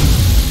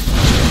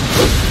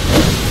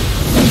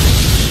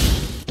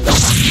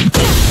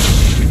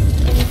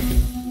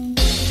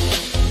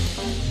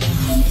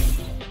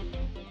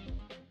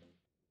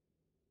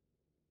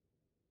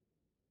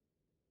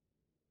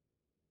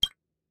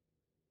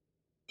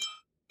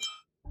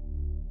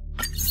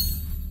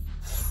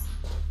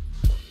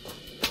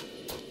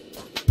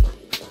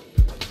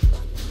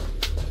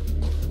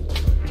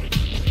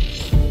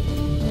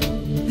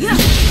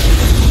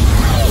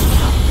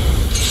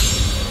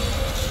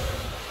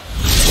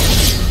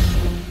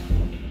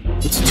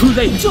 Too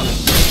late!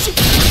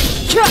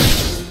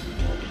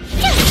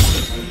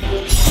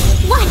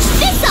 Watch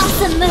this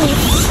awesome move!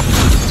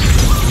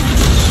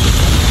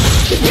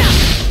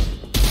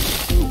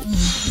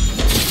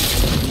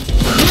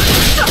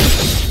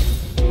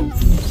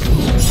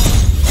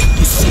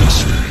 His flesh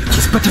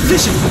is but a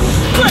vision!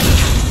 Break!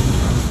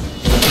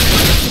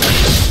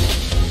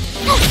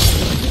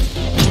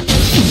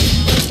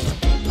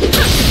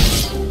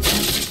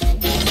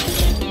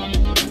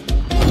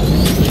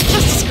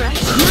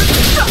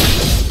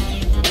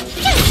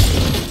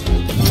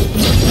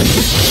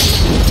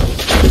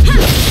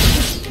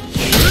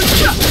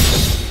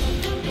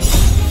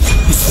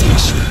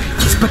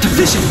 But a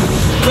vision!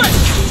 Break!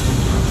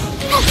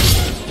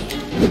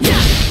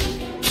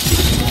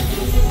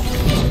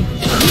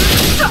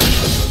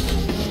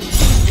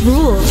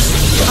 Rules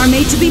are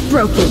made to be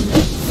broken.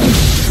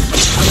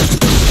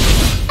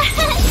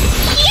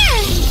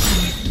 Here!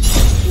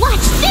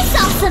 Watch this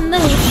awesome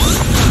move!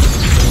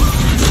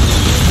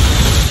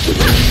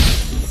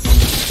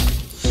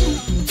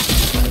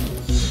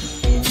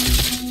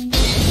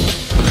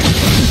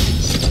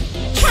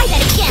 Try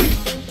that again!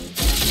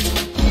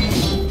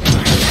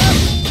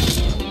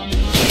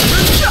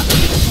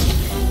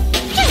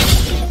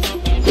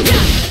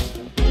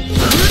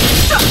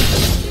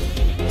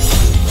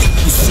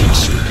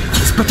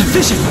 But a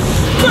vision!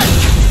 Break!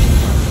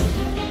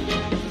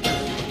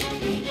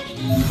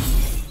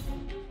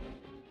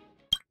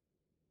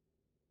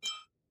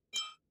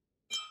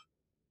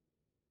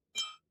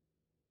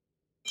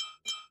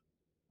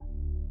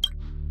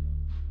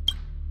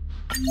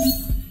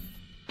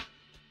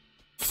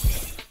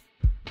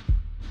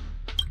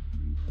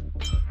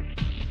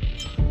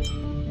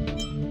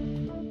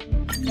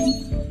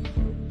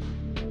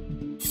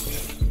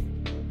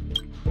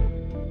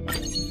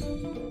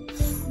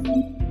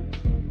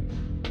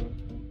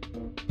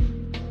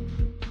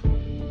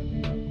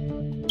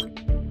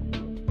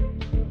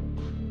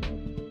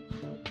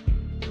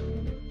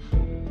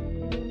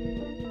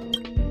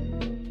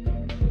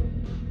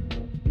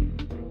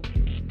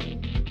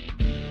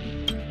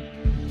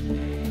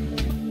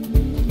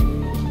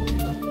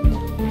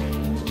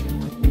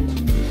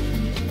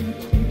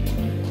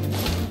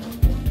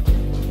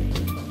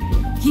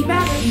 Keep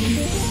back!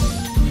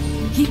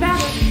 Keep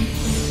back!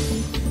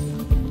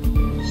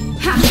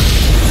 Ha!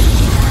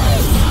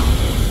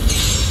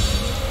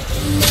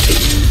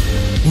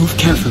 Move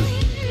carefully.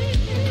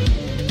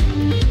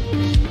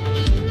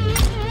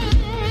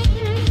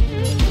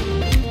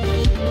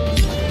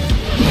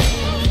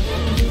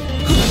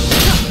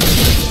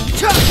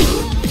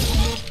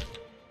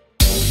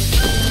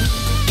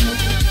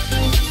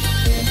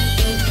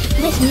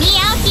 With me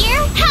out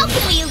here, how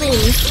can we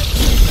lose?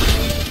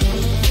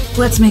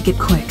 Let's make it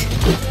quick.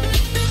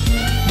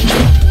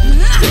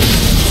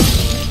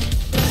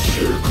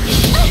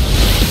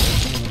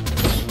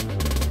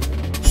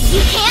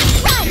 You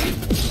can't run!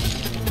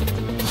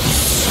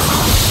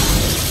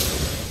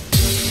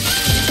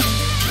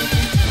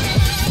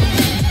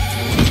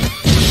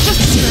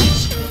 Just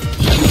stretch.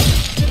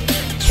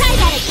 Try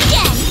that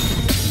again!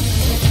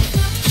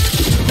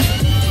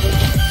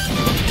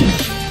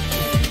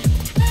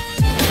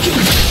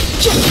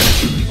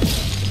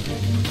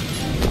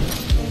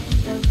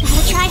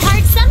 Gotta try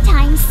hard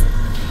sometimes.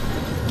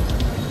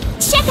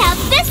 Check out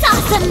this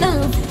awesome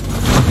move!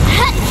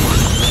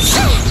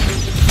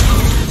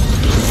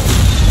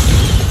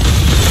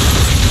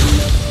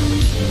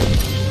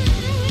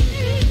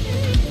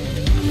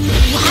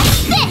 Watch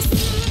this!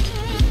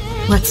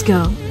 Let's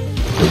go.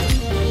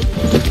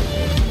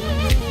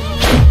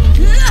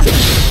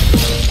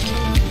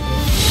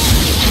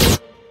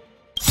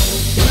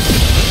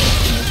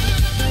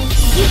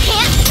 You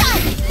can't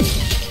run!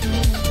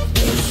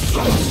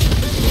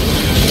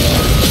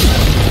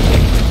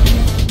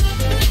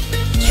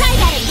 Try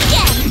that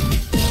again!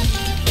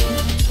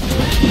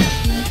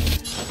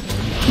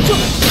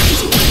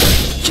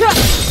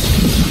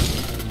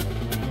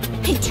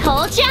 I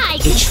told ya I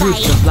The could truth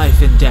fight! of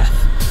life and death,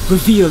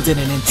 revealed in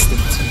an instant.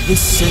 This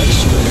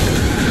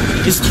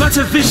sanctuary is but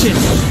a vision!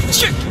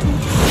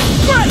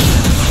 Break!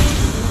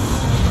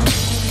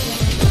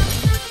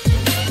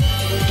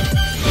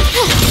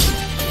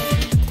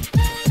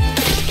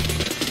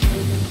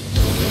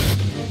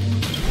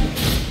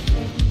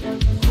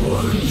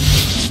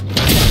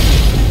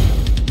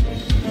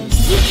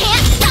 You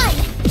can't run!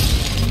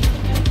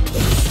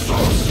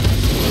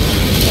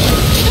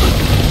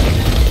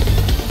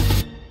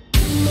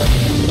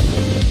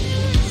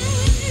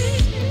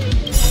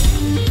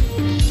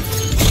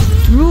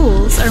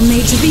 are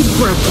made to be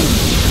broken.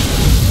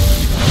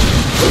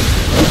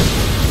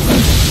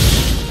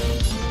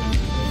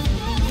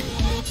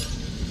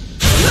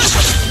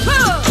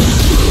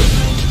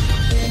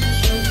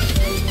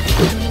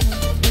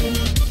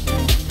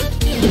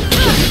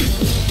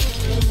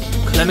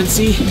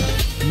 Clemency?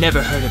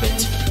 Never heard of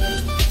it.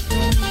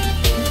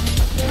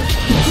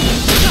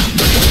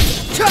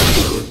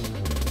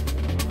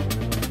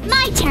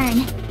 My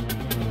turn.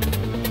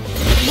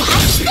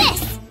 Watch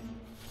this!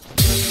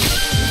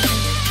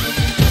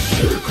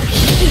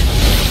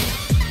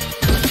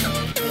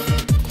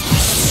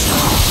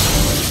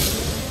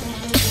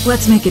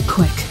 Let's make it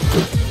quick.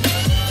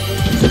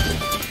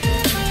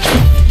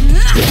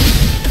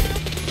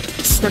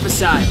 Step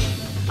aside.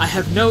 I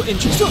have no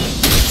interest.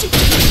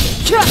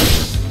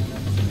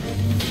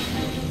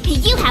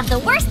 You have the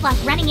worst luck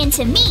running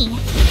into me.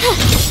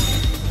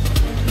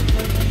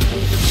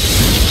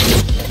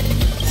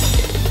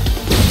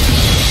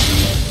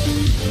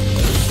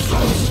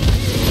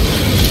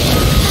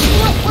 I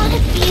don't want to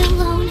be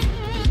alone.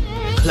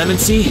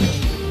 Clemency?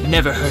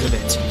 Never heard of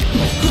it.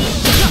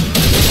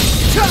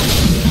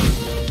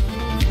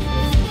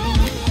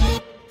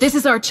 This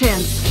is our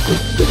chance.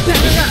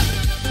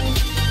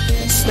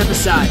 Step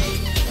aside.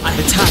 I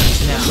have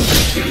attacked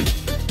now.